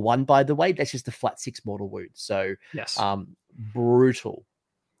roll a 1, by the way, that's just a flat 6 mortal wounds. So yes, brutal.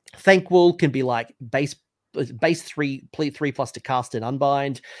 Thankful can be like base 3 plus to cast and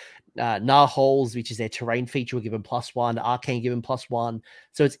unbind. Narholes, which is their terrain feature, will give them +1. Arcane give them +1.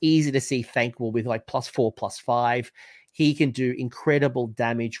 So it's easy to see Thankful with like +4, +5. He can do incredible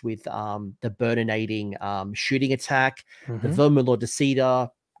damage with the burninating shooting attack. The Verminlord Deceiver,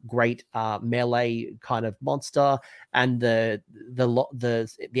 great melee kind of monster, and the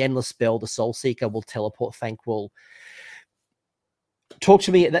endless spell, the Soul Seeker, will teleport Thankful. Talk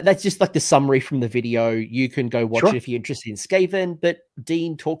to me. That's just like the summary from the video. You can go watch it if you're interested in Skaven. But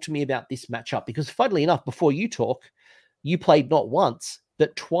Dean, talk to me about this matchup, because funnily enough, before you talk, you played not once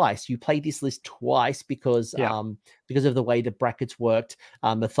but twice. You played this list twice because of the way the brackets worked.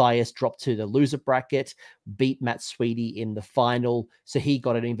 Matthias dropped to the loser bracket, beat Matt Sweetie in the final, so he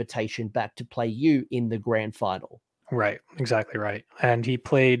got an invitation back to play you in the grand final. Right, exactly right. And he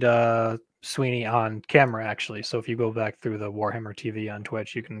played Sweeney on camera, actually. So if you go back through the Warhammer TV on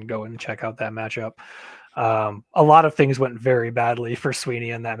Twitch, you can go and check out that matchup. A lot of things went very badly for Sweeney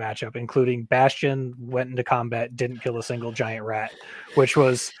in that matchup, including Bastion went into combat, didn't kill a single giant rat, which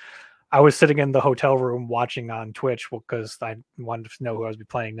was, I was sitting in the hotel room watching on Twitch because I wanted to know who I was be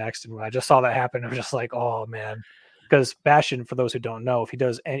playing next. And when I just saw that happen, I was just like, oh man. Because Bastion, for those who don't know,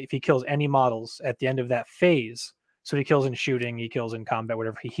 if he kills any models at the end of that phase, so he kills in shooting, he kills in combat,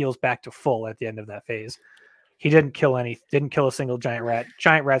 whatever, he heals back to full at the end of that phase. He didn't kill a single giant rat.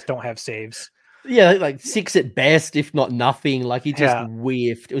 Giant rats don't have saves. Yeah, like 6 at best, if not nothing. Like he just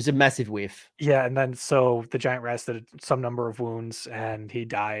whiffed. It was a massive whiff. Yeah, and then so the giant rats did some number of wounds and he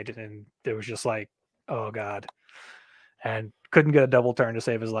died, and it was just like, oh god. And couldn't get a double turn to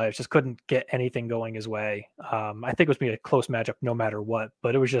save his life. Just couldn't get anything going his way. I think it was be a close matchup no matter what,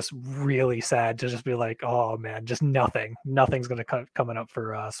 but it was just really sad to just be like, oh man, just nothing's going to coming up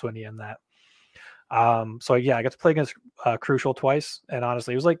for Swinny in that. So yeah, I got to play against Crucial twice, and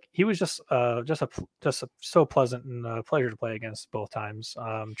honestly, it was like he was just so pleasant and a pleasure to play against both times.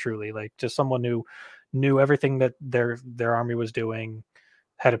 Truly, like just someone who knew everything that their army was doing,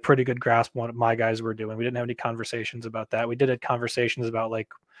 had a pretty good grasp on what my guys were doing. We didn't have any conversations about that. We did have conversations about like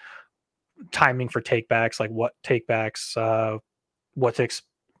timing for takebacks, like what takebacks,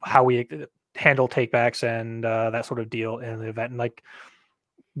 how we handle takebacks and that sort of deal in the event. And like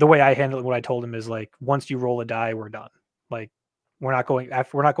the way I handle it, what I told him is like, once you roll a die, we're done. Like we're not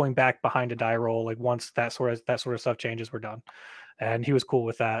going back behind a die roll. Like once that sort of stuff changes, we're done. And he was cool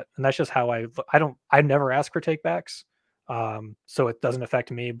with that. And that's just how I never ask for takebacks. So it doesn't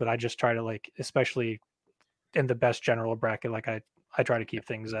affect me, but I just try to, like, especially in the best general bracket, like I try to keep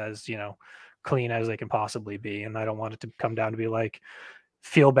things as, clean as they can possibly be. And I don't want it to come down to be like,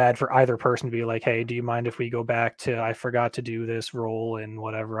 feel bad for either person to be like, hey, do you mind if we go back to, I forgot to do this roll and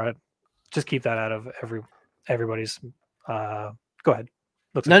whatever. I just keep that out of everybody's, go ahead.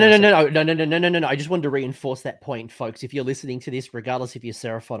 No. I just wanted to reinforce that point, folks. If you're listening to this, regardless if you're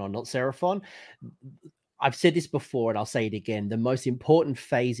Seraphon or not Seraphon, I've said this before and I'll say it again. The most important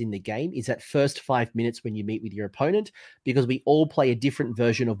phase in the game is that first 5 minutes when you meet with your opponent, because we all play a different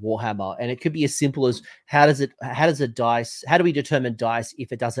version of Warhammer. And it could be as simple as how do we determine dice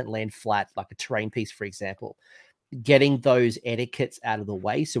if it doesn't land flat, like a terrain piece, for example? Getting those etiquettes out of the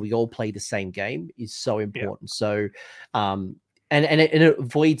way so we all play the same game is so important. So, and it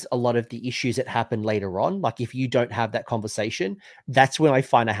avoids a lot of the issues that happen later on. Like if you don't have that conversation, that's when I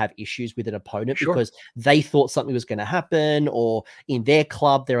find I have issues with an opponent because they thought something was going to happen, or in their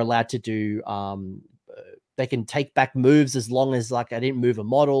club, they're allowed to do, they can take back moves as long as like I didn't move a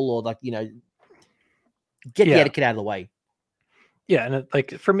model, or like, get the etiquette out of the way. Yeah. And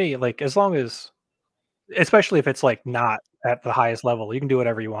like for me, like as long as, especially if it's like not at the highest level, you can do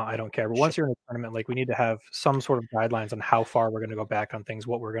whatever you want. I don't care. But once you're in a tournament, like we need to have some sort of guidelines on how far we're going to go back on things,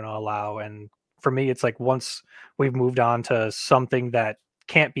 what we're going to allow. And for me, it's like once we've moved on to something that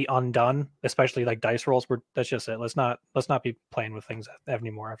can't be undone, especially like dice rolls, that's just it. Let's not be playing with things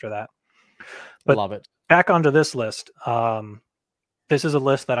anymore after that. But love it. Back onto this list. This is a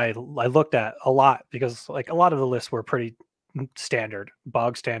list that I looked at a lot because like a lot of the lists were pretty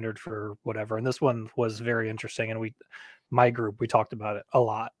bog standard for whatever, and this one was very interesting, and we talked about it a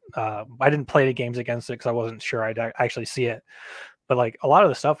lot. I didn't play any games against it because I wasn't sure I'd actually see it, But like a lot of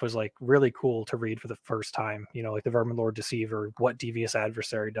the stuff was like really cool to read for the first time. Like the Verminlord Deceiver, what Devious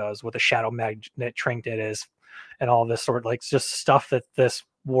Adversary does, what the Shadow Magnet Trinket is, and all this sort of like just stuff that this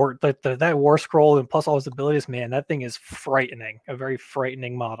war that war scroll and plus all his abilities, man, that thing is frightening. A very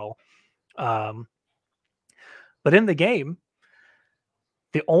frightening model. But in the game,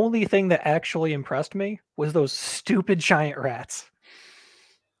 the only thing that actually impressed me was those stupid giant rats.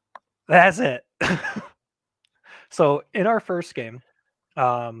 That's it. So in our first game,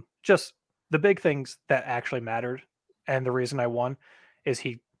 just the big things that actually mattered, and the reason I won is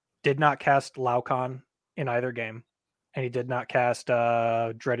he did not cast Laocoon in either game, and he did not cast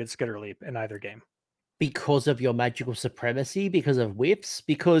Dreaded Skitterleap in either game. Because of your magical supremacy, because of whips,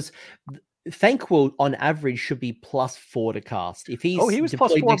 because Thanquol on average should be +4 to cast. If he was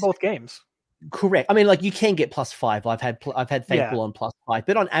 +4 both games. Correct. I mean, like you can get +5. I've had Thanquol on +5,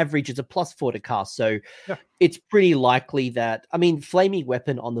 but on average it's a +4 to cast. So it's pretty likely that, I mean, Flaming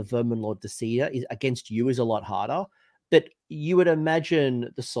Weapon on the Verminlord Deceiver is against you is a lot harder. But you would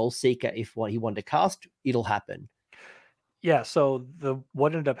imagine the Soul Seeker, if what he wanted to cast, it'll happen. Yeah, so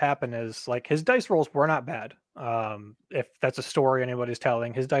what ended up happening is like his dice rolls were not bad. If that's a story anybody's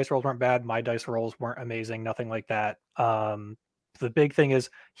telling, his dice rolls weren't bad. My dice rolls weren't amazing, nothing like that. The big thing is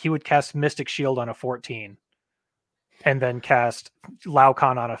he would cast Mystic Shield on a 14 and then cast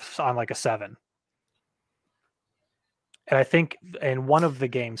Laocoon on like a 7. And I think in one of the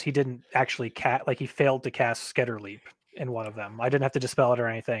games he didn't actually he failed to cast Skitterleap in one of them. I didn't have to dispel it or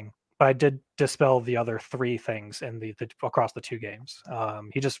anything, but I did dispel the other 3 things in the across the 2 games.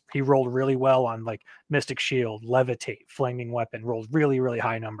 He rolled really well on like Mystic Shield, Levitate, Flaming Weapon, rolled really, really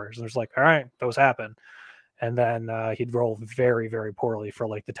high numbers. And there's like, all right, those happen. And then he'd roll very, very poorly for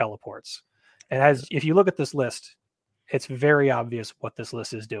like the teleports. And if you look at this list, it's very obvious what this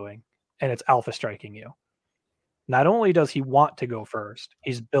list is doing, and it's alpha striking you. Not only does he want to go first,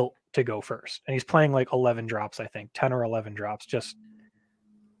 he's built to go first, and he's playing like 11 drops, I think 10 or 11 drops, just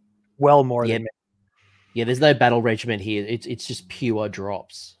well more than me. Yeah, there's no battle regiment here. It's just pure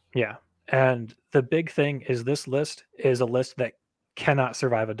drops. Yeah, and the big thing is this list is a list that cannot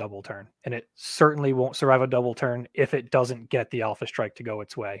survive a double turn, and it certainly won't survive a double turn if it doesn't get the alpha strike to go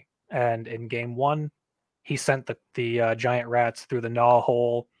its way. And in game 1, he sent the giant rats through the gnaw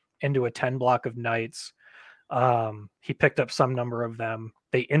hole into a 10 block of knights. He picked up some number of them.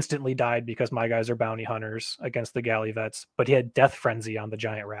 They instantly died because my guys are bounty hunters against the galley vets, but he had death frenzy on the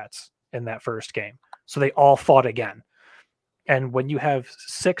giant rats in that first game, so they all fought again. And when you have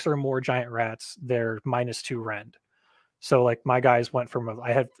 6 or more giant rats, they're -2 rend. So like my guys went from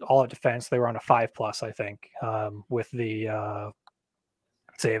I had all at defense. They were on a 5+, I think, with the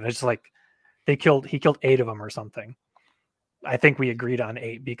save. It's like he killed 8 of them or something. I think we agreed on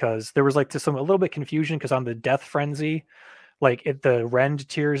 8 because there was like a little bit confusion because on the death frenzy, like the rend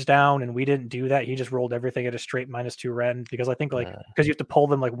tears down, and we didn't do that. He just rolled everything at a straight -2 rend because I think because you have to pull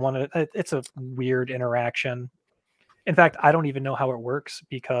them like one. It's a weird interaction. In fact, I don't even know how it works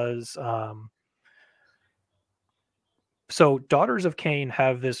because. So Daughters of Cain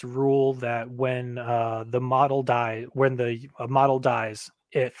have this rule that when the model model dies,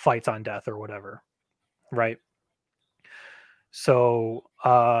 it fights on death or whatever, right? So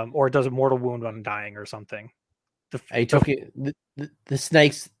or it does a mortal wound on dying or something. Are you talking the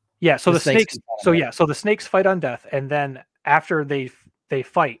snakes? Yeah, so the snakes. So the snakes fight on death, and then after they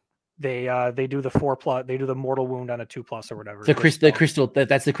fight, they do the 4+. They do the mortal wound on a 2+ or whatever. The crystal.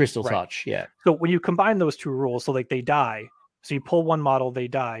 That's the crystal touch. Yeah. So when you combine those 2 rules, so like they die. So you pull one model, they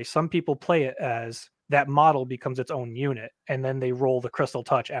die. Some people play it as that model becomes its own unit, and then they roll the crystal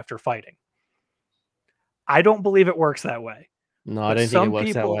touch after fighting. I don't believe it works that way. No, I don't think it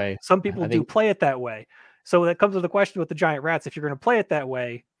works that way. Some people do play it that way. So that comes to the question with the giant rats. If you're going to play it that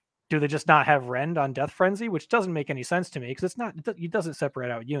way, do they just not have rend on death frenzy? Which doesn't make any sense to me because it doesn't separate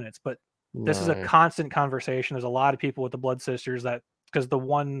out units. But this is a constant conversation. There's a lot of people with the Blood Sisters because the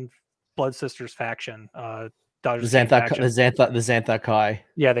one Blood Sisters faction, the Xanthar Kai.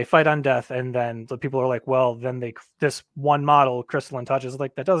 Yeah, they fight on death, and then the people are like, well, then this one model, Crystalline Touch, is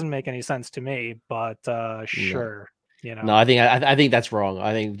like, that doesn't make any sense to me, but sure. No, I think that's wrong.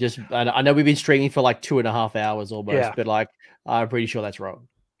 I think I know we've been streaming for like 2.5 hours almost, but like I'm pretty sure that's wrong.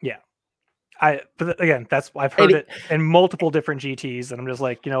 Yeah. But again, I've heard it in multiple different GTs, and I'm just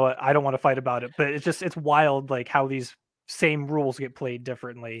like, you know what, I don't want to fight about it. But it's wild, like how these same rules get played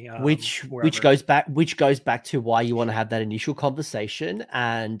differently. Which goes back to why you want to have that initial conversation.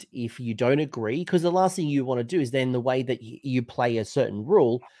 And if you don't agree, because the last thing you want to do is then the way that you play a certain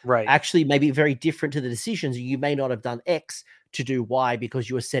rule, right, actually maybe very different to the decisions. You may not have done X to do Y because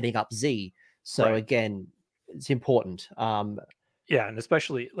you were setting up Z. So again, it's important. Yeah, and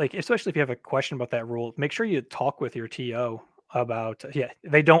especially if you have a question about that rule, make sure you talk with your TO about. Yeah,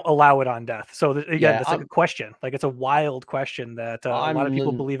 they don't allow it on death. So again, Yeah, that's like a question. Like it's a wild question that a lot of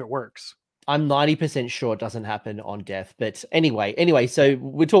people I'm believe it works. I'm 90% sure it doesn't happen on death. But anyway, Yeah. so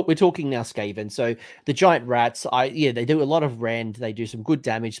we're talking now Skaven. So the giant rats, they do a lot of rend, they do some good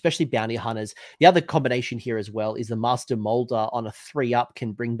damage, especially bounty hunters. The other combination here as well is the Master Molder on a 3-up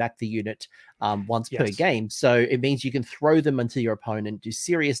can bring back the unit once per Yes. game. So it means you can throw them into your opponent, do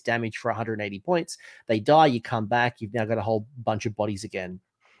serious damage for 180 points. They die, you come back, you've now got a whole bunch of bodies again.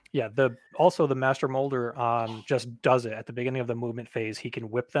 Yeah, the Master Molder just does it at the beginning of the movement phase. He can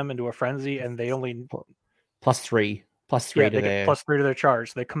whip them into a frenzy, and they only Plus yeah three to they get their +3 to their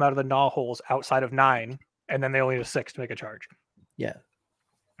charge. They come out of the gnaw holes outside of 9, and then they only need a 6 to make a charge. yeah.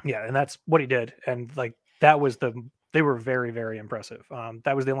 Yeah, and that's what he did, and like that was they were very very impressive.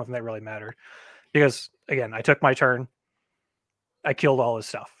 That was the only thing that really mattered because again I took my turn, I killed all his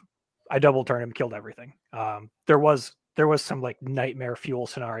stuff, I double turned him, killed everything. There was some like nightmare fuel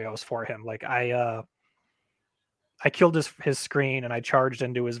scenarios for him. Like I killed his screen and I charged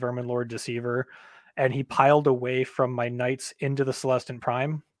into his Vermin Lord Deceiver, and he piled away from my knights into the Celestant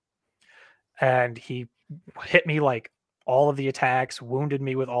Prime, and he hit me like all of the attacks, wounded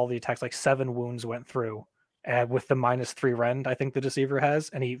me with all the attacks, like 7 wounds went through, and with the -3 rend, I think the Deceiver has,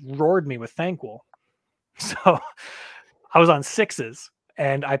 and he roared me with Thankful. So I was on 6s,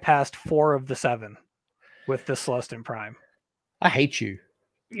 and I passed 4 of the 7 with the Celestin Prime. I hate you.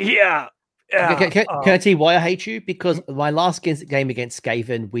 Yeah, Can, yeah. can, can I tell you why I hate you? Because my last game against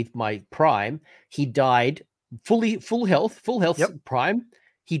Skaven with my Prime, he died full health Yep. Prime.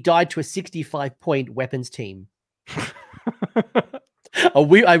 He died to a 65-point weapons team.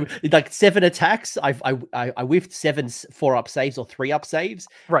 Like 7 attacks. I whiffed 7 4-up saves or 3-up saves,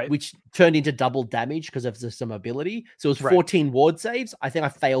 Right. which turned into double damage because of some ability. So it was Right. 14 ward saves. I think I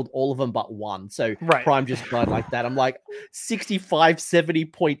failed all of them but one. So Right. Prime just died like that. I'm like 65,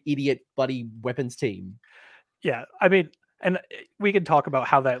 70-point idiot buddy weapons team. Yeah. I mean, and we can talk about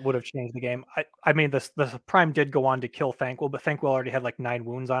how that would have changed the game. I mean, the Prime did go on to kill Thankful, but Thankful already had like 9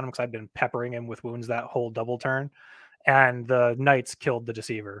 wounds on him because I've been peppering him with wounds that whole double turn, and the Knights killed the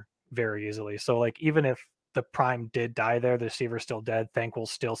Deceiver very easily. So like even if the Prime did die there, the Deceiver's still dead.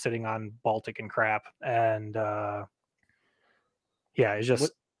 Thankful's still sitting on Baltic and crap, and yeah, it's What?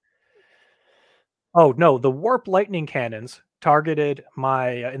 just oh no, the Warp Lightning Cannons targeted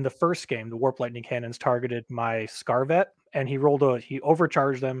my in the first game. The Warp Lightning Cannons targeted my Scarvet, and he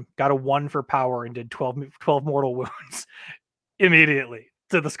overcharged them, got a 1 for power, and did 12 mortal wounds immediately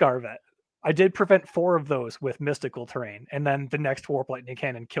to the Scarvet. I did prevent 4 of those with mystical terrain, and then the next Warp Lightning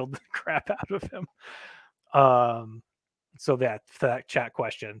Cannon killed the crap out of him. So that chat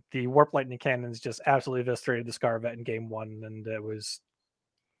question, the Warp Lightning Cannons just absolutely eviscerated the Scarvet in game 1, and it was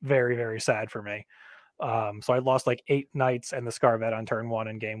very very sad for me. So I lost like 8 knights and the Scarvet on turn 1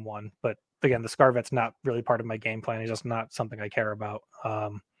 in game 1. But again, the Scarvet's not really part of my game plan. It's just not something I care about.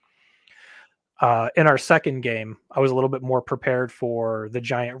 In our second game, I was a little bit more prepared for the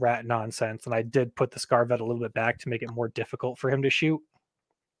giant rat nonsense, and I did put the Scarvet a little bit back to make it more difficult for him to shoot.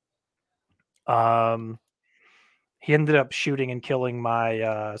 He ended up shooting and killing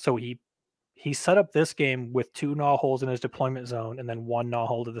my. So he set up this game with 2 gnaw holes in his deployment zone and then 1 gnaw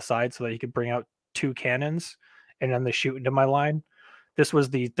hole to the side so that he could bring out 2 cannons and then they shoot into my line. This was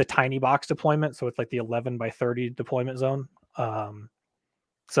the tiny box deployment, so it's like the 11 by 30 deployment zone.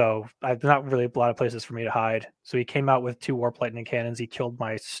 So I've not really a lot of places for me to hide. So he came out with 2 warp lightning cannons. He killed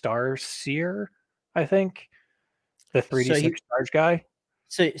my Star Seer, I think, the So 3d6 charge guy.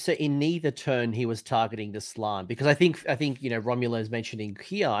 so in neither turn he was targeting the Slan, because I think Romulo is mentioning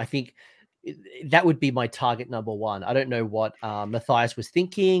here. I think that would be my target number 1. I don't know what Matthias was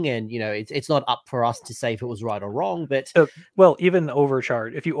thinking, and it's not up for us to say if it was right or wrong. But Well, even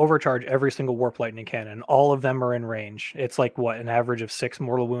overcharge. If you overcharge every single warp lightning cannon, all of them are in range. It's like what, an average of 6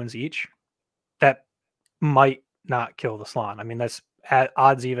 mortal wounds each. That might not kill the Slan. I mean, that's at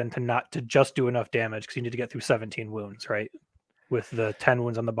odds even to just do enough damage because you need to get through 17 wounds, right? With the 10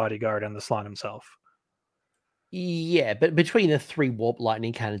 wounds on the bodyguard and the Slan himself. yeah, but between the 3 warp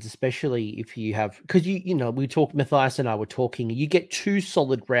lightning cannons, especially if you have, because we talked, Matthias and I were talking, you get 2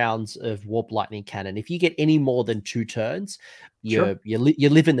 solid rounds of warp lightning cannon. If you get any more than 2 turns, Sure. you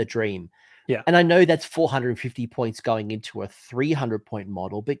live in the dream. Yeah. And I know that's 450 points going into a 300-point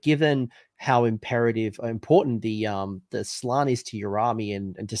model, but given how important the Slan is to your army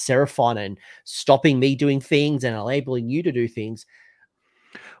and to Seraphon and stopping me doing things and enabling you to do things.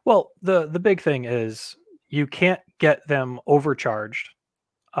 Well, the big thing is you can't get them overcharged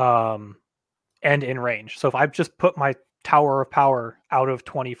and in range. So if I just put my tower of power out of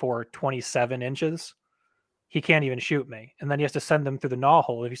 24, 27 inches, he can't even shoot me. And then he has to send them through the gnaw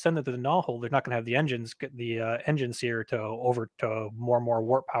hole. If you send them through the gnaw hole, they're not going to have the engine sear to more and more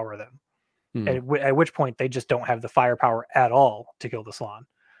warp power them. At which point they just don't have the firepower at all to kill the Slann.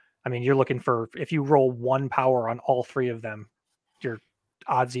 I mean, you're looking for, if you roll 1 power on all 3 of them, your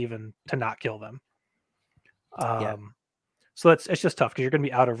odds even to not kill them. So it's just tough because you're going to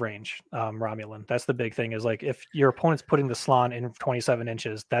be out of range, Romulan. That's the big thing, is like if your opponent's putting the Slann in 27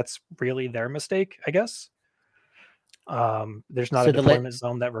 inches, that's really their mistake, I guess. There's not a deployment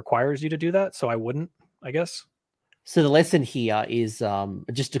zone that requires you to do that, so I wouldn't, I guess. So the lesson here is,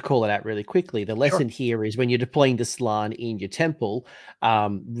 just to call it out really quickly, the lesson here is when you're deploying the Slann in your temple,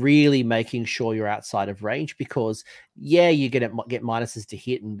 really making sure you're outside of range, because you're going to get minuses to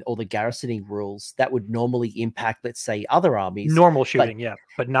hit and all the garrisoning rules that would normally impact, let's say, other armies. Normal shooting,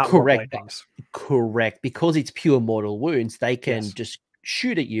 but not correct. Correct, because it's pure mortal wounds. They can just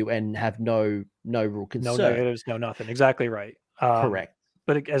shoot at you and have no real concern. No negatives, no nothing. Exactly right. Correct.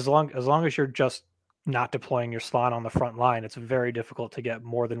 But as long as you're just not deploying your Slann on the front line, it's very difficult to get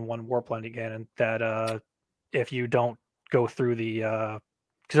more than 1 warp lightning cannon. That if you don't go through the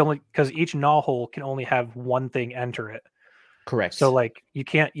because each gnaw hole can only have 1 thing enter it. Correct. So like you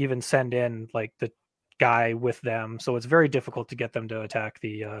can't even send in like the guy with them, so it's very difficult to get them to attack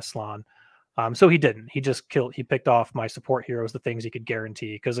the Slann. So he didn't. He just he picked off my support heroes, the things he could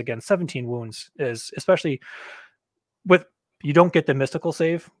guarantee. Because again, 17 wounds is, especially with, you don't get the mystical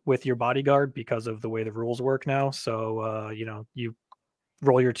save with your bodyguard because of the way the rules work now. So you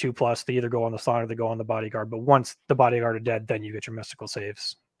roll your 2+, they either go on the Slann or they go on the bodyguard. But once the bodyguard are dead, then you get your mystical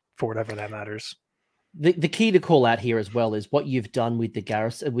saves for whatever that matters. The key to call out here as well is what you've done with the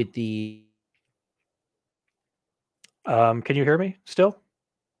garrison, with the. Can you hear me still?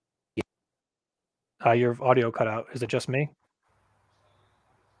 Your audio cut out. Is it just me?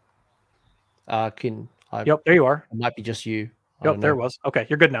 Yep, there you are. It might be just you. Yep, there it was. Okay,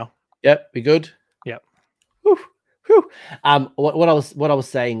 you're good now. Yep, we good. Yep. Whew, whew. What I was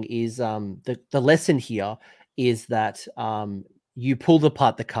saying is, the lesson here is that you pulled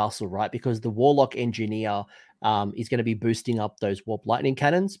apart the castle, right? Because the Warlock Engineer is going to be boosting up those warp lightning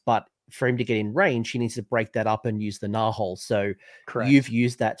cannons, but for him to get in range, he needs to break that up and use the gnaw hole. So you've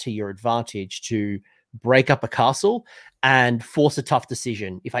used that to your advantage to break up a castle and force a tough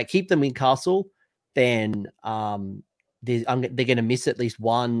decision. If I keep them in castle, then they're going to miss at least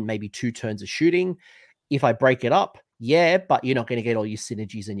 1, maybe 2 turns of shooting. If I break it up, but you're not going to get all your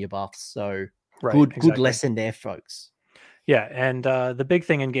synergies and your buffs. So good lesson there, folks. Yeah, and the big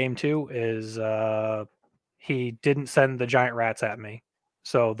thing in game 2 is he didn't send the giant rats at me.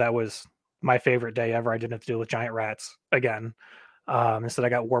 So that was my favorite day ever. I didn't have to deal with giant rats again. Instead, I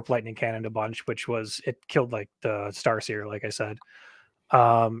got warp lightning cannon a bunch, which it killed like the Starseer, like I said.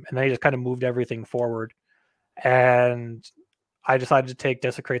 And then he just kind of moved everything forward. And I decided to take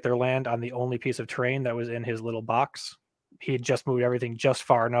Desecrate Their Land on the only piece of terrain that was in his little box. He had just moved everything just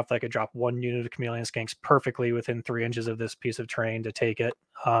far enough that I could drop 1 unit of Chameleon Skanks perfectly within 3 inches of this piece of terrain to take it.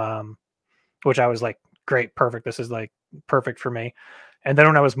 Which I was like, great, perfect. This is like perfect for me. And then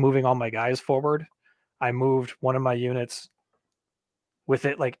when I was moving all my guys forward, I moved one of my units with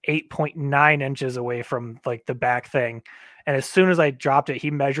it like 8.9 inches away from like the back thing. And as soon as I dropped it,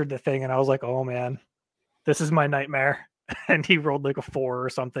 he measured the thing and I was like, oh man, this is my nightmare. And he rolled like a 4 or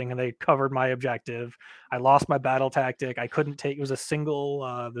something and they covered my objective. I lost my battle tactic. I couldn't take, it was a single,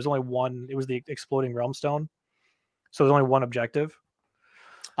 there's only one, it was the Exploding Realmstone. So there's only one objective.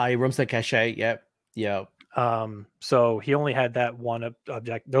 Realmstone Cache, yep. So he only had that one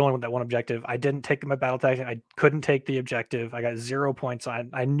objective. Only that one objective. I didn't take my battle tactic. I couldn't take the objective. I got 0 points.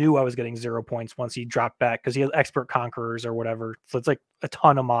 I knew I was getting 0 points once he dropped back because he has expert conquerors or whatever. So it's like a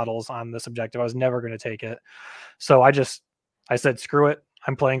ton of models on this objective. I was never going to take it. So I said, screw it.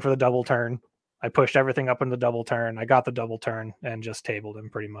 I'm playing for the double turn. I pushed everything up in the double turn. I got the double turn and just tabled him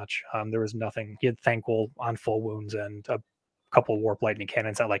pretty much. There was nothing. He had Thankful on full wounds and a couple of warp lightning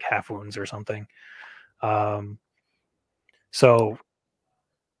cannons at like half wounds or something. So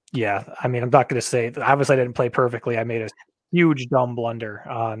yeah, I mean, I'm not going to say, obviously I didn't play perfectly. I made a huge dumb blunder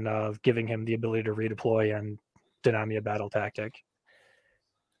on giving him the ability to redeploy and deny me a battle tactic.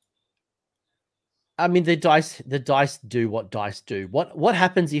 I mean, the dice do what dice do. What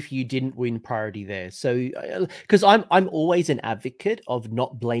happens if you didn't win priority there? So, because I'm always an advocate of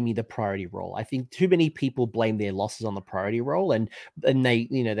not blaming the priority roll. I think too many people blame their losses on the priority roll, and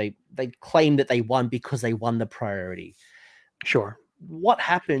they they claim that they won because they won the priority. Sure. What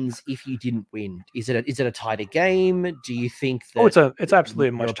happens if you didn't win? Is it a tighter game? Do you think that? It's absolutely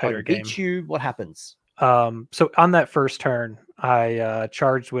a much tighter game. Beat you? What happens? So on that first turn, I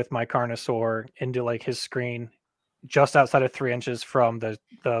charged with my Carnosaur into like his screen, just outside of 3 inches from the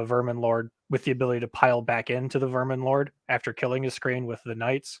Vermin Lord, with the ability to pile back into the Vermin Lord after killing his screen with the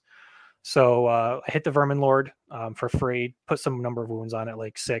Knights. So I hit the Vermin Lord for free, put some number of wounds on it,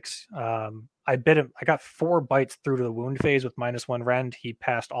 like 6. I bit him. I got 4 bites through to the wound phase with -1 rend. He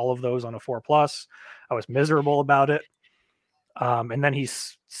passed all of those on a 4+. I was miserable about it. And then he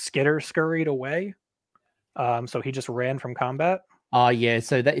skitter scurried away. So he just ran from combat. Yeah.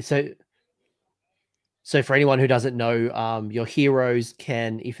 So for anyone who doesn't know, your heroes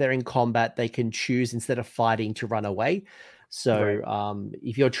can, if they're in combat, they can choose instead of fighting to run away. So Right.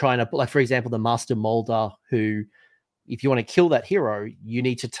 if you're trying to, like for example, the Master Molder, who, if you want to kill that hero, you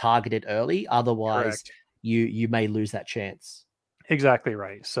need to target it early. Otherwise, Correct. you may lose that chance. Exactly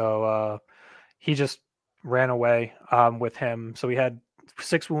right. So he just ran away with him. So we had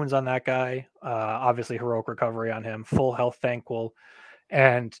 6 wounds on that guy. Obviously, heroic recovery on him. Full health, thankful,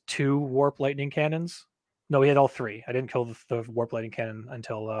 and 2 warp lightning cannons. No, he had all 3. I didn't kill the warp lightning cannon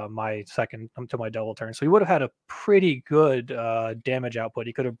until my double turn. So he would have had a pretty good damage output.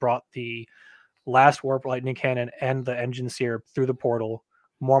 He could have brought the last warp lightning cannon and the engine seer through the portal,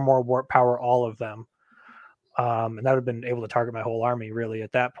 more warp power, all of them. And that would have been able to target my whole army really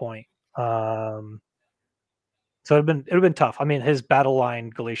at that point. So it would have been tough. I mean, his battle line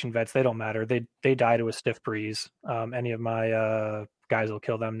Galatian vets, they don't matter. They die to a stiff breeze. Any of my guys will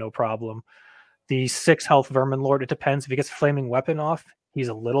kill them, no problem. The 6 health Vermin Lord, it depends. If he gets flaming weapon off, he's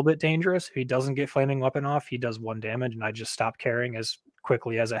a little bit dangerous. If he doesn't get flaming weapon off, he does 1 damage, and I just stop caring as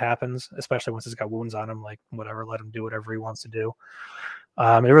quickly as it happens, especially once he's got wounds on him. Like, whatever, let him do whatever he wants to do.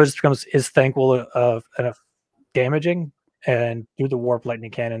 It really just becomes, is Thankful enough damaging, and do the warp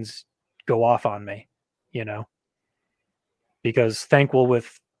lightning cannons go off on me, you know? Because Thankful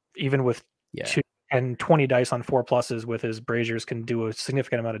even with Yeah. 2 and 20 dice on 4+s with his braziers can do a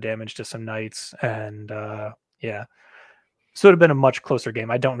significant amount of damage to some knights. And yeah. So it would have been a much closer game.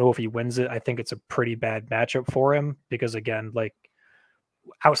 I don't know if he wins it. I think it's a pretty bad matchup for him because, again, like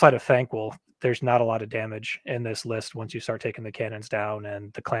outside of Thankful, there's not a lot of damage in this list once you start taking the cannons down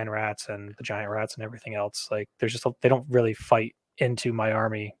and the clan rats and the giant rats and everything else. Like there's just they don't really fight into my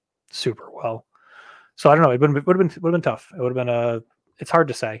army super well. So I don't know. It would have been tough. It would have been a. It's hard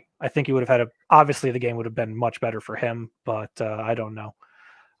to say. I think he would have had a. Obviously, the game would have been much better for him, but I don't know.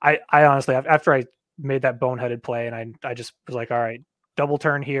 I honestly, after I made that boneheaded play, and I just was like, all right, double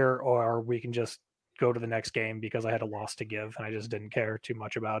turn here, or we can just go to the next game because I had a loss to give, and I just didn't care too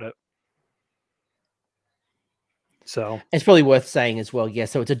much about it. So it's probably worth saying as well. Yeah,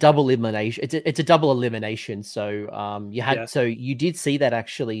 so it's a double elimination. It's a double elimination. So yeah, you did see that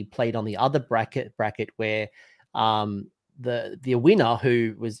actually played on the other bracket where the winner,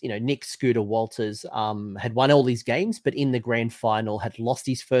 who was Nick Scooter Walters, had won all these games, but in the grand final had lost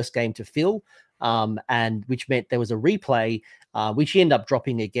his first game to Phil, and which meant there was a replay. Which he ended up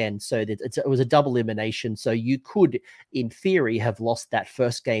dropping again. So that it was a double elimination. So you could, in theory, have lost that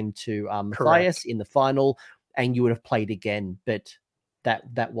first game to Matthias correct. in the final, and you would have played again. But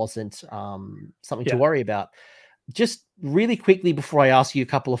that wasn't something to Yeah. worry about. Just really quickly before I ask you a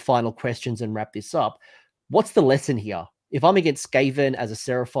couple of final questions and wrap this up, what's the lesson here? If I'm against Skaven as a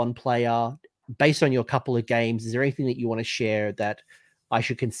Seraphon player, based on your couple of games, is there anything that you want to share that I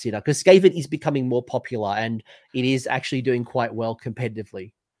should consider? Because Skaven is becoming more popular and it is actually doing quite well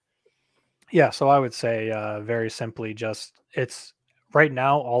competitively. Yeah, so I would say very simply, just it's right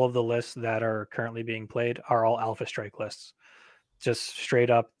now all of the lists that are currently being played are all Alpha Strike lists. Just straight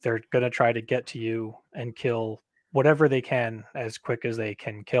up, they're going to try to get to you and kill whatever they can as quick as they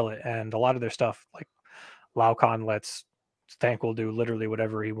can kill it. And a lot of their stuff, like Laucon lets Stank will do literally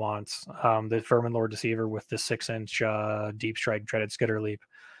whatever he wants. The Vermin Lord Deceiver with the 6-inch deep strike dreaded skitter leap,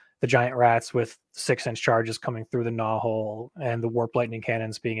 the giant rats with 6-inch charges coming through the gnaw hole, and the warp lightning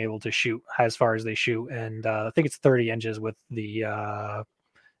cannons being able to shoot as far as they shoot. And I think it's 30 inches with the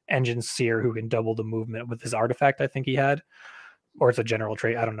engine seer who can double the movement with his artifact. I think he had, or it's a general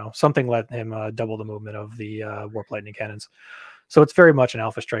trait. I don't know. Something let him double the movement of the warp lightning cannons. So it's very much an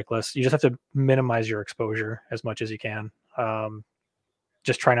alpha strike list. You just have to minimize your exposure as much as you can.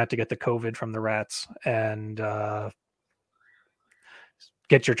 Just try not to get the COVID from the rats, and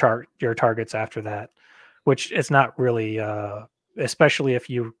get your targets after that. Which it's not really, especially if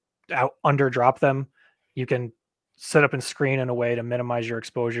you under drop them, you can set up and screen in a way to minimize your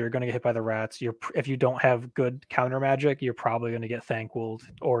exposure. You're going to get hit by the rats. If you don't have good counter magic, you're probably going to get Thankwold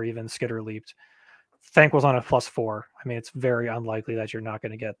or even Skitter leaped. Thankful's on a +4. I mean, it's very unlikely that you're not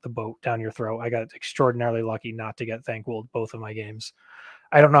going to get the boat down your throat. I got extraordinarily lucky not to get Thankwold both of my games.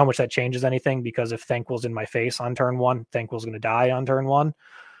 I don't know how much that changes anything, because if Thanquol's in my face on turn 1, Thanquol's going to die on turn 1.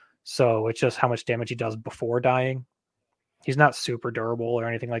 So it's just how much damage he does before dying. He's not super durable or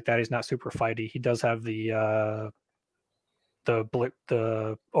anything like that. He's not super fighty. He does have the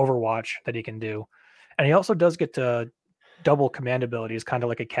Overwatch that he can do, and he also does get to double command abilities, kind of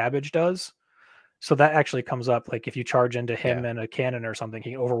like a Cabbage does. So that actually comes up, like if you charge into him and a cannon or something,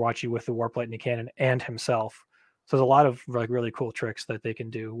 he can overwatch you with the Warp Lightning Cannon and himself. So there's a lot of like really cool tricks that they can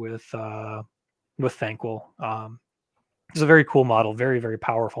do with Thanquol. It's a very cool model, very, very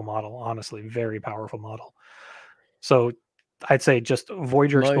powerful model, honestly, very powerful model. So I'd say just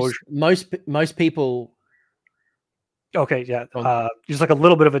avoid your exposure. Most people. Okay, yeah. There's like a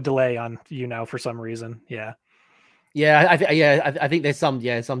little bit of a delay on you now for some reason. Yeah. I think there's some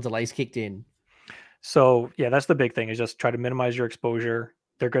delays kicked in. So yeah, that's the big thing, is just try to minimize your exposure.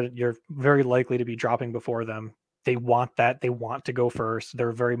 You're very likely to be dropping before them. They want that. They want to go first.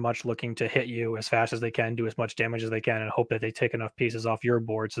 They're very much looking to hit you as fast as they can, do as much damage as they can, and hope that they take enough pieces off your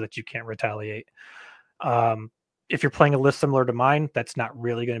board so that you can't retaliate. If you're playing a list similar to mine, that's not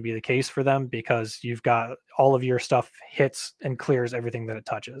really going to be the case for them, because you've got all of your stuff hits and clears everything that it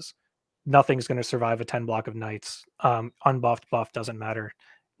touches. Nothing's going to survive a 10 block of knights. Unbuffed, buff, doesn't matter.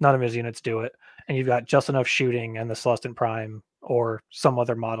 None of his units do it. And you've got just enough shooting and the Celestant Prime or some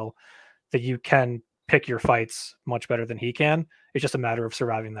other model that you can pick your fights much better than he can. It's just a matter of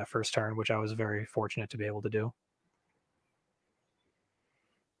surviving that first turn, which I was very fortunate to be able to do.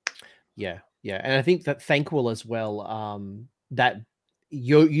 Yeah. And I think that Thanquol as well, that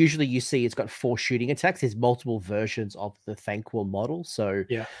usually you see it's got 4 shooting attacks. There's multiple versions of the Thanquol model. So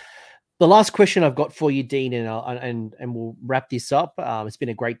yeah. The last question I've got for you, Dean, and we'll wrap this up. It's been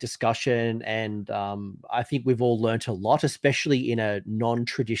a great discussion, and I think we've all learned a lot, especially in a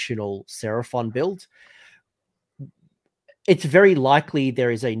non-traditional Seraphon build. It's very likely there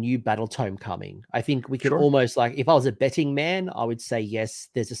is a new battle tome coming. I think we can almost, like, if I was a betting man, I would say yes,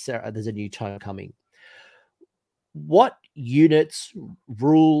 there's a new tome coming. What units,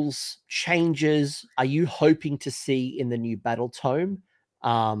 rules, changes are you hoping to see in the new battle tome?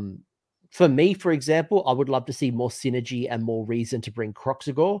 For me, for example, I would love to see more synergy and more reason to bring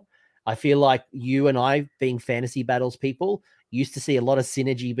Kroxigor. I feel like you and I, being fantasy battles people, used to see a lot of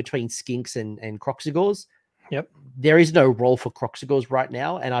synergy between Skinks and Kroxigors. Yep. There is no role for Kroxigors right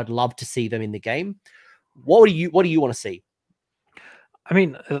now, and I'd love to see them in the game. What do you want to see? I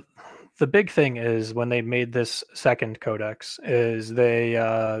mean, the big thing is when they made this second codex is they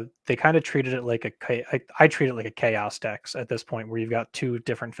kind of treated it like I treat it like a chaos dex at this point, where you've got 2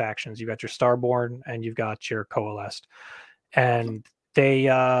 different factions. You've got your Starborn and you've got your Coalesced, and they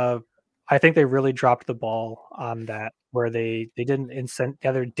I think they really dropped the ball on that, where they didn't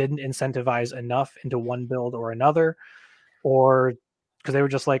incentivize enough into one build or another, or because they were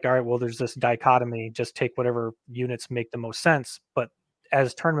just like, all right, well, there's this dichotomy, just take whatever units make the most sense. But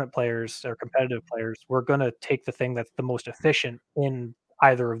as tournament players or competitive players, we're going to take the thing that's the most efficient in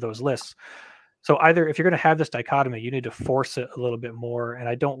either of those lists. So either, if you're going to have this dichotomy, you need to force it a little bit more. And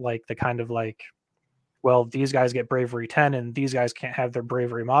I don't like the kind of like, well, these guys get bravery 10 and these guys can't have their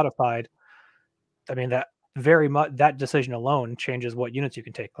bravery modified. I mean, that very much, that decision alone changes what units you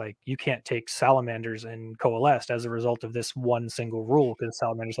can take. Like, you can't take salamanders and coalesced as a result of this one single rule, because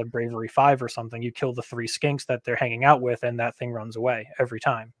salamanders have bravery 5 or something. You kill the 3 skinks that they're hanging out with and that thing runs away every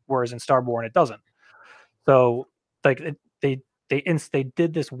time, whereas in Starborn it doesn't. So like they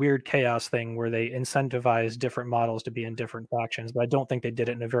did this weird chaos thing where they incentivized different models to be in different factions, but I don't think they did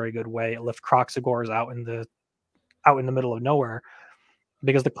it in a very good way. It left Kroxigors out in the middle of nowhere,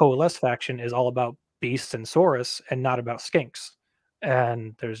 because the Coalesce faction is all about beasts and Saurus and not about skinks.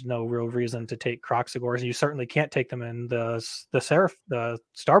 And there's no real reason to take Kroxigors. You certainly can't take them in the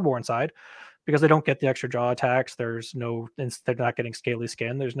Starborn side, because they don't get the extra draw attacks. They're not getting scaly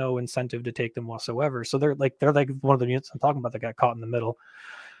skin. There's no incentive to take them whatsoever. So they're like one of the units I'm talking about that got caught in the middle.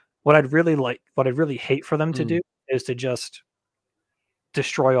 What I'd really hate for them to do is to just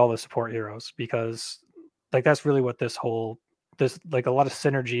destroy all the support heroes, because like that's really what there's like a lot of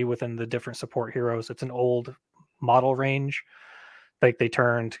synergy within the different support heroes. It's an old model range. Like they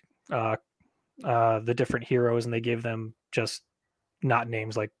turned the different heroes and they gave them just not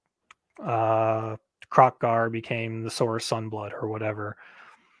names, like Krokgar became the Saurus Sunblood or whatever.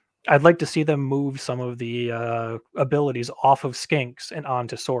 I'd like to see them move some of the abilities off of Skinks and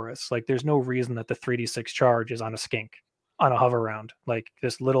onto Saurus. Like, there's no reason that the 3d6 charge is on a Skink on a hover round. Like,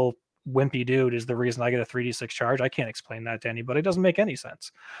 this little wimpy dude is the reason I get a 3d6 charge. I can't explain that to anybody. It doesn't make any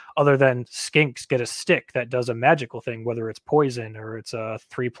sense, other than Skinks get a stick that does a magical thing, whether it's poison or it's a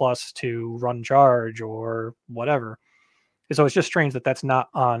 3+ to run charge or whatever. So it's just strange that that's not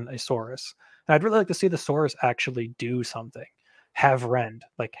on a Saurus. And I'd really like to see the Saurus actually do something. Have Rend,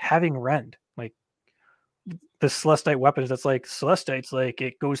 like having Rend, like the Celestite weapons. That's like Celestite's like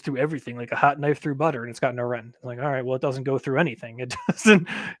it goes through everything, like a hot knife through butter, and it's got no Rend. Like, all right, well, it doesn't go through anything. It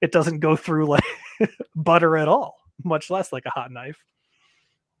doesn't go through like butter at all, much less like a hot knife.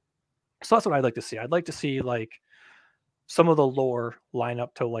 So that's what I'd like to see. I'd like to see like some of the lore line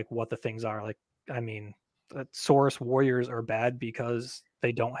up to like what the things are. Like, I mean, Saurus warriors are bad because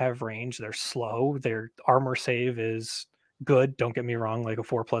they don't have range. They're slow. Their armor save is good. Don't get me wrong. Like a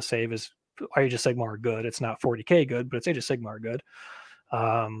 4+ save is Age of Sigmar good. It's not 40k good, but it's Age of Sigmar good.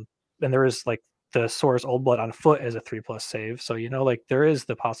 And there is like the Saurus Old Blood on foot as a 3+ save. So, like there is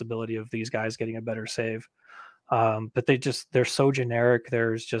the possibility of these guys getting a better save. But they're so generic.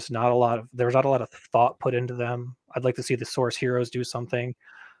 There's not a lot of thought put into them. I'd like to see the Source heroes do something.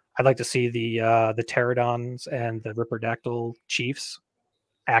 I'd like to see the Pterodons and the Ripperdactyl chiefs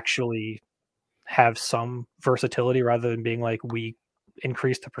actually have some versatility rather than being like, we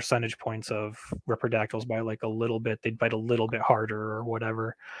increase the percentage points of Ripperdactyls by like a little bit. They'd bite a little bit harder or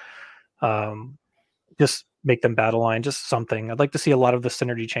whatever. Just make them battle line, just something. I'd like to see a lot of the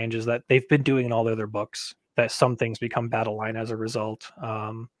synergy changes that they've been doing in all their other books, that some things become battle line as a result.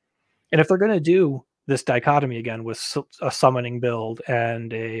 And if they're going to do this dichotomy again with a summoning build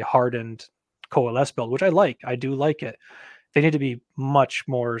and a hardened coalesce build, which I do like it, they need to be much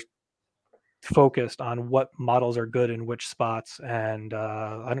more focused on what models are good in which spots. And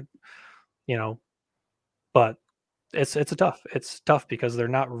I don't, but it's tough because they're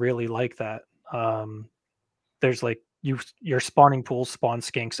not really like that. There's like your spawning pools spawn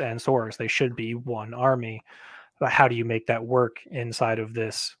skinks and Saurus. They should be one army. But how do you make that work inside of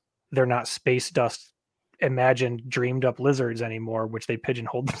this? They're not space dust imagined dreamed up lizards anymore, which they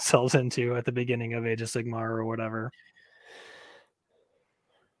pigeonholed themselves into at the beginning of Age of Sigmar or whatever.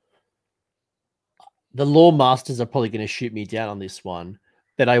 The lore masters are probably going to shoot me down on this one,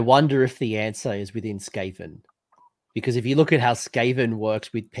 but I wonder if the answer is within Skaven. Because if you look at how Skaven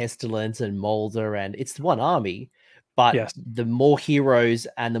works with Pestilence and Molder, and it's one army, but yes, the more heroes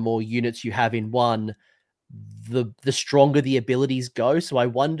and the more units you have in one, the stronger the abilities go. So I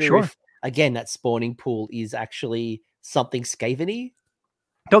wonder if, again, that spawning pool is actually something Skaven-y.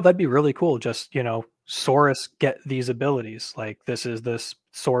 No, that'd be really cool. Just, Saurus get these abilities. Like this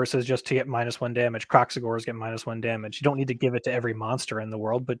Saurus is just to get -1 damage. Kroxigors get -1 damage. You don't need to give it to every monster in the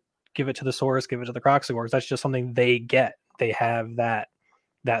world, but give it to the Saurus, give it to the Kroxigors. That's just something they get. They have that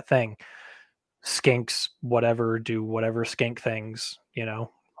thing. Skinks, whatever, do whatever skink things, yeah,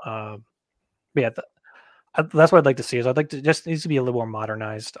 that's what I'd like to see. Is I'd like to just needs to be a little more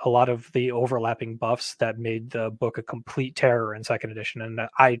modernized. A lot of the overlapping buffs that made the book a complete terror in second edition, and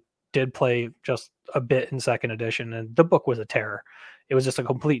I did play just a bit in second edition, and the book was a terror. It was just a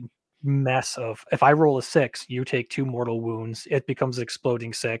complete mess of, if I roll a 6, you take 2 mortal wounds. It becomes an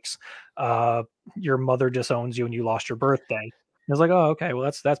exploding 6. Your mother disowns you, and you lost your birthday. I was like, oh, okay,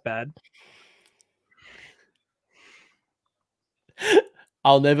 well that's bad.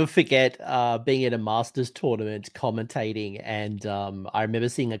 I'll never forget being at a Masters tournament commentating, and I remember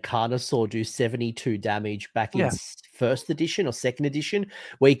seeing a Carnosaur do 72 damage back in first edition or second edition,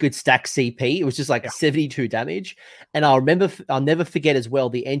 where you could stack CP. It was just like 72 damage. And I'll never forget as well,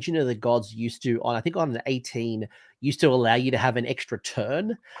 the Engine of the Gods used to, I think on an 18, used to allow you to have an extra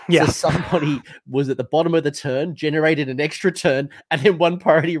turn. Yeah. So somebody was at the bottom of the turn, generated an extra turn, and then one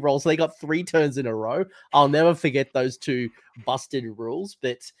priority roll. So they got 3 turns in a row. I'll never forget those 2 busted rules.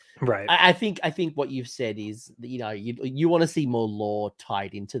 But right, I think what you've said is, you want to see more lore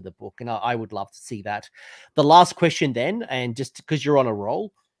tied into the book, and I would love to see that. The last question then, and just because you're on a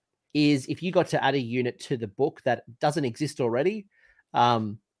roll, is if you got to add a unit to the book that doesn't exist already,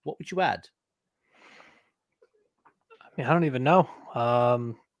 what would you add? I don't even know.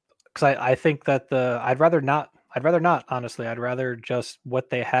 Because I think that I'd rather not, honestly. I'd rather just what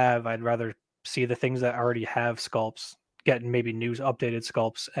they have. I'd rather see the things that already have sculpts getting maybe new updated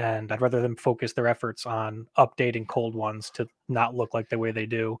sculpts, and I'd rather them focus their efforts on updating cold ones to not look like the way they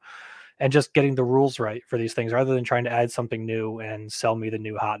do, and just getting the rules right for these things rather than trying to add something new and sell me the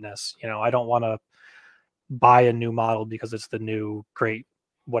new hotness. I don't want to buy a new model because it's the new great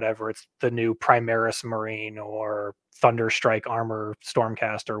whatever, it's the new Primaris Marine or Thunderstrike Armor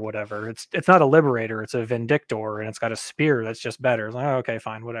Stormcast or whatever. It's not a Liberator, it's a Vindictor, and it's got a spear that's just better. It's like, oh, okay,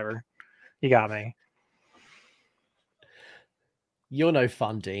 fine, whatever. You got me. You're no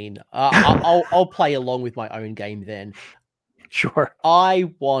fun, Dean. I'll play along with my own game then. Sure.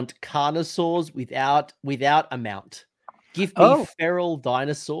 I want Carnosaurs without a mount. Give me feral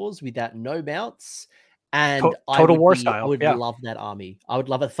dinosaurs without no mounts, And Total War I style. would Yeah. love that army. I would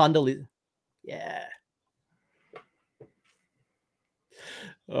love a Thunder. Yeah.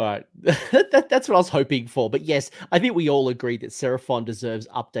 All right. That's what I was hoping for. But yes, I think we all agree that Seraphon deserves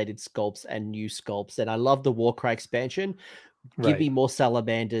updated sculpts and new sculpts. And I love the Warcry expansion. Give me more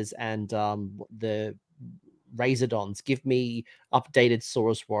Salamanders and the Razordons. Give me updated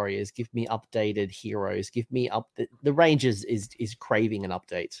Saurus Warriors. Give me updated heroes. Give me the range is craving an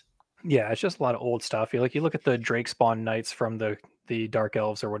update. Yeah, it's just a lot of old stuff. You look at the Drakespawn Knights from the Dark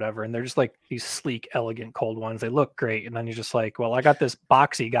Elves or whatever, and they're just like these sleek, elegant, cold ones. They look great, and then you're just like, well, I got this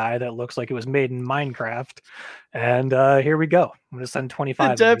boxy guy that looks like it was made in Minecraft, and here we go. I'm gonna send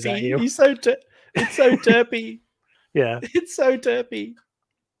 25 of these at you. It's so derpy. Yeah, it's so derpy.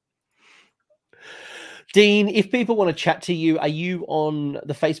 Dean, if people want to chat to you, are you on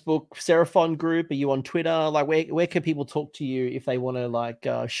the Facebook Seraphon group? Are you on Twitter? Like, where can people talk to you if they want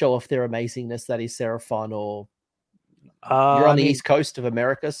to show off their amazingness that is Seraphon? Or you're on the East Coast of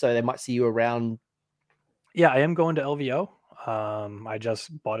America, so they might see you around. Yeah, I am going to LVO. I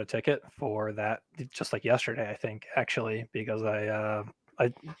just bought a ticket for that just like yesterday, I think, actually, because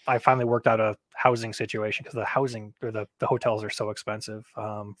I finally worked out a housing situation because the housing or the hotels are so expensive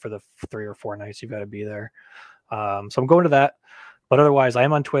for the 3 or 4 nights you've got to be there. So I'm going to that. But otherwise, I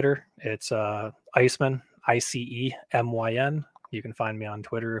am on Twitter. It's Iceman, ICEMYN. You can find me on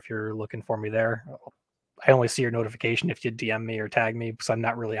Twitter if you're looking for me there. I only see your notification if you DM me or tag me because I'm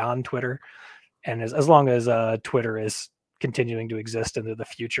not really on Twitter. And as long as Twitter is continuing to exist into the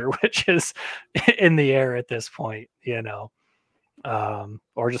future, which is in the air at this point,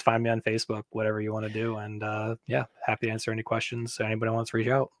 or just find me on Facebook, whatever you want to do. And happy to answer any questions. Anybody wants to reach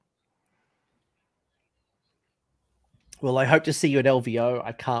out. Well, I hope to see you at LVO.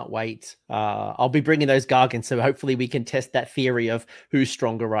 I can't wait. I'll be bringing those Gargants, so hopefully we can test that theory of who's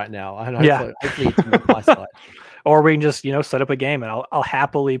stronger right now. And hopefully it's on my side. Or we can just, set up a game and I'll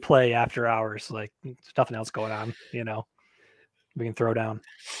happily play after hours. Like there's nothing else going on, we can throw down.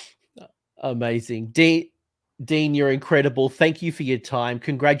 Amazing. Dean, you're incredible. Thank you for your time.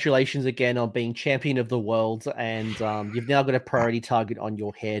 Congratulations again on being champion of the world. And you've now got a priority target on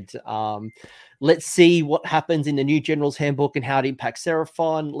your head. Let's see what happens in the new General's Handbook and how it impacts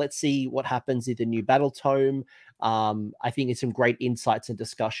Seraphon. Let's see what happens in the new Battle Tome. I think it's some great insights and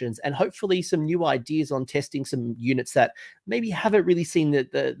discussions, and hopefully some new ideas on testing some units that maybe haven't really seen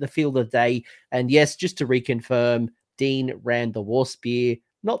the field of day. And yes, just to reconfirm, Dean ran the War Spear,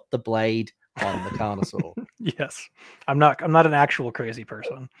 not the Blade, on the Carnosaur. Yes, I'm not an actual crazy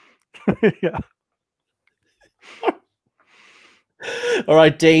person. Yeah. All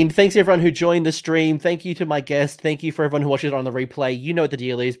right, Dean. Thanks everyone who joined the stream. Thank you to my guest. Thank you for everyone who watches it on the replay. You know what the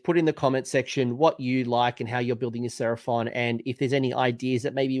deal is. Put in the comment section what you like and how you're building your Seraphon, and if there's any ideas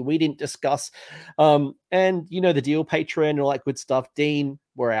that maybe we didn't discuss. And you know the deal, Patreon and all that good stuff. Dean,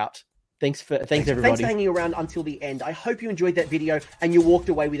 we're out. Thanks everybody. Thanks for hanging around until the end. I hope you enjoyed that video and you walked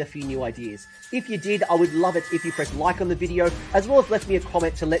away with a few new ideas. If you did, I would love it if you press like on the video, as well as left me a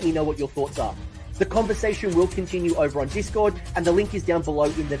comment to let me know what your thoughts are. The conversation will continue over on Discord, and the link is down below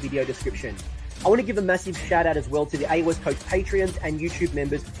in the video description. I want to give a massive shout out as well to the AOS Coach Patreons and YouTube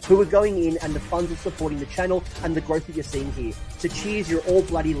members who are going in, and the funds are supporting the channel and the growth that you're seeing here. So cheers, you're all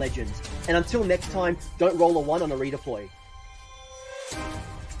bloody legends. And until next time, don't roll a 1 on a redeploy.